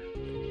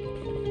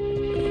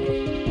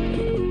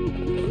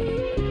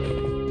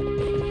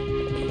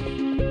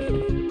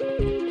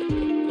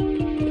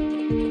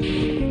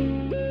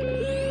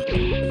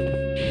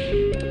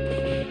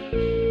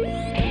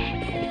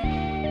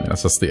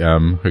 That's just the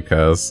M, who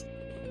cares?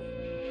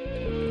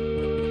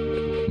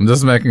 I'm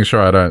just making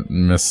sure I don't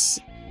miss...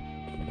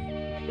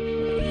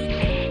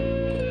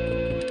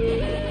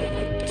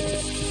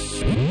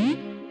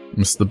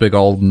 miss the big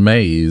old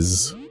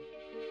maze.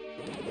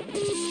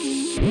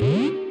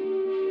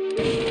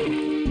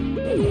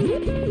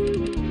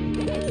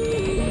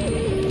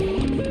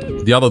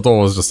 The other door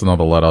was just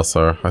another letter,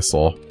 so I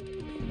saw.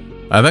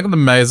 I think the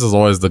maze is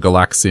always the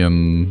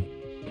Galaxian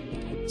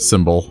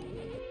symbol.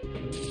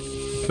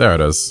 There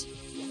it is.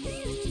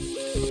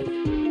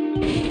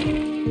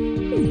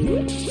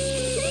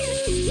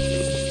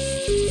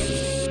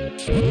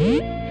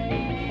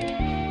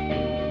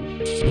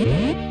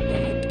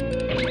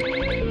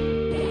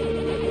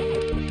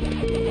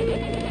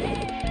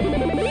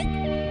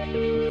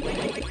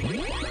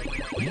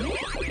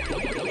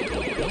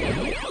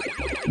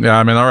 Yeah,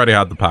 I mean, I already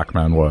had the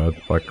Pacman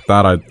word. Like,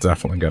 that I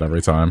definitely get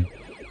every time.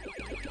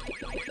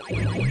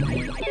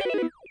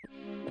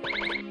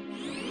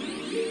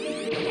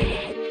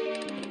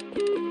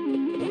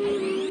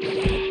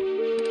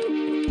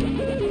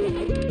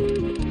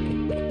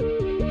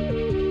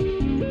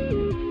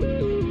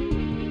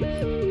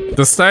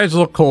 The stage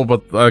looked cool,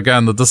 but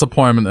again, the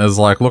disappointment is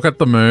like, look at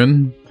the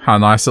moon, how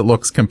nice it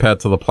looks compared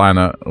to the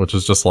planet, which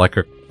is just like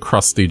a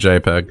crusty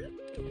JPEG.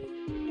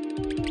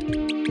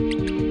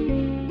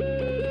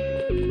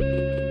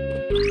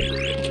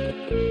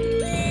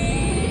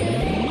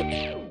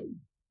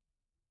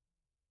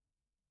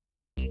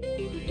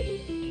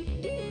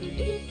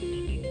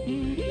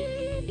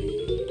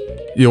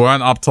 You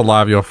weren't up to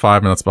live, you're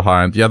 5 minutes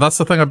behind. Yeah, that's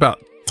the thing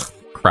about...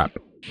 crap.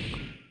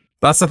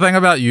 That's the thing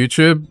about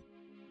YouTube.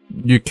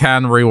 You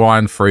can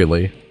rewind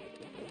freely.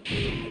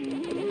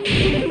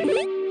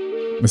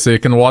 So you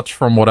can watch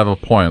from whatever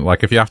point.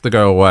 Like, if you have to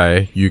go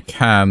away, you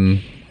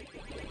can...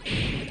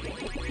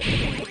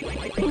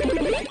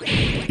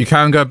 you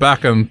can go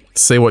back and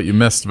see what you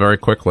missed very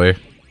quickly.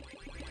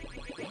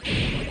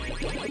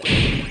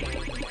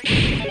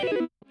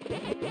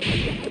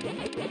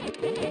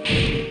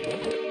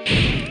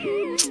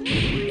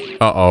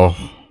 Uh-oh.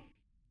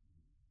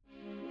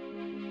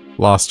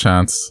 Last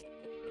chance.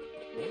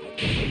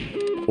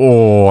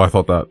 Oh, I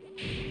thought that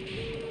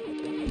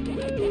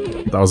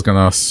was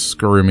gonna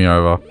screw me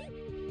over.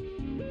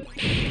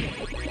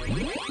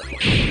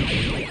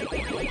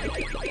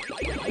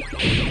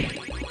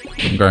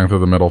 I'm going through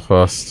the middle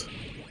first.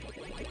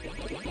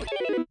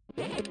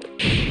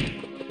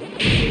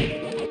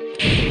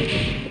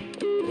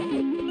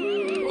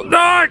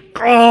 No!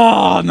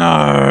 Oh,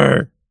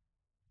 no!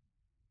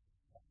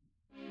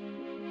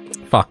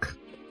 Fuck.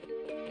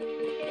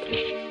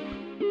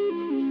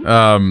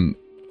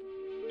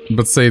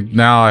 But see,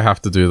 now I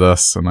have to do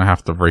this, and I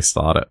have to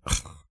restart it.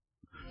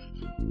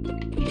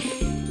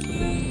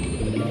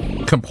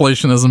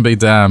 Completionism be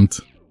damned.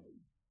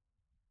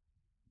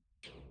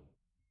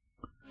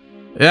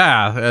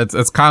 Yeah,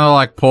 it's kind of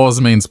like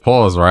pause means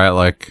pause, right?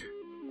 Like...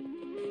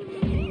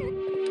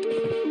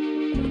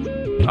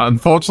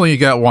 unfortunately, you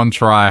get one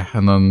try,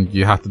 and then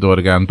you have to do it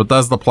again. But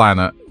there's the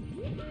planet.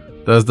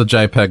 There's the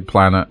JPEG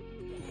planet.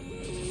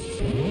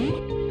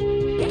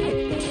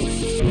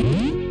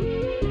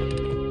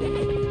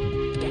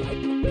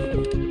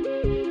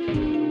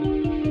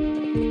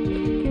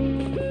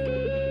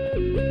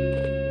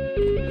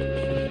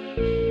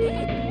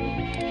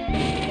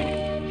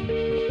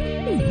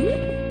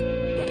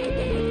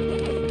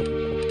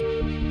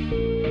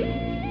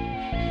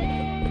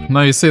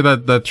 No, you see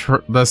that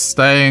they're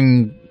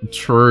staying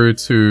true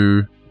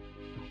to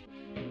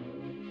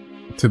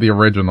the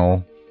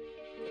original.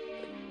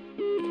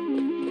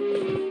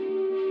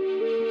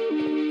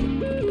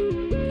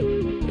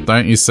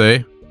 Don't you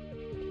see?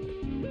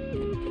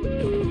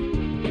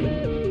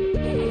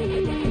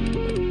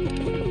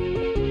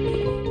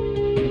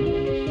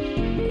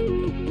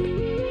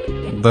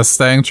 They're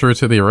staying true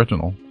to the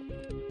original.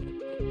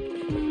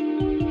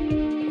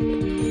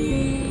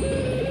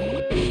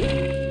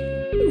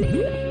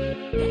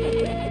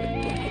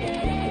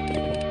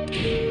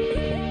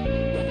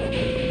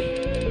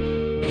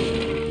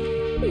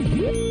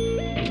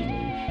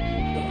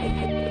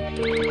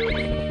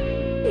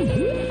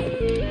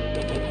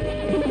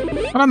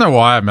 I don't know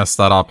why I messed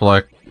that up.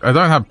 Like, I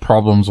don't have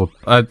problems with...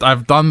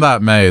 I've done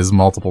that maze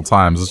multiple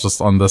times. It's just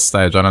on this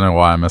stage. I don't know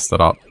why I messed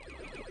it up.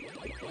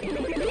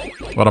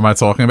 What am I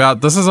talking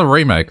about? This is a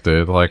remake,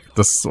 dude. Like,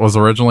 this was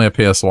originally a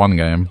PS1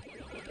 game.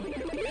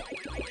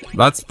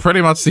 That's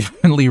pretty much the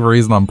only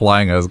reason I'm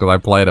playing it, is because I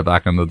played it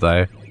back in the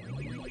day.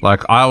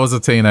 Like, I was a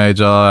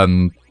teenager,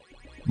 and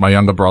my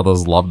younger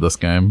brothers loved this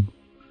game.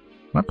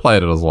 I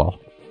played it as well.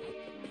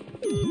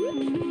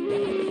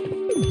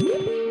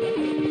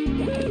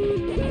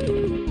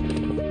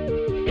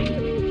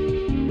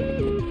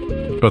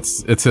 But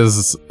it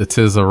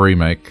is a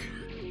remake.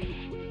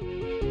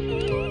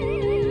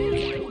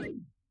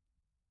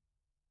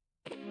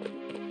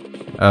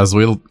 As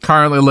we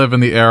currently live in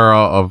the era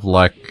of,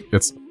 like,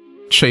 it's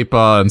cheaper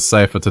and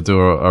safer to do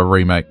a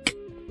remake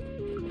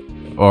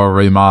or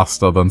a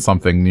remaster than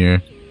something new.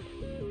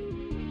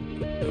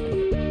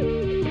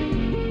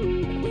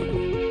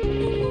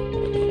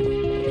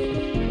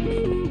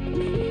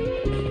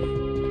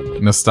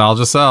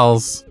 Nostalgia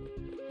sells.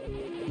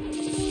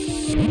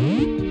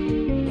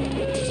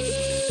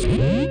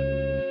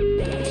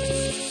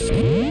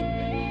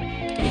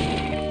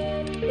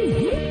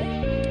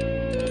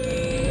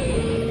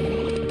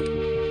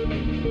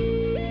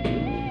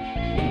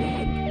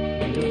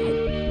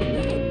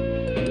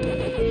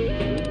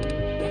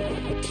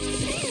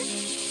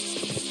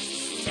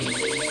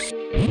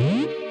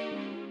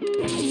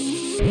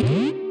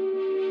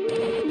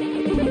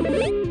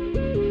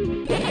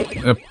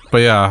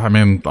 But yeah, I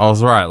mean, I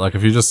was right. Like,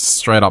 if you just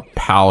straight up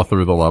power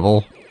through the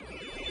level,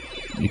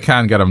 you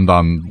can get them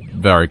done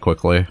very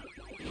quickly.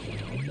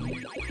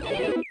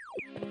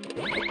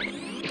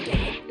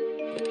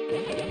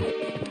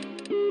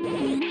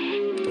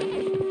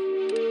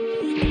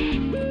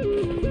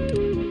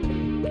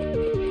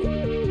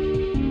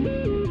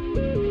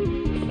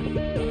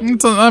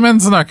 I mean,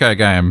 it's an okay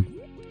game.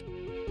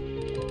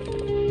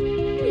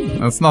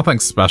 It's nothing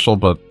special,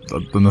 but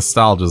the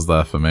nostalgia's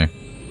there for me.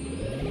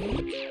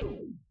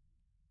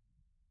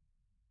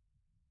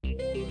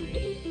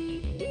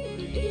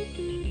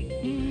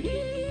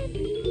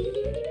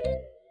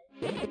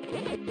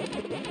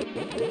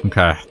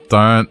 Okay,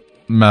 don't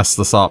mess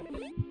this up.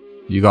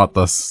 You got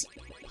this.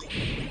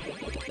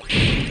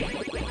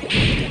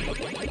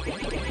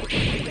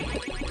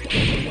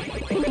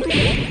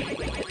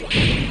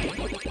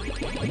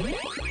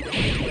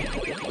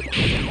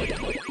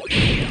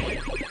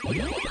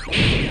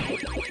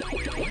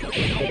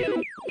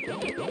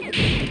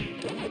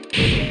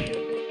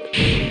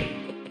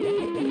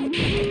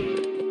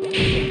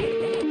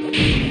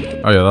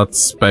 Oh yeah, that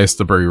space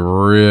debris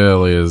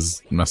really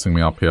is messing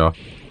me up here.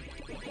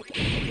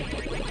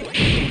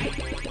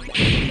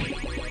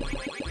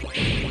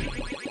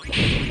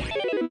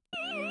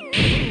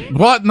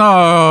 What?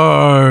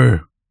 No!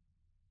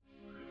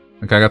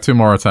 Okay, I got 2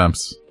 more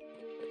attempts.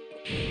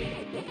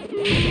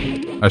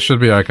 I should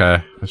be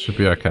okay. I should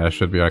be okay. I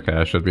should be okay.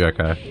 I should be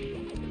okay.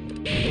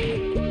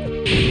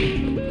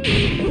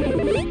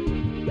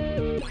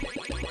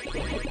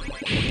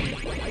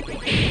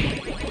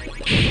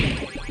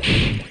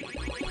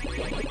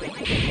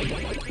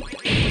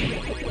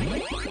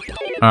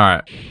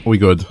 Alright, we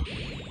good.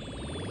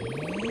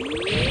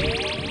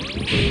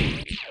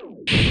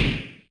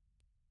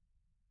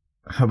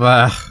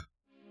 Bah.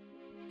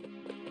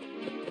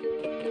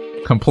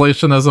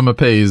 Completionism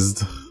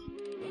appeased.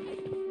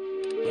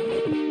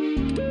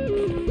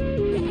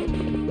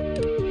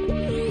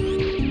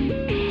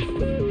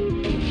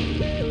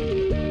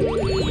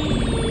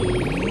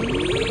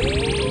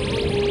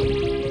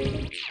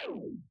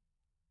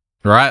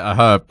 Right, I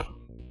hope.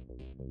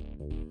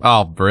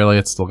 Oh, really?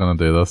 It's still gonna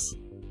do this?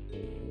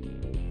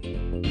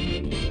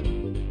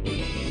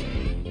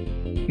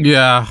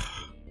 Yeah.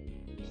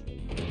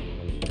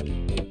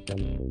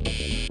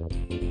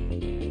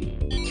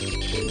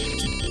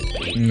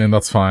 I mean,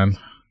 that's fine.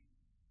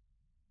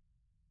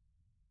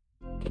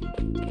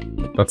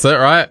 That's it,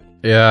 right?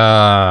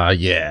 Yeah,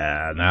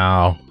 yeah,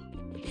 now.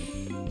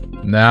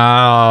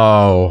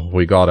 Now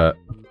we got it.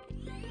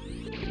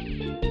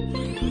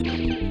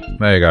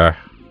 There you go.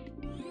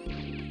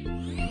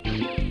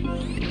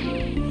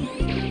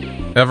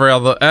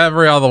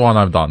 Every other one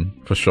I've done,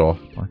 for sure.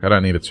 Like, I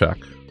don't need to check.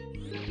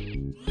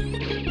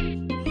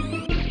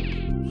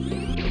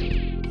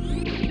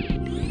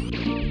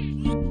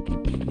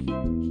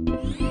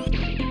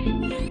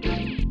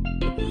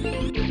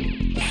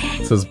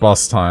 This is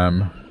boss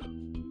time.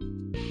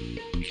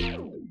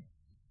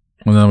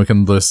 And then we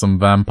can do some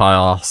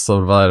Vampire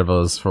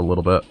Survivors for a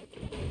little bit.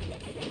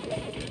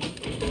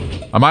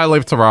 I might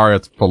leave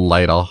Terraria for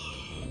later.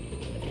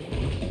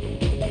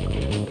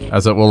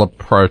 As it will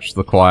approach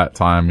the quiet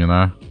time, you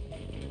know?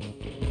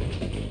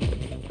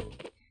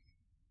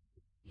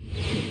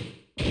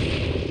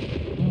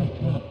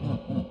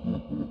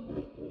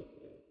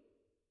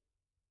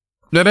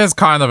 It is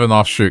kind of an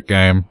offshoot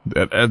game.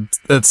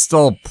 It's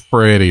still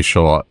pretty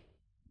short.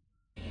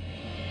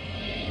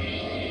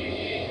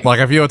 Like,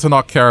 if you were to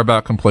not care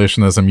about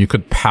completionism, you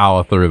could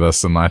power through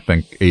this in, I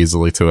think,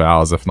 easily 2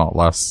 hours, if not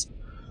less.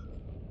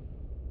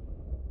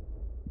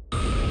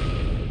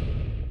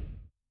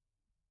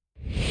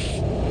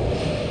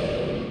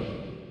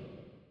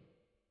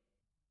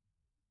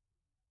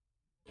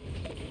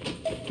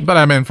 But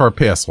I mean, for a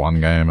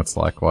PS1 game, it's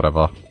like,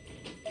 whatever.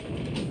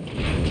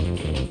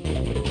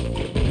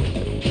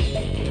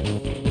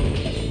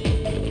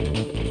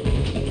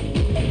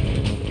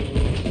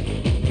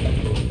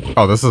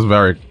 Oh, this is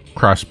very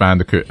Crash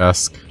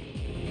Bandicoot-esque.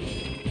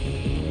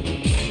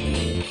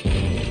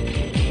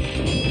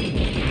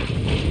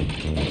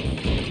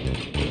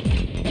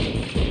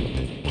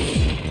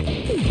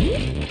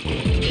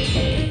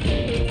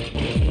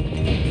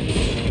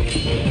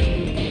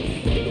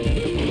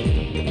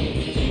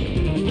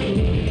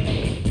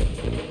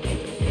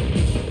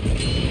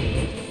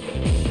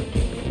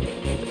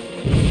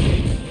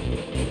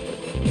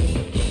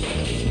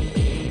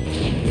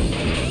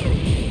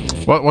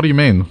 What do you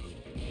mean?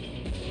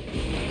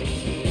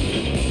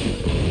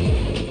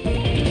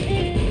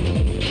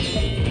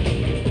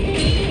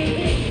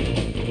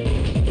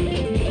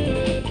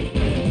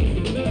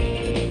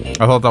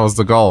 I thought that was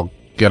the goal.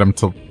 Get him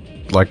to,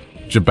 like,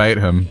 debate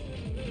him.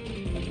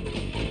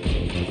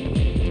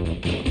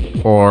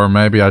 Or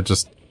maybe I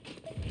just...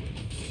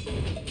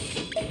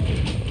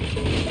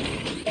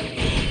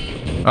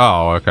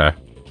 Oh, okay.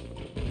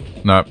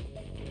 Nope.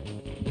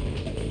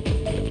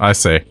 I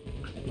see.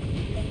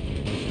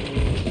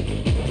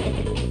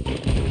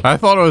 I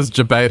thought it was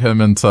debate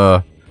him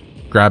into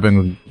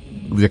grabbing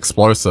the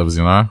explosives,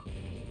 you know?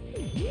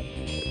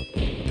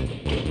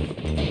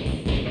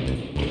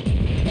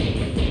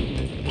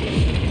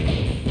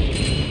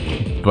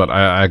 But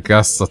I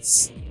guess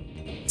that's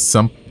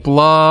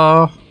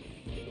simpler.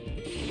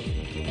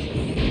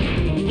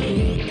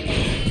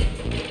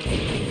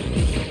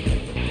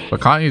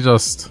 But can't you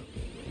just...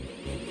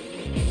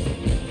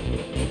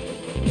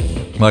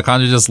 Like,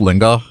 can't you just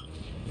linger?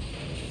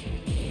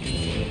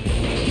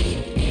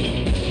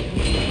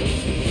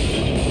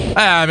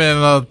 I mean,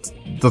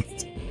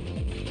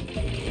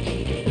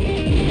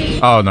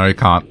 oh, no, you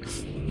can't.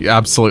 You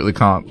absolutely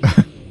can't.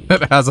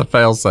 It has a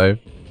failsafe.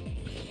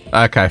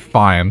 Okay,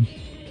 fine.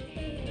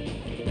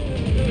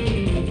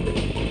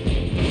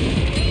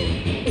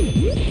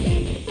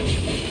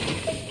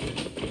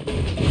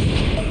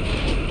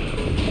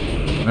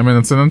 I mean,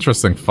 it's an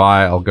interesting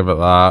fight, I'll give it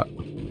that.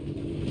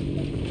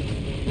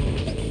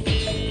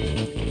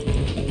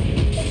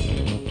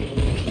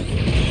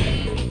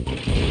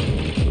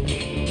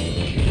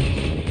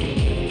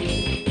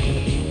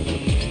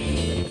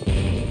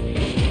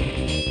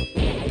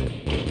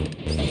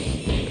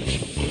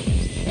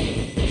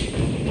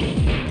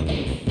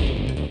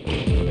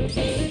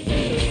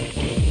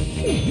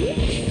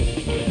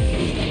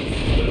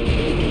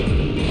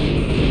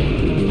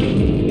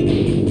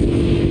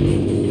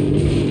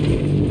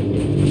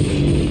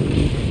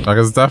 Like,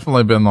 it's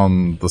definitely been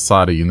on the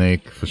side of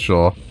unique, for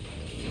sure.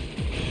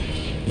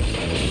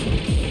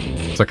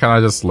 So can I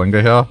just linger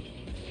here?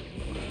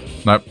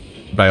 Nope.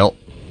 Bail.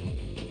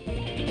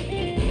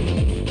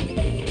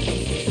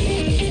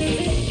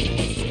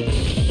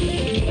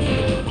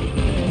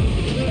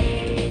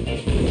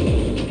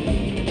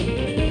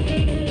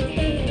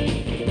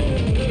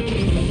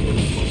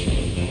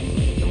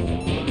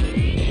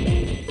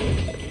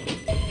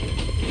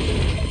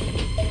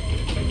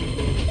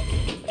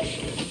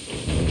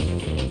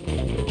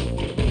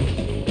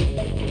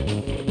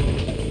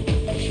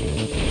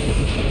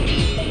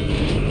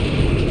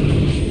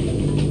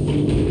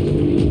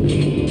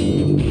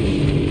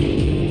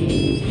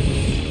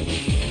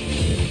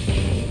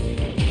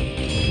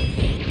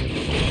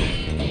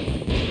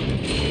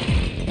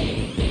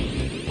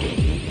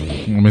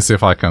 Let me see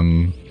if I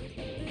can...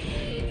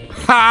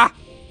 Ha!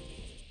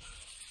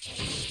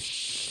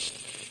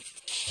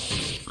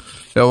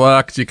 It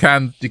worked. You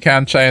can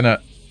chain it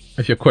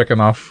if you're quick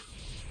enough.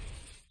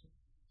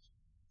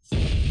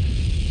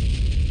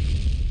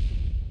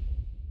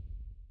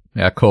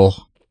 Yeah, cool.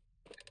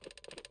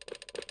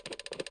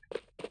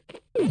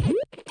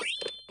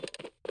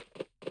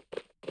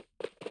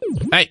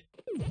 Hey!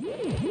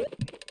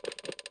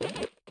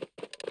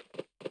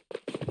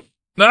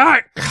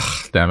 Ah!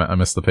 Damn it, I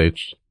missed the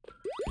peach.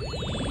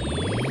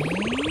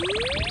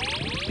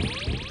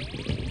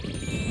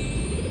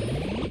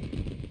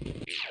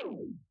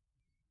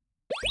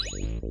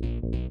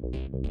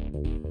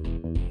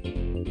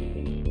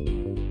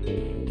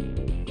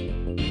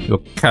 You'll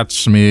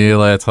catch me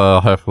later.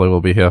 Hopefully we'll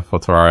be here for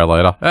Terraria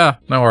later. Yeah,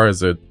 no worries,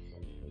 dude.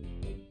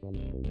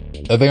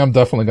 I think I'm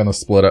definitely gonna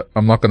split it.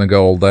 I'm not gonna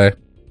go all day.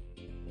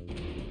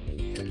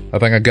 I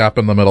think a gap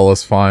in the middle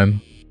is fine.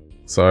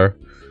 So...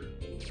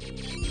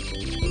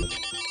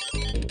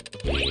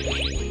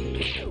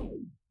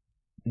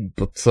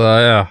 But,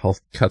 yeah, I'll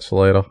catch you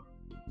later.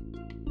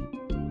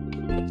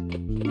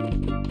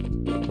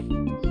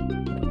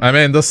 I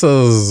mean, this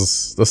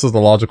is the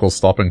logical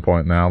stopping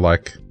point now,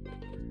 like,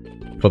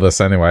 for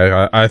this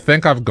anyway. I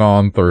think I've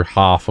gone through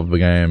half of the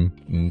game,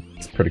 and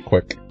it's pretty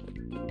quick.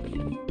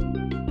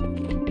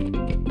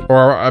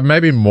 Or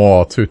maybe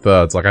more,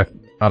 2/3, like,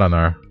 I don't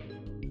know.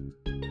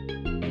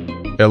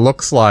 It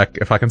looks like,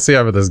 if I can see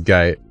over this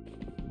gate...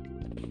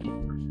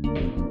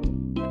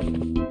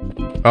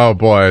 Oh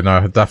boy,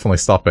 no, definitely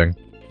stopping.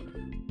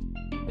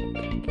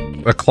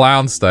 The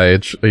clown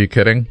stage, are you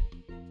kidding?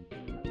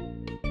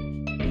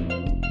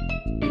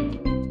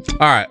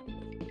 Alright.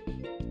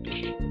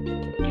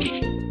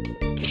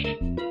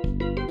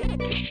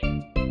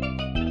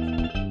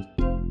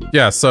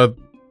 Yeah, so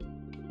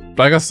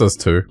I guess there's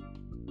 2.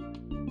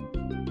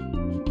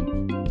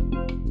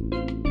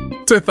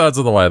 2/3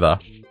 of the way there.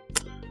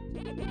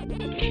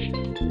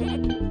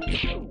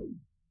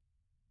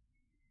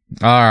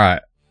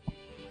 Alright.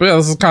 But yeah,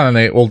 this is kind of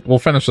neat. We'll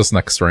finish this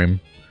next stream.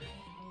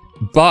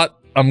 But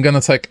I'm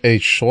gonna take a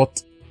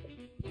short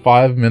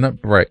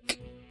 5-minute break.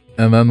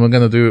 And then we're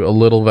gonna do a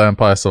little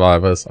Vampire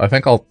Survivors. I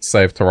think I'll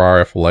save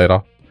Terraria for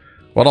later.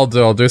 What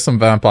I'll do some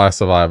Vampire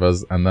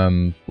Survivors, and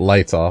then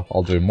later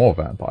I'll do more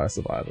Vampire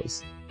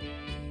Survivors.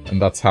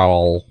 And that's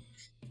how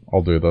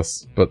I'll do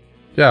this. But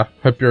yeah,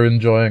 hope you're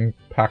enjoying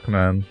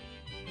Pacman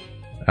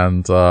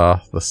and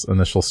this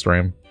initial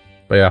stream.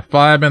 But yeah,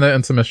 5-minute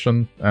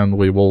intermission, and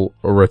we will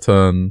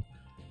return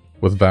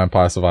with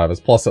Vampire Survivors.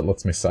 Plus it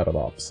lets me set it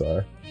up,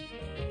 so...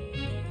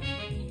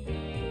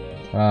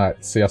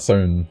 Alright, see ya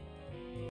soon.